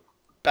Gillespie.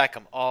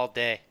 Beckham all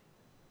day.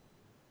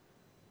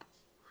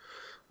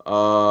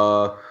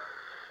 AJ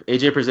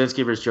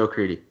Przinsky versus Joe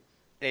Crede.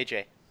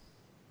 AJ.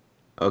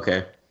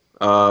 Okay.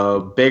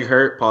 Big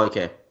Hurt, Paulie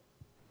K.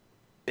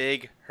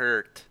 Big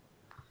Hurt.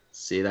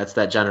 See, that's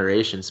that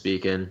generation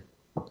speaking.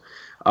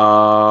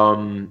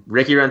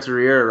 Ricky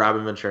Renteria or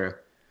Robin Ventura?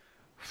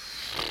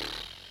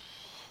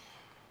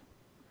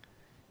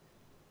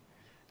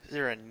 Is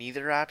there a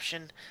neither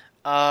option?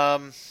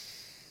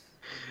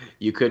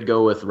 You could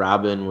go with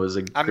Robin was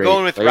a I'm great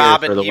going with player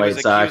Robin. for the He White was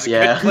a Sox.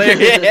 good player.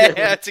 Yeah,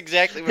 that's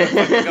exactly what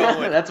I'm going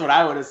with. That's what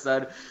I would have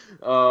said.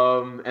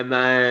 And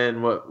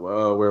then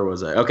where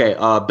was I? Okay,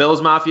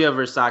 Bills Mafia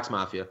versus Sox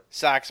Mafia.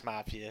 Sox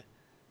Mafia.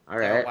 All I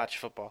right. don't watch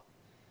football.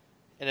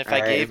 And if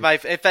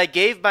I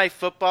gave my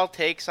football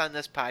takes on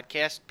this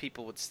podcast,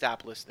 people would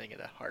stop listening at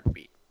a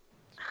heartbeat.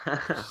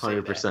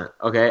 100%.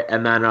 Okay,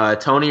 and then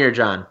Tony or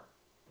John?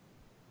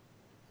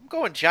 I'm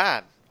going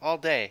John all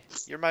day.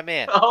 You're my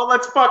man. Oh,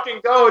 let's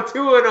fucking go.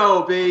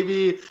 2-0,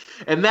 baby.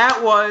 And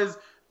that was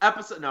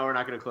episode. No, we're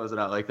not going to close it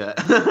out like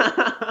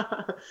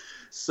that.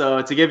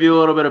 So to give you a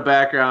little bit of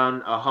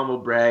background, a humble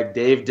brag,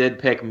 Dave did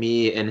pick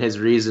me, and his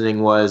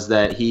reasoning was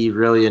that he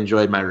really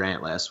enjoyed my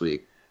rant last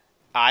week.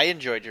 I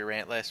enjoyed your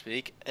rant last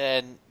week,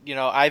 and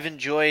I've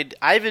enjoyed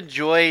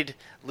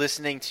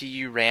listening to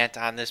you rant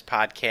on this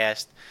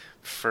podcast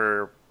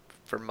for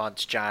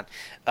months, John.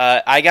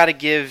 I gotta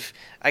give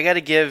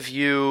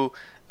you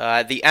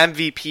the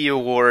MVP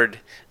award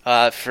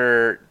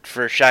for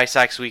Shy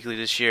Sox Weekly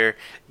this year.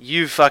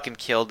 You fucking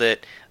killed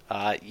it.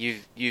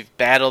 You've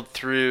battled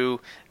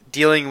through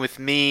dealing with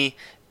me,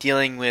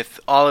 dealing with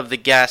all of the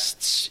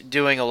guests,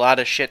 doing a lot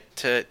of shit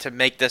to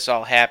make this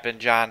all happen,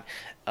 John.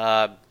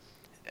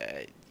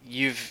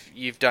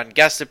 You've done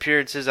guest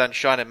appearances on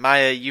Sean and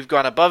Maya. You've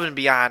gone above and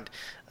beyond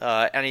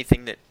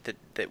anything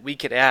that we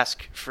could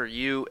ask for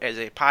you as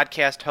a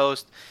podcast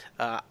host.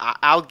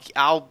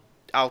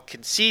 I'll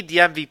concede the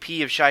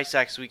MVP of Shy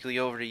Sox Weekly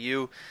over to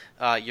you.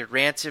 Your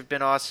rants have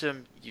been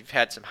awesome. You've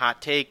had some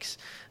hot takes.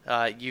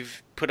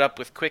 You've put up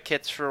with quick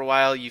hits for a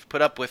while. You've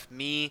put up with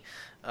me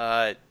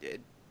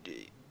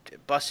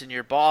busting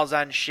your balls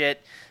on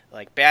shit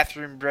like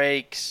bathroom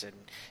breaks and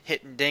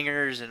hitting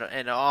dingers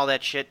and all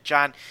that shit.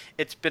 John,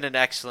 it's been an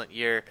excellent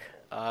year.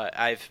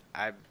 I'm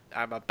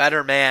a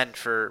better man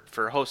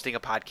for hosting a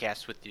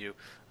podcast with you.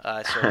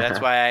 So that's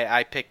why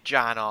I picked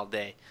John all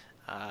day.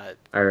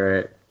 All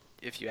right.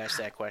 If you ask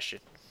that question.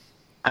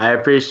 I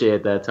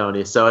appreciate that,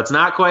 Tony. So it's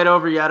not quite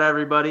over yet,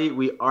 everybody.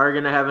 We are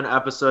going to have an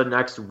episode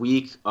next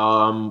week.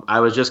 I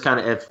was just kind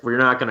of, if we're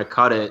not going to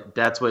cut it,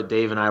 that's what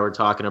Dave and I were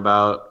talking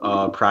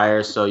about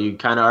prior. So you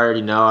kind of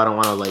already know. I don't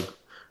want to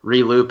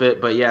re-loop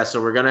it. But yeah,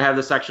 so we're going to have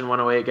the Section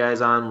 108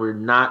 guys on. We're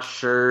not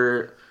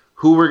sure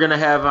who we're going to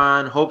have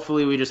on.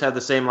 Hopefully we just have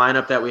the same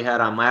lineup that we had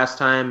on last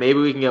time. Maybe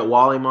we can get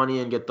Wally money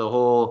and get the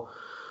whole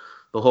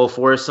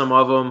foursome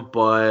of them,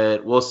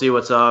 but we'll see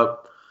what's up.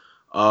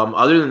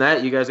 Other than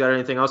that, you guys got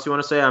anything else you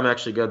want to say? I'm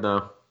actually good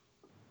now.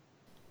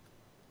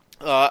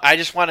 I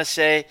just want to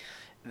say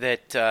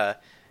that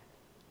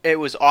it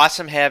was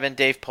awesome having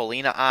Dave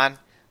Polina on.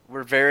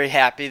 We're very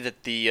happy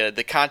that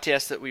the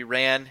contest that we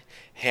ran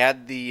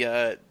had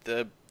the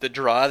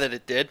draw that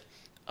it did.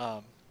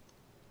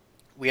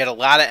 We had a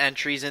lot of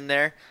entries in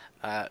there.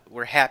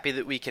 We're happy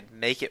that we could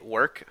make it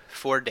work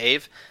for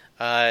Dave.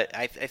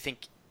 I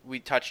think we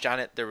touched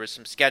on it. There was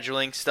some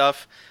scheduling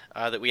stuff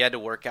that we had to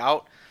work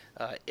out.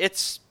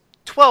 It's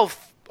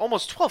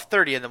almost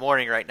 12:30 in the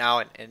morning right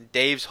now, and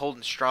Dave's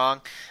holding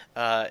strong.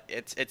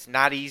 It's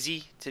not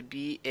easy to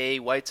be a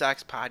White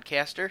Sox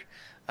podcaster.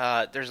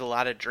 There's a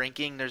lot of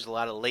drinking. There's a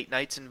lot of late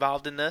nights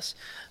involved in this.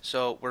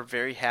 So we're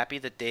very happy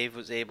that Dave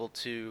was able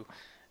to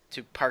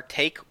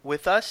partake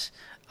with us.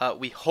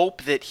 We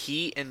hope that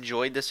he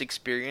enjoyed this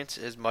experience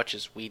as much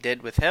as we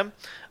did with him.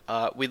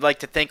 We'd like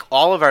to thank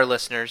all of our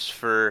listeners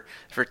for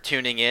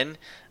tuning in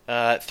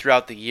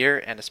throughout the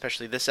year, and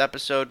especially this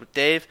episode with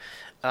Dave.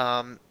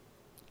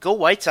 Go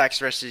White Sox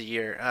the rest of the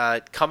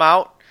year. Come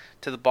out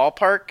to the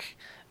ballpark.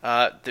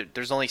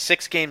 There's only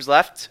 6 games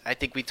left. I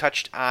think we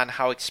touched on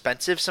how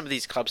expensive some of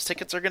these Cubs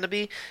tickets are going to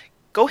be.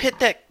 Go hit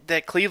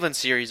that Cleveland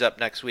series up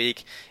next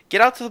week.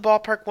 Get out to the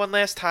ballpark one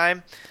last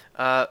time.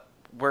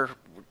 We're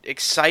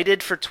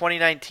excited for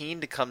 2019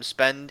 to come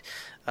spend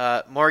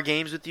more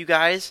games with you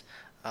guys.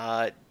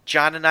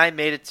 John and I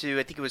made it to,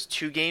 I think it was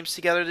 2 games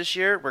together this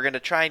year. We're going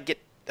to try and get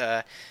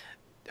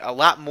a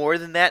lot more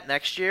than that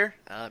next year.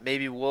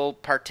 Maybe we'll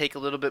partake a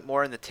little bit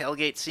more in the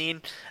tailgate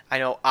scene. I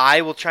know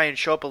I will try and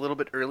show up a little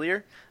bit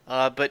earlier.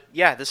 But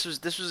yeah, this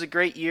was a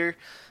great year.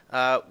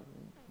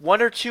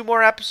 1 or 2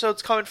 more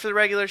episodes coming for the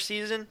regular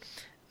season.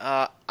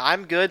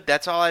 I'm good.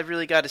 That's all I've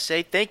really got to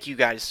say. Thank you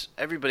guys,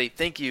 everybody.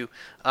 Thank you.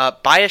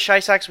 Buy a Shy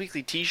Sox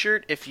Weekly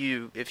T-shirt if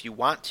you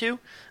want to.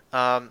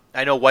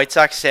 I know White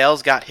Sox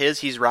Sales got his.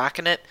 He's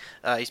rocking it.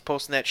 He's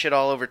posting that shit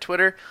all over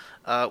Twitter.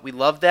 We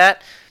love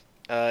that.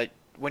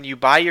 When you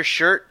buy your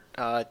shirt,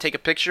 take a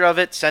picture of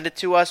it, send it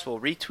to us. We'll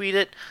retweet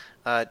it.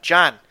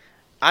 John,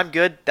 I'm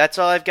good. That's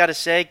all I've got to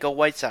say. Go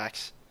White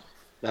Sox.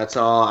 That's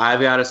all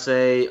I've got to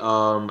say.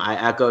 I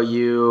echo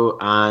you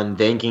on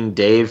thanking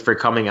Dave for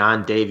coming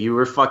on. Dave, you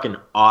were fucking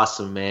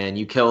awesome, man.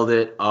 You killed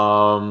it.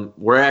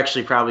 We're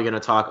actually probably going to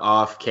talk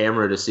off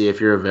camera to see if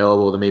you're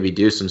available to maybe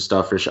do some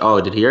stuff for sure.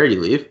 Oh, did he already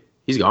leave?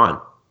 He's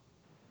gone.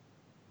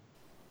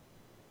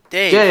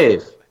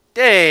 Dave.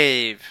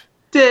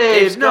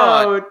 Dave's no,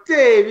 gone.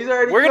 Dave, he's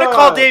already We're gonna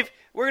call Dave.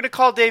 We're gonna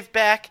call Dave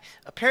back.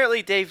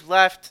 Apparently, Dave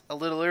left a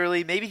little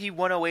early. Maybe he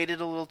 108'd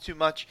a little too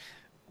much.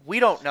 We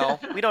don't know.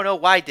 We don't know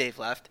why Dave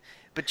left.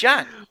 But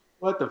John,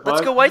 what the fuck?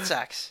 Let's go White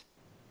Sox.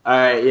 All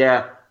right,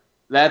 yeah,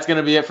 that's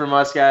gonna be it from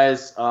us,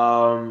 guys.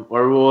 Or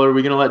are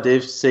we gonna let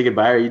Dave say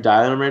goodbye? Are you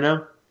dialing him right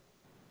now?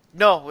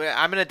 No,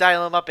 I'm gonna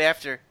dial him up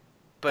after.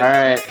 But all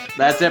right,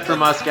 that's it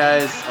from us,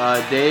 guys.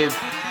 Dave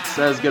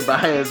says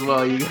goodbye as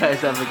well. You guys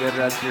have a good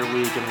rest of your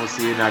week, and we'll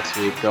see you next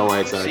week. Go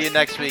White Sox. See you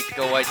next week.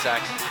 Go White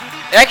Sox.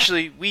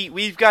 Actually,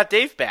 we've got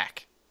Dave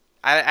back.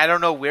 I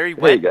don't know where he Hey,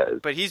 went, guys.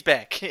 but he's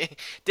back.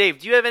 Dave,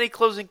 do you have any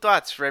closing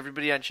thoughts for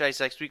everybody on Shy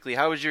Sox Weekly?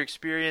 How was your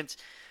experience?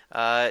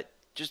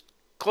 Just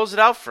close it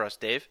out for us,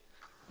 Dave.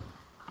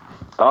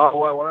 Oh,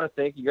 well, I want to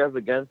thank you guys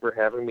again for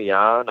having me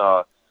on.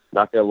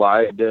 Not gonna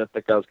lie, I didn't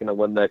think I was gonna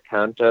win that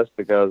contest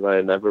because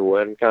I never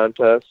win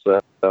contests.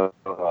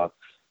 I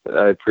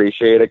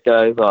appreciate it,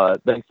 guys.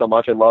 Thanks so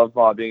much. I love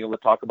being able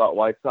to talk about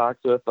White Sox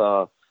with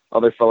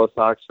other fellow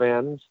Sox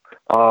fans.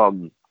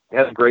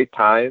 Had a great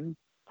time.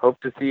 Hope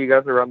to see you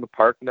guys around the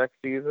park next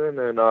season.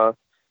 And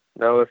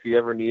if you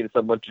ever need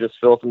someone to just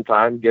fill some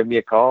time, give me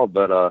a call.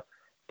 But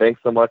thanks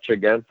so much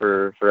again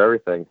for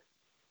everything.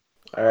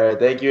 All right,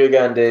 thank you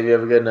again, Dave. You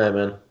have a good night,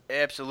 man.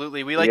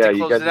 Absolutely. We like to you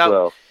close guys it as out.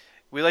 well.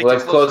 We like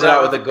Let's to close it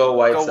out with a Go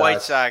White Sox.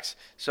 White Sox.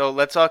 So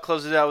let's all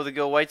close it out with a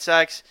Go White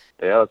Sox.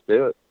 Yeah, let's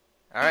do it.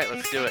 All right,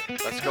 let's do it.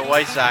 Let's go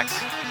White Sox.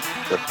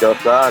 Let's go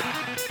Sox.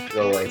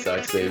 Go White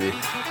Sox, baby.